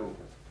 Mayo,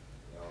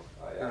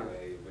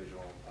 IRA,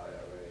 original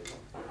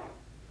IRA.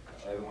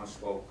 Everyone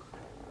spoke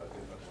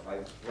different. My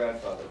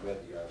grandfather read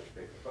the Irish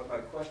paper. But my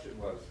question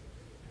was,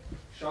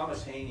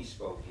 Seamus Haney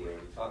spoke here.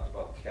 He talked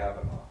about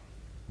Kavanaugh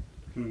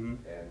and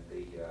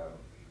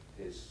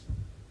his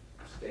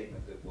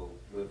statement that we'll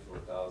live for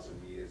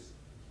 1,000 years.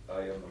 I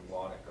am the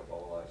monarch of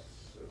all I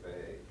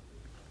survey.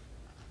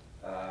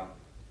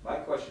 My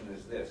question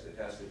is this, it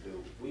has to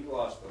do, we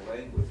lost the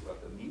language,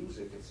 but the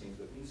music, it seems,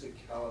 the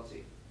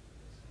musicality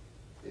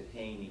that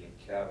Haney and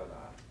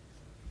Kavanaugh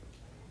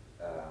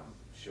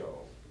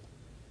show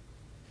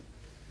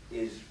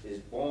is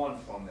born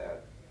from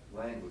that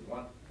language.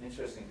 One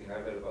interesting thing I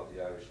read about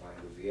the Irish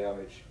language, the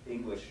average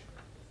English,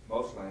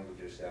 most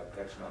languages have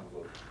X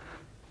number of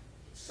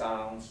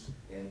sounds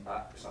in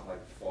something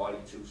like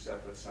 42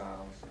 separate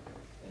sounds.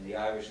 In the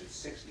Irish, it's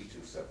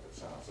 62 separate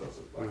sounds. So it's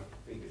like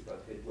figures,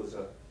 but it was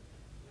a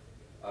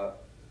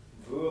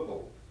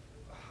verbal,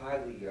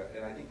 highly,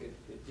 and I think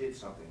it did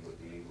something with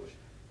the English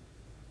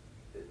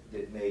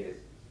that made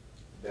it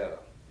better,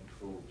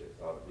 improved it,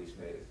 or at least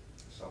made it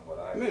somewhat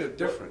Irish. Made it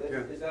different, yeah.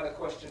 Is that a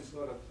question,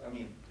 sort of? I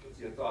mean, what's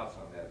your thoughts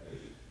on that,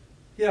 maybe?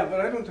 Yeah, but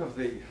I don't have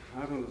the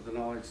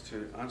knowledge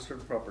to answer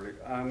it properly.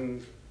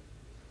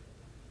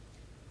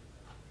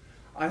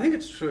 I think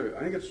it's true.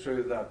 I think it's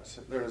true that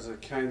there is a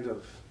kind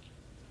of,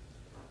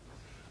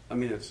 I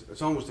mean,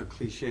 it's almost a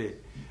cliche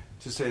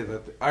to say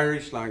that the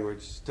Irish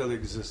language still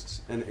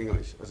exists in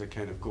English as a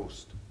kind of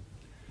ghost.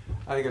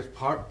 I think it's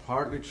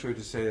partly true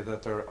to say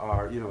that there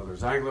are,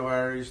 there's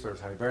Anglo-Irish, there's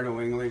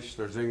Hiberno-English,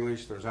 there's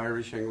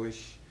Irish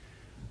English.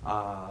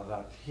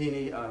 That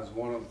Heaney, as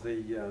one of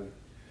the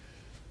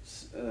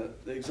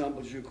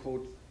examples you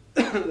quote,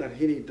 that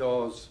Heaney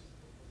does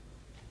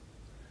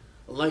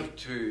like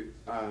to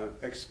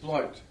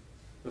exploit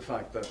the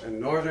fact that in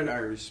Northern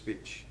Irish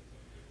speech,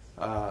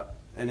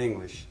 in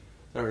English,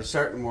 there are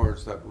certain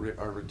words that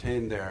are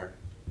retained there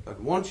that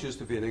once used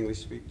to be in English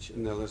speech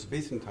in the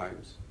Elizabethan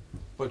times,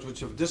 but which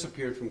have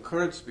disappeared from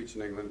current speech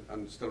in England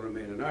and still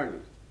remain in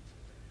Ireland.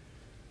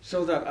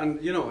 So that, and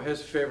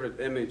his favourite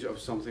image of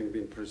something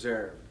being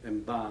preserved,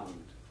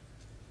 embalmed,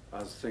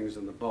 as things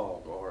in the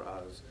bog or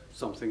as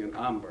something in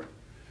amber,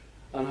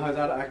 and how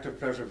that act of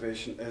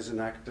preservation is an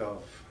act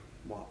of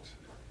what?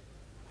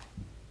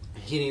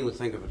 Heaney would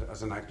think of it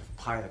as an act of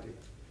piety,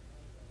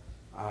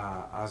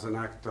 as an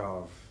act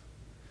of,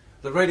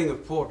 the writing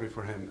of poetry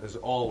for him is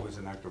always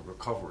an act of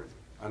recovery,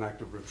 an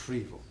act of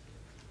retrieval,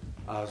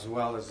 as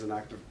well as an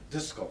act of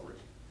discovery.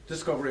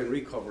 Discovery and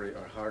recovery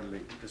are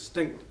hardly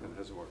distinct in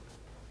his work.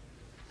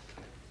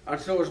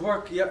 And so his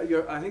work,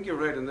 I think you're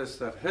right in this,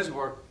 that his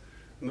work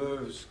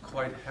moves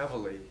quite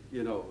heavily.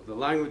 The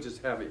language is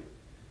heavy.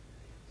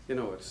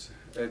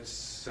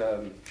 It's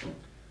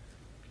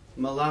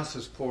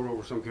molasses poured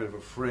over some kind of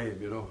a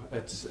frame.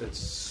 It's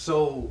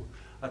so,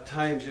 at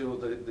times,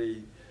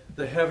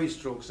 the heavy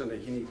strokes in a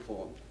Heaney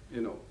poem,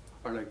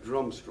 are like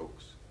drum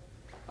strokes.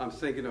 I'm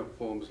thinking of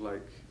poems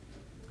like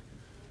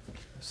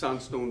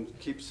Sandstone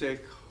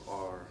Keepsake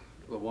or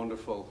The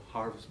Wonderful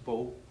Harvest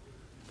Bow,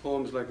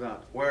 poems like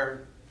that,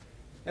 where,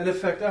 in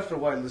effect, after a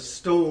while, the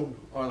stone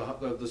or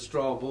the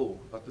straw bow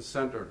at the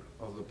center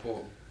of the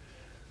poem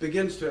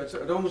begins to,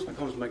 it almost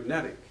becomes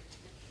magnetic.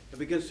 It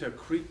begins to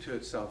accrete to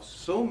itself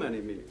so many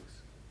meanings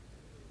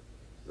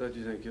that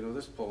you think,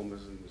 this poem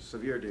is in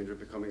severe danger of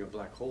becoming a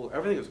black hole.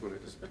 Everything is going to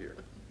disappear.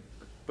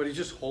 But he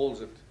just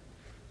holds it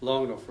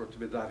long enough for it to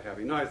be that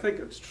heavy. Now, I think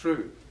it's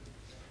true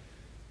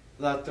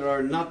that there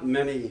are not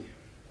many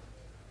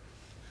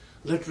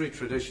literary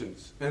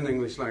traditions in the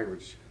English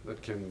language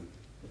that can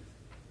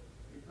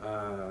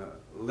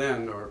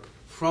lend or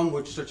from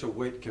which such a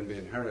weight can be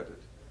inherited.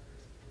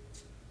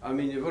 I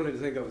mean, you've only to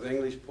think of the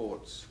English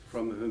poets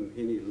from whom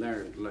he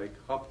learned, like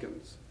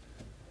Hopkins,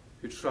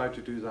 who tried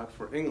to do that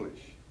for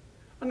English,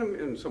 and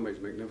in some ways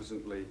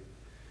magnificently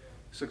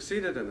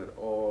succeeded in it.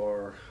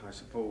 Or, I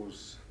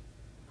suppose,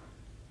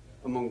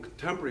 among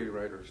contemporary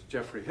writers,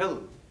 Geoffrey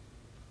Hill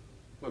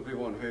would be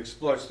one who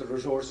exploits the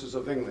resources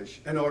of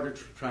English in order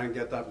to try and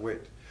get that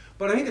weight.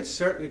 But I think it's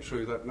certainly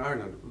true that in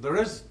Ireland there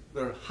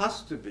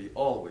has to be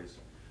always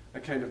a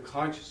kind of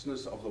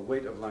consciousness of the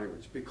weight of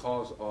language,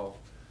 because of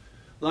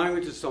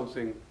language is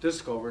something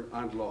discovered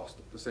and lost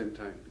at the same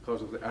time,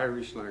 because of the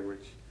Irish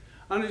language.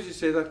 And as you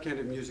say, that kind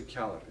of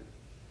musicality.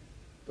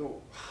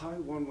 Though how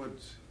one would,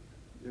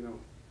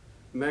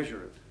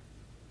 measure it,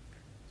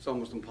 it's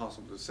almost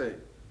impossible to say.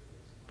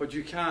 But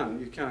you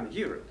can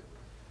hear it.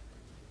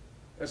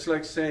 It's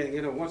like saying,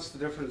 what's the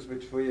difference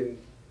between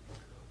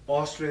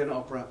Austrian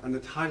opera and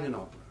Italian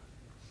opera?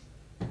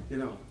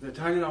 The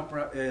Italian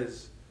opera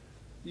is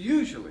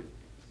usually,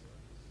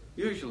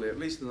 at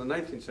least in the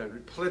 19th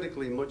century,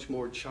 politically much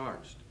more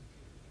charged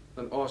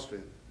than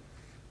Austrian.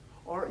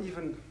 Or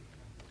even,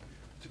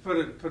 to put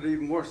it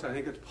even worse, I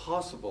think it's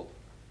possible.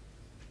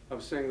 I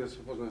was saying this,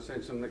 I was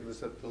saying something like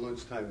this at the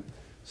lunchtime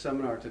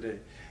seminar today.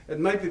 It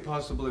might be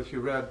possible if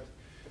you read,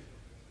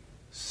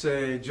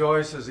 say,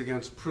 Joyce's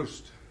Against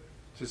Proust,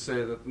 to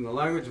say that in the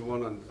language of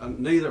one, and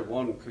neither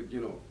one could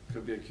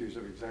be accused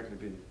of exactly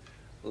being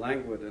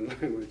languid in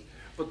language,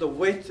 but the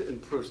weight in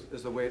Proust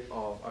is the weight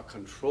of a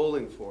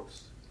controlling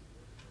force.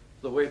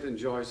 The weight in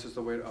Joyce is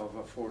the weight of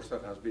a force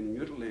that has been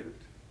mutilated,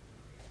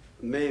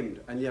 maimed,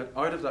 and yet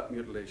out of that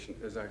mutilation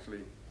is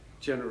actually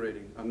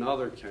generating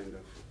another kind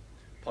of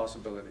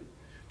possibility.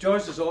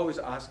 Joyce is always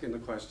asking the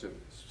question,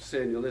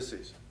 say in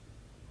Ulysses,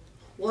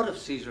 what if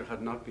Caesar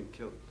had not been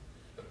killed?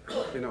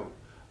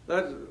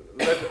 That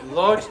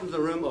lodged in the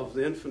room of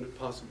the infinite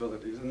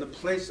possibilities, in the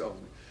place of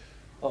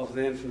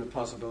the infinite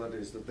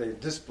possibilities that they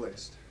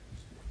displaced.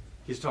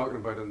 He's talking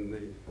about in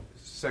the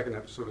second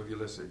episode of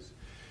Ulysses.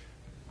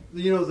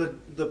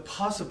 The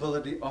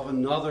possibility of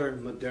another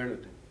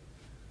modernity,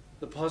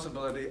 the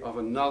possibility of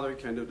another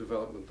kind of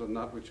development than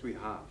that which we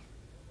have.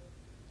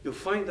 You'll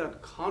find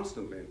that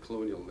constantly in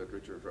colonial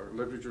literature, or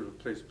literature of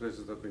places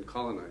that have been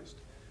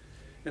colonized.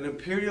 In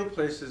imperial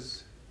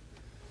places,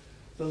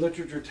 the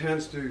literature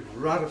tends to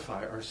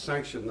ratify or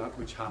sanction that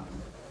which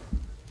happened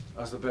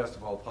as the best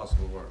of all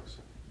possible worlds.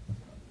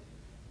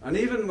 And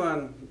even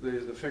when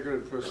the figure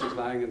in Proust is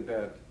lying in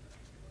bed,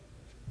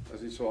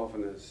 as he so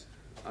often is,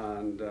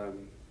 and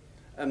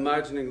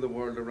imagining the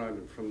world around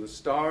him, from the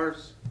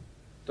stars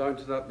down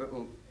to that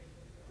little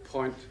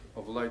point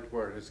of light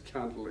where his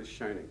candle is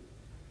shining,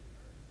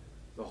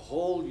 the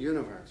whole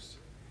universe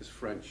is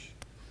French.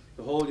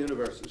 The whole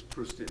universe is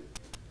Proustian.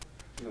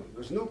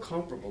 There's no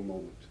comparable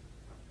moment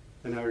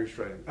in Irish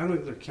writing. I don't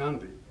think there can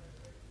be.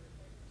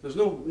 There's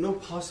no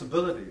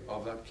possibility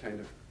of that kind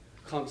of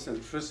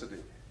concentricity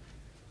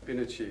being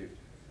achieved.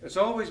 It's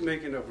always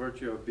making a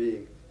virtue of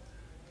being,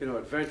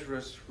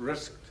 adventurous,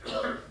 risked,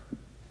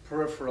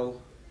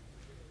 peripheral,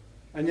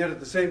 and yet at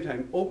the same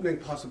time opening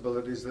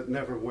possibilities that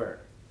never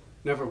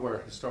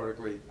were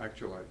historically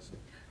actualized.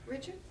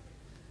 Richard?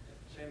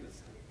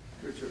 Seamus,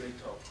 Richard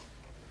Ringtop.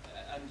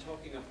 And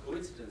talking of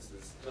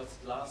coincidences,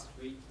 just last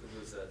week there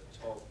was a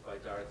talk by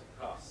Dorothy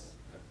Cross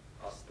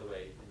across the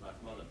way in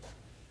Macmullen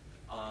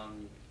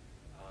on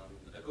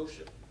a ghost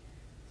ship,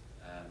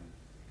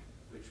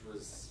 which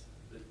was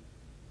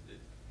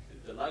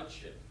the light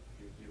ship,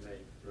 you may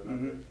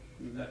remember,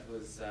 that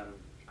was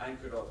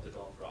anchored off the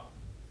Dundee Rock.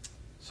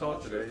 Saw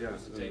it today, yeah.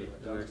 Lusitania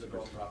went down to the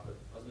Dundee Rock, but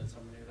wasn't it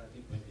somewhere near that? I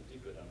think maybe it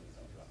did go down to the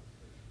Dundee Rock.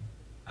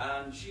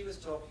 And she was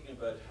talking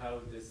about how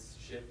this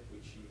ship,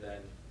 which she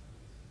then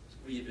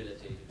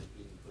rehabilitated, had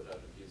been put out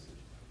of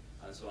usage,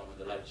 and so on. When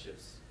the light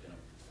ships,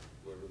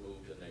 were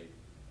removed, and they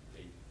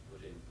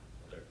put in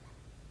other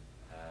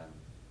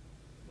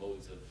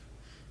modes of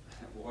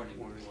warning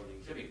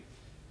shipping.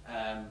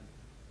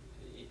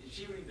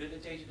 She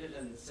rehabilitated it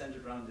and sent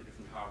it around the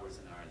different harbours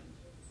in Ireland,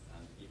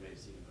 and you may have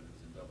seen it when it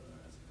was in Dublin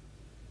or elsewhere.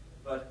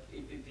 But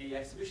the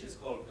exhibition is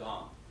called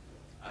Gone,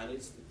 and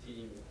it's the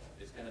theme.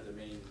 It's kind of the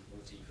main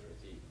motif or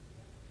theme.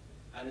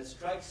 And it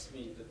strikes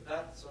me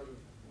that sort of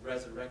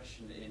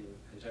resurrection in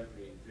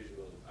contemporary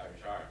visual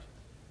Irish art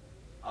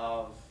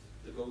of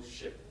the ghost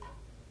ship,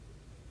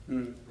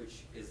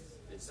 which is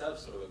itself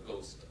sort of a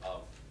ghost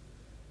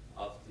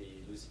of the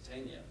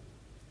Lusitania,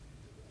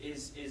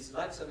 is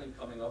like something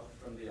coming up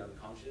from the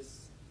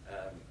unconscious,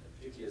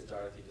 particularly as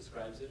Dorothy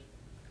describes it.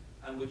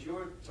 And what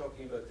you're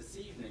talking about this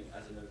evening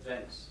as an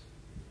event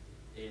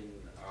in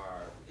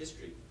our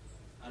history,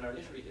 and our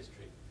literary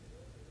history,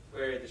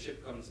 where the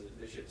ship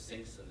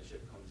sinks and the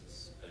ship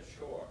comes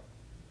ashore,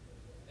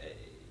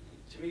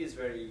 to me is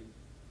very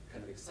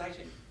kind of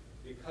exciting,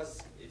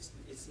 because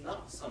it's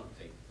not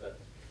something that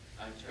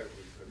I'm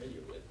terribly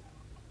familiar with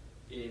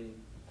in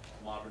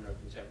modern or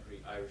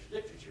contemporary Irish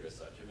literature as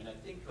such. I mean, I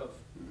think of,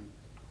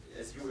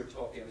 as you were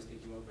talking, I was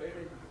thinking, well,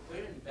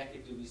 where in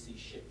Beckett do we see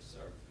ships,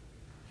 or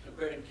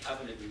where in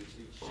Kavanagh do we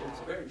see ships,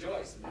 or where in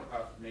Joyce,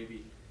 apart from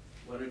maybe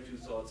one or two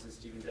thoughts in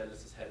Stephen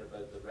Dennis's head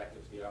about the wreck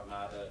of the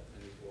Armada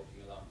when he's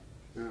walking along.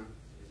 Yeah.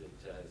 Is it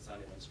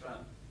Sandyman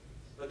Strand?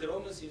 But there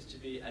almost seems to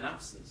be an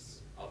absence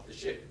of the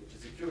ship, which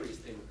is a curious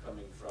thing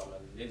coming from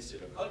an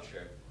insular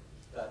culture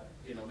that,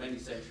 you know, many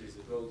centuries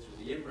ago through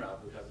the IMRA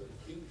would have a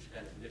huge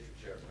kind of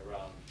literature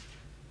around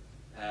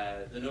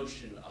the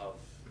notion of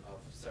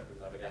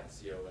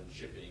circumnavigatio and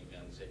shipping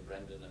and St.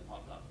 Brendan and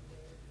whatnot.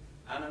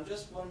 And I'm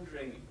just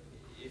wondering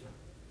if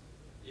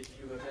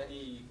you have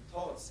any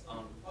thoughts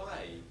on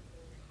why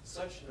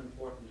such an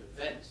important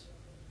event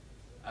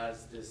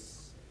as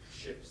this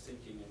ship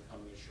sinking and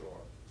coming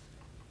ashore,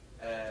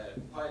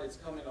 while it's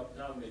coming up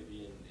now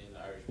maybe in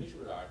Irish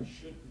visual art,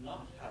 should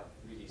not have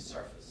really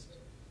surfaced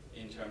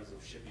in terms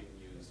of shipping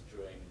news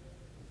during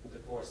the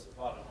course of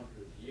about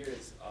 100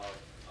 years of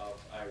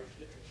Irish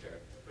literature,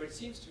 where it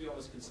seems to be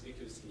almost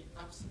conspicuously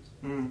absent.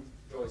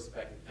 Joyce,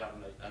 Beckett,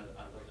 Gavin, and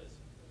others.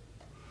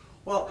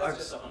 Well, that's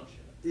just a hunch.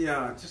 You know?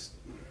 Yeah, just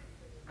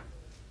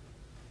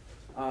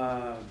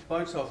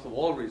bounce off the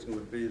wall reason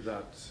would be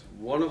that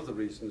one of the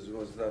reasons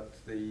was that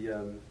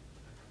the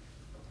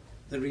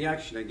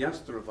reaction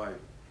against the revival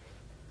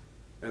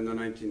in the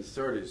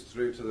 1930s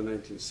through to the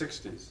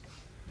 1960s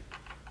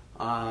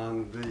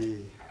and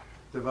the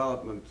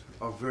development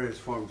of various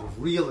forms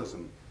of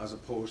realism as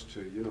opposed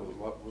to, you know,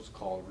 what was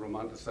called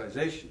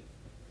romanticization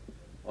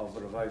of the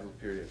revival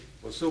period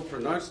was so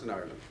pronounced in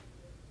Ireland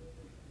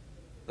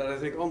that I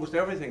think almost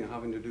everything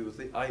having to do with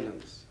the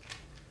islands,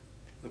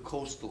 the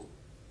coastal,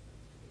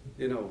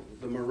 you know,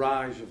 the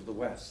mirage of the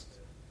West,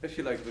 if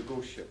you like, the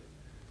ghost ship,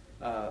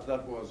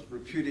 that was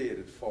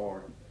repudiated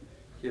for,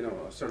 you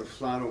know, a sort of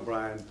Flann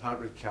O'Brien,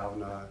 Patrick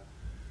Kavanagh,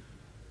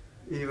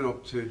 even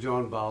up to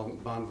John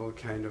Banville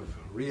kind of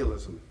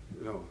realism,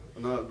 you know.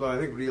 But I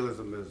think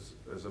realism is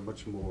a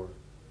much more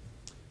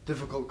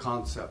difficult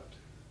concept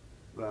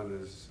than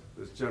is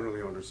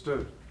generally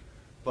understood.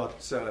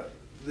 But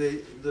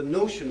the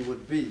notion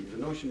would be, the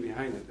notion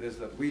behind it is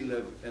that we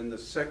live in the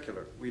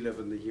secular, we live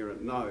in the here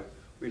and now,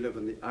 we live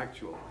in the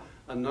actual,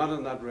 and not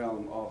in that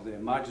realm of the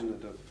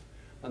imaginative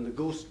and the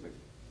ghostly,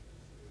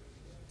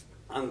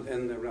 and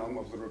in the realm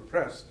of the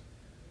repressed.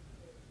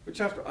 Which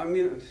after, I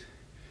mean,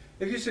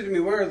 if you say to me,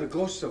 where are the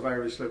ghosts of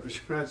Irish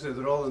literature, I'd say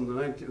they're all in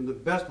the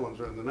best ones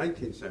are in the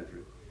 19th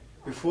century,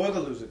 before the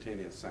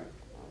Lusitania sank.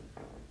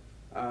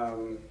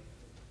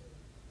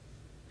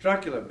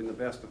 Dracula had been the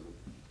best of them,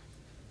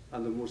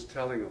 and the most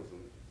telling of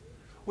them.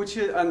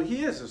 And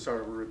he is a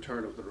sort of a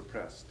return of the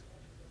repressed,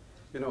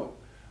 you know.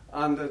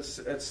 And it's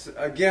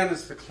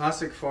the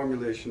classic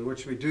formulation,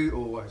 which we do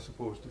owe, I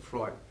suppose, to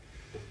Freud.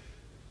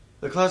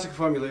 The classic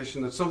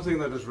formulation that something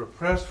that is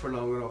repressed for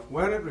long enough,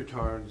 when it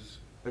returns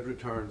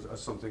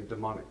as something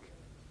demonic,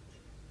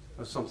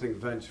 as something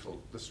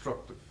vengeful,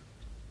 destructive.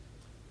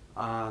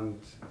 And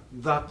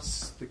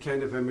that's the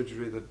kind of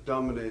imagery that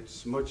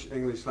dominates much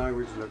English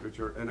language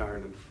literature in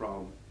Ireland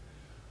from,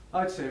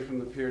 I'd say, from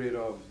the period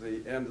of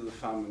the end of the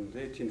famine, the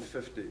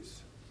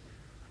 1850s,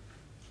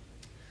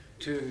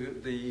 to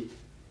the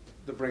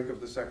brink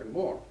of the Second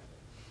War.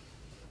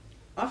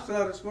 After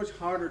that, it's much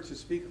harder to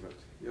speak of it,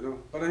 you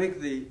know. But I think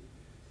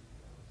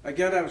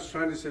again, I was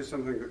trying to say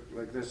something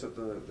like this at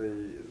the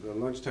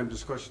lunchtime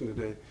discussion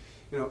today.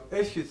 You know,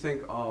 if you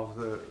think of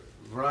the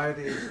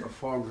varieties of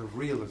forms of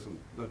realism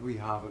that we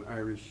have in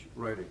Irish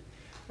writing,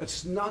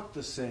 it's not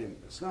the same.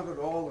 It's not at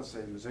all the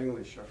same as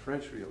English or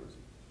French realism.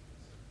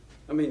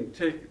 I mean,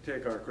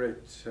 take our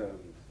great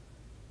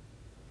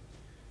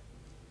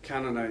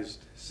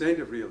canonized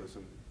saint of realism,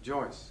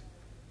 Joyce.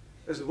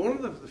 Is one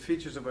of the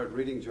features about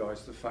reading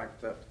Joyce the fact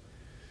that,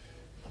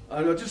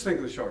 I know, just think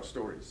of the short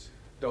stories,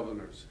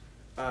 Dubliners.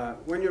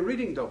 When you're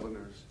reading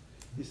Dubliners,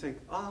 you think,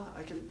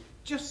 I can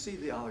just see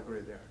the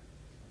allegory there.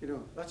 You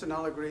know, that's an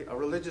allegory, a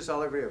religious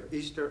allegory of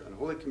Easter and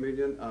Holy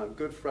Communion and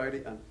Good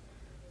Friday,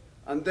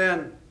 and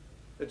then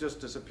it just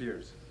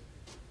disappears.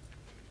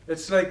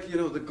 It's like, you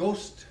know, the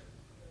ghost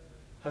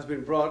has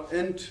been brought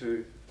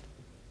into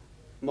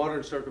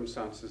modern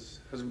circumstances,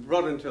 has been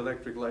brought into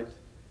electric light.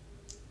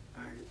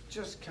 I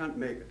just can't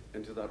make it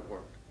into that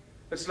world.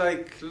 It's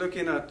like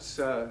looking at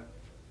the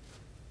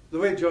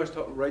way Joyce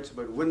writes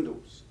about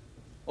windows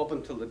up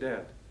until the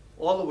dead.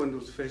 All the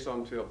windows face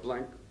onto a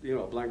blank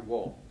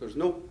wall. There's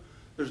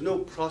no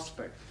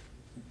prospect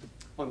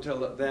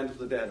until the end of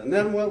the dead. And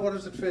then what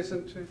does it face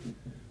into?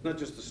 Not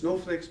just the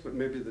snowflakes, but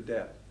maybe the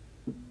dead,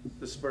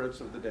 the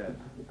spirits of the dead.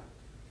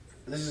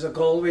 This is a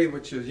Galway,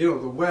 which is, you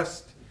know, the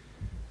West.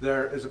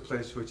 There is a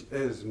place which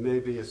is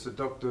maybe a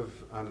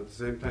seductive and at the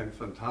same time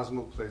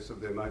phantasmal place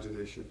of the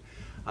imagination.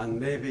 And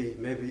maybe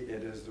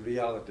it is the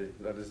reality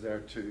that is there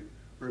to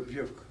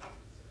rebuke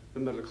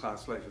the middle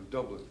class life of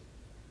Dublin.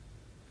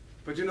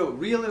 But you know,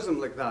 realism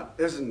like that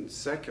isn't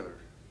secular.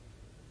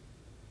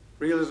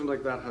 Realism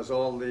like that has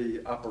all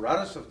the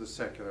apparatus of the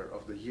secular,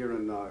 of the here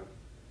and now.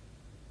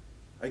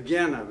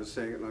 Again, I was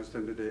saying it last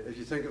time today, if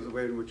you think of the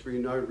way in which we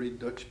now read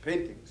Dutch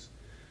paintings,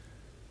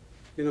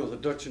 you know, the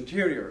Dutch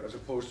interior as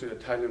opposed to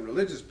Italian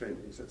religious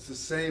paintings, it's the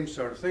same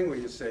sort of thing where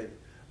you say,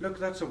 look,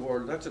 that's a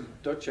world, that's a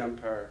Dutch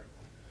empire.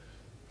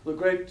 The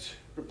great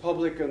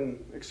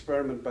Republican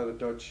experiment by the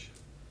Dutch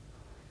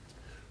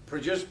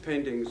produced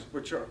paintings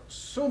which are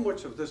so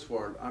much of this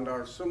world and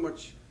are so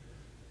much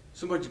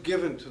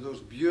given to those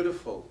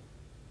beautiful,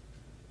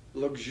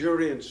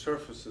 luxuriant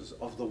surfaces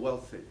of the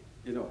wealthy,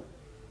 you know,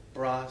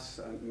 brass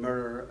and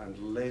mirror and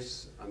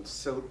lace and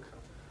silk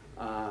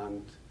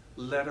and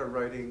letter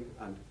writing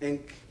and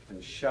ink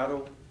and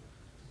shadow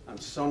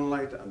and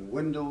sunlight and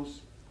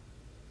windows.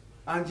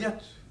 And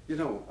yet, you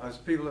know, as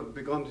people have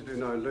begun to do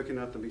now, looking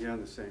at them again,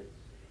 they're saying,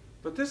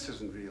 but this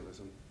isn't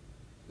realism.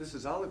 This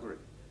is allegory.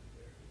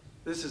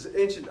 This is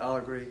ancient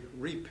allegory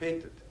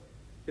repainted.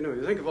 You know,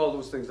 you think of all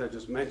those things I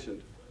just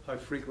mentioned, how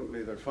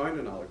frequently they're found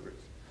in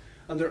allegories.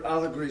 And they're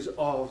allegories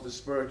of the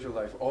spiritual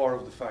life, or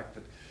of the fact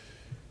that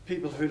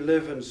people who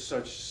live in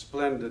such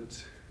splendid,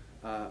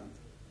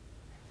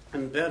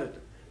 embedded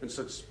in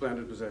such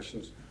splendid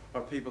possessions,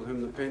 are people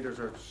whom the painters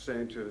are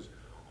saying to us,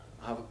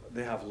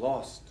 they have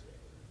lost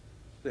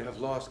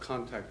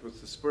contact with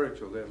the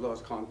spiritual. They have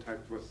lost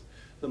contact with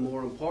the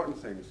more important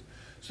things.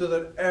 So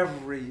that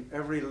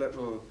every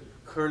little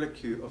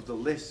curlicue of the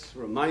lace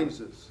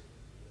reminds us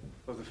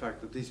of the fact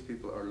that these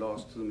people are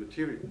lost to the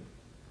material.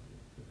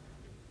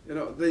 You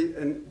know,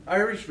 and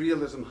Irish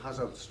realism has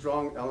a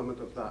strong element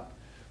of that,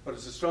 but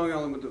it's a strong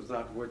element of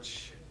that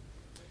which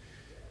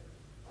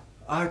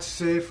I'd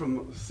say from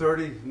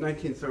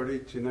 1930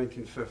 to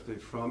 1950,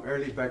 from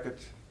early Beckett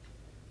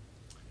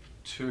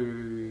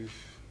to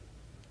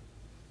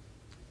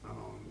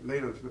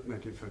later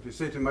 1950,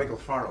 say to Michael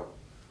Farrell,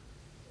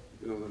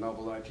 you know, the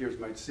novel Thy Tears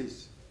Might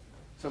Cease,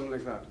 something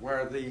like that,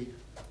 where the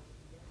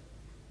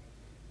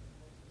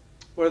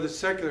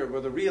secular,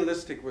 where the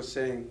realistic was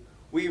saying,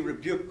 we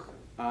rebuke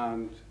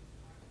and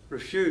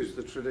refuse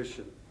the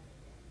tradition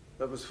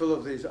that was full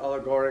of these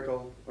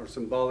allegorical or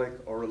symbolic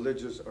or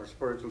religious or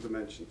spiritual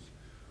dimensions.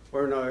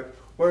 We're now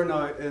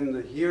in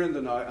the here and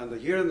the now, and the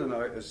here and the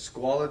now is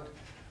squalid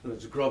and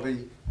it's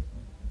grubby,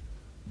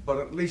 but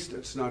at least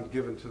it's not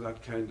given to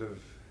that kind of,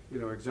 you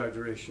know,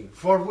 exaggeration,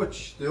 for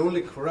which the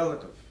only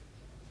correlative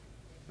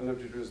in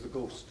literature is the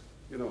ghost.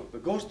 You know, the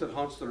ghost that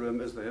haunts the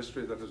room is the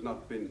history that has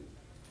not been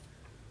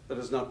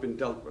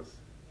dealt with.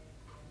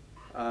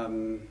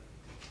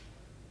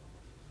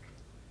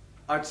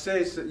 I'd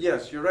say,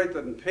 yes, you're right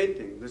that in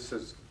painting this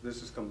has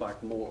come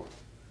back more.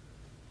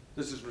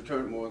 This has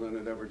returned more than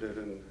it ever did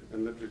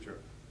in literature.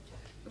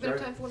 We've got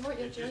time for one more,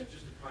 yeah, Jerry?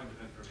 Just a point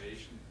of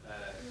information.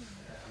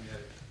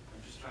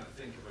 I'm just trying to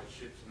think about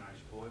ships in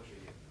Irish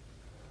poetry.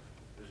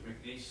 There's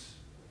McNeice,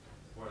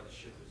 where the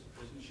ship is a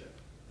prison ship.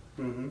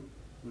 Mm-hmm.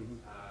 Mm-hmm.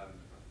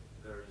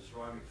 There's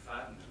Roy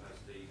McFadden, who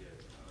has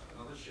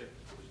another ship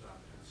that goes down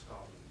to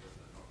Scotland and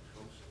the North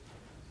Coast.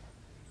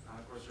 And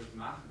of course there's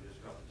Matthew,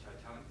 who's got the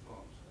Titanic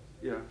poems.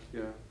 Yeah.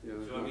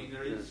 So I mean,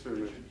 there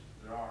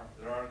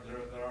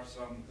are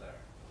some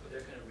there. But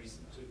they're kind of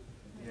recent too.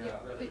 Yeah.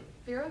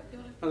 Vera, you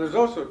want to? And there's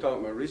also,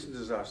 talking about recent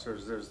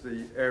disasters, there's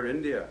the Air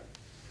India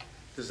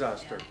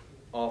disaster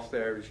off the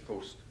Irish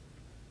coast,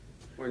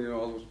 when, you know,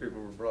 all those people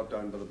were brought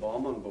down by the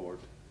bomb on board.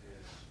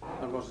 Yes.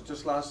 And was it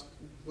just last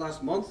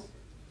month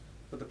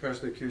that the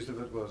person accused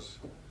of it was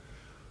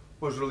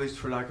released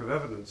for lack of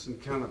evidence in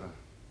Canada?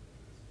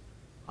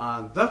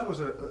 And that was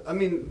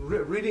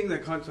reading the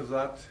accounts of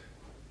that,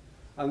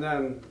 and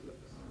then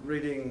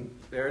reading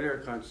the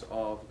earlier accounts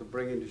of the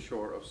bringing to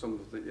shore of some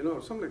of the, you know,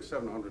 something like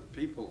 700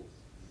 people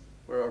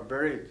are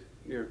buried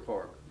near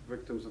Cork,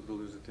 victims of the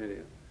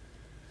Lusitania.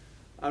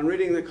 And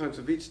reading the accounts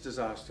of each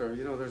disaster,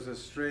 you know, there's a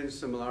strange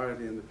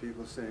similarity in the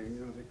people saying,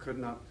 you know, they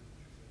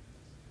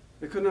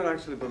could not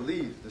actually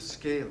believe the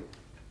scale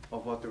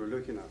of what they were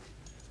looking at.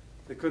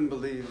 They couldn't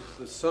believe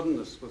the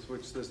suddenness with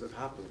which this had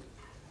happened.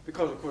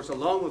 Because, of course,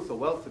 along with the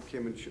wealth that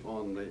came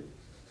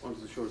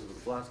onto the shores of the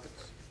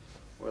Blaskets,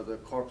 were the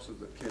corpses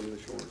that came to the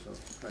shores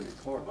of County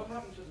Cork. What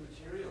happened to the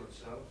material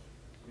itself?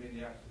 I mean,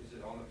 is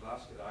it on the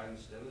Blasket Island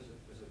still?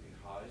 Is it being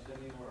housed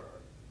anywhere? Or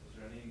is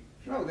there any...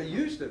 No, they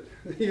used it.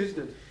 They used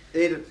it,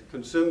 ate it,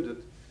 consumed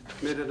it,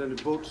 made it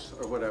into boats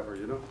or whatever,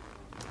 you know.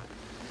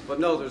 But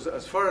no,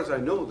 as far as I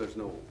know, there's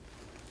no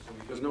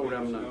remnant. There's no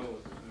material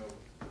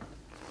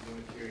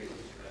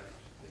left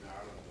in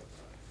Ireland.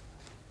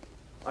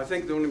 I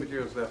think the only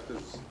materials left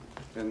is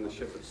in the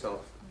ship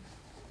itself.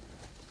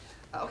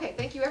 Okay,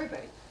 thank you,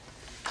 everybody.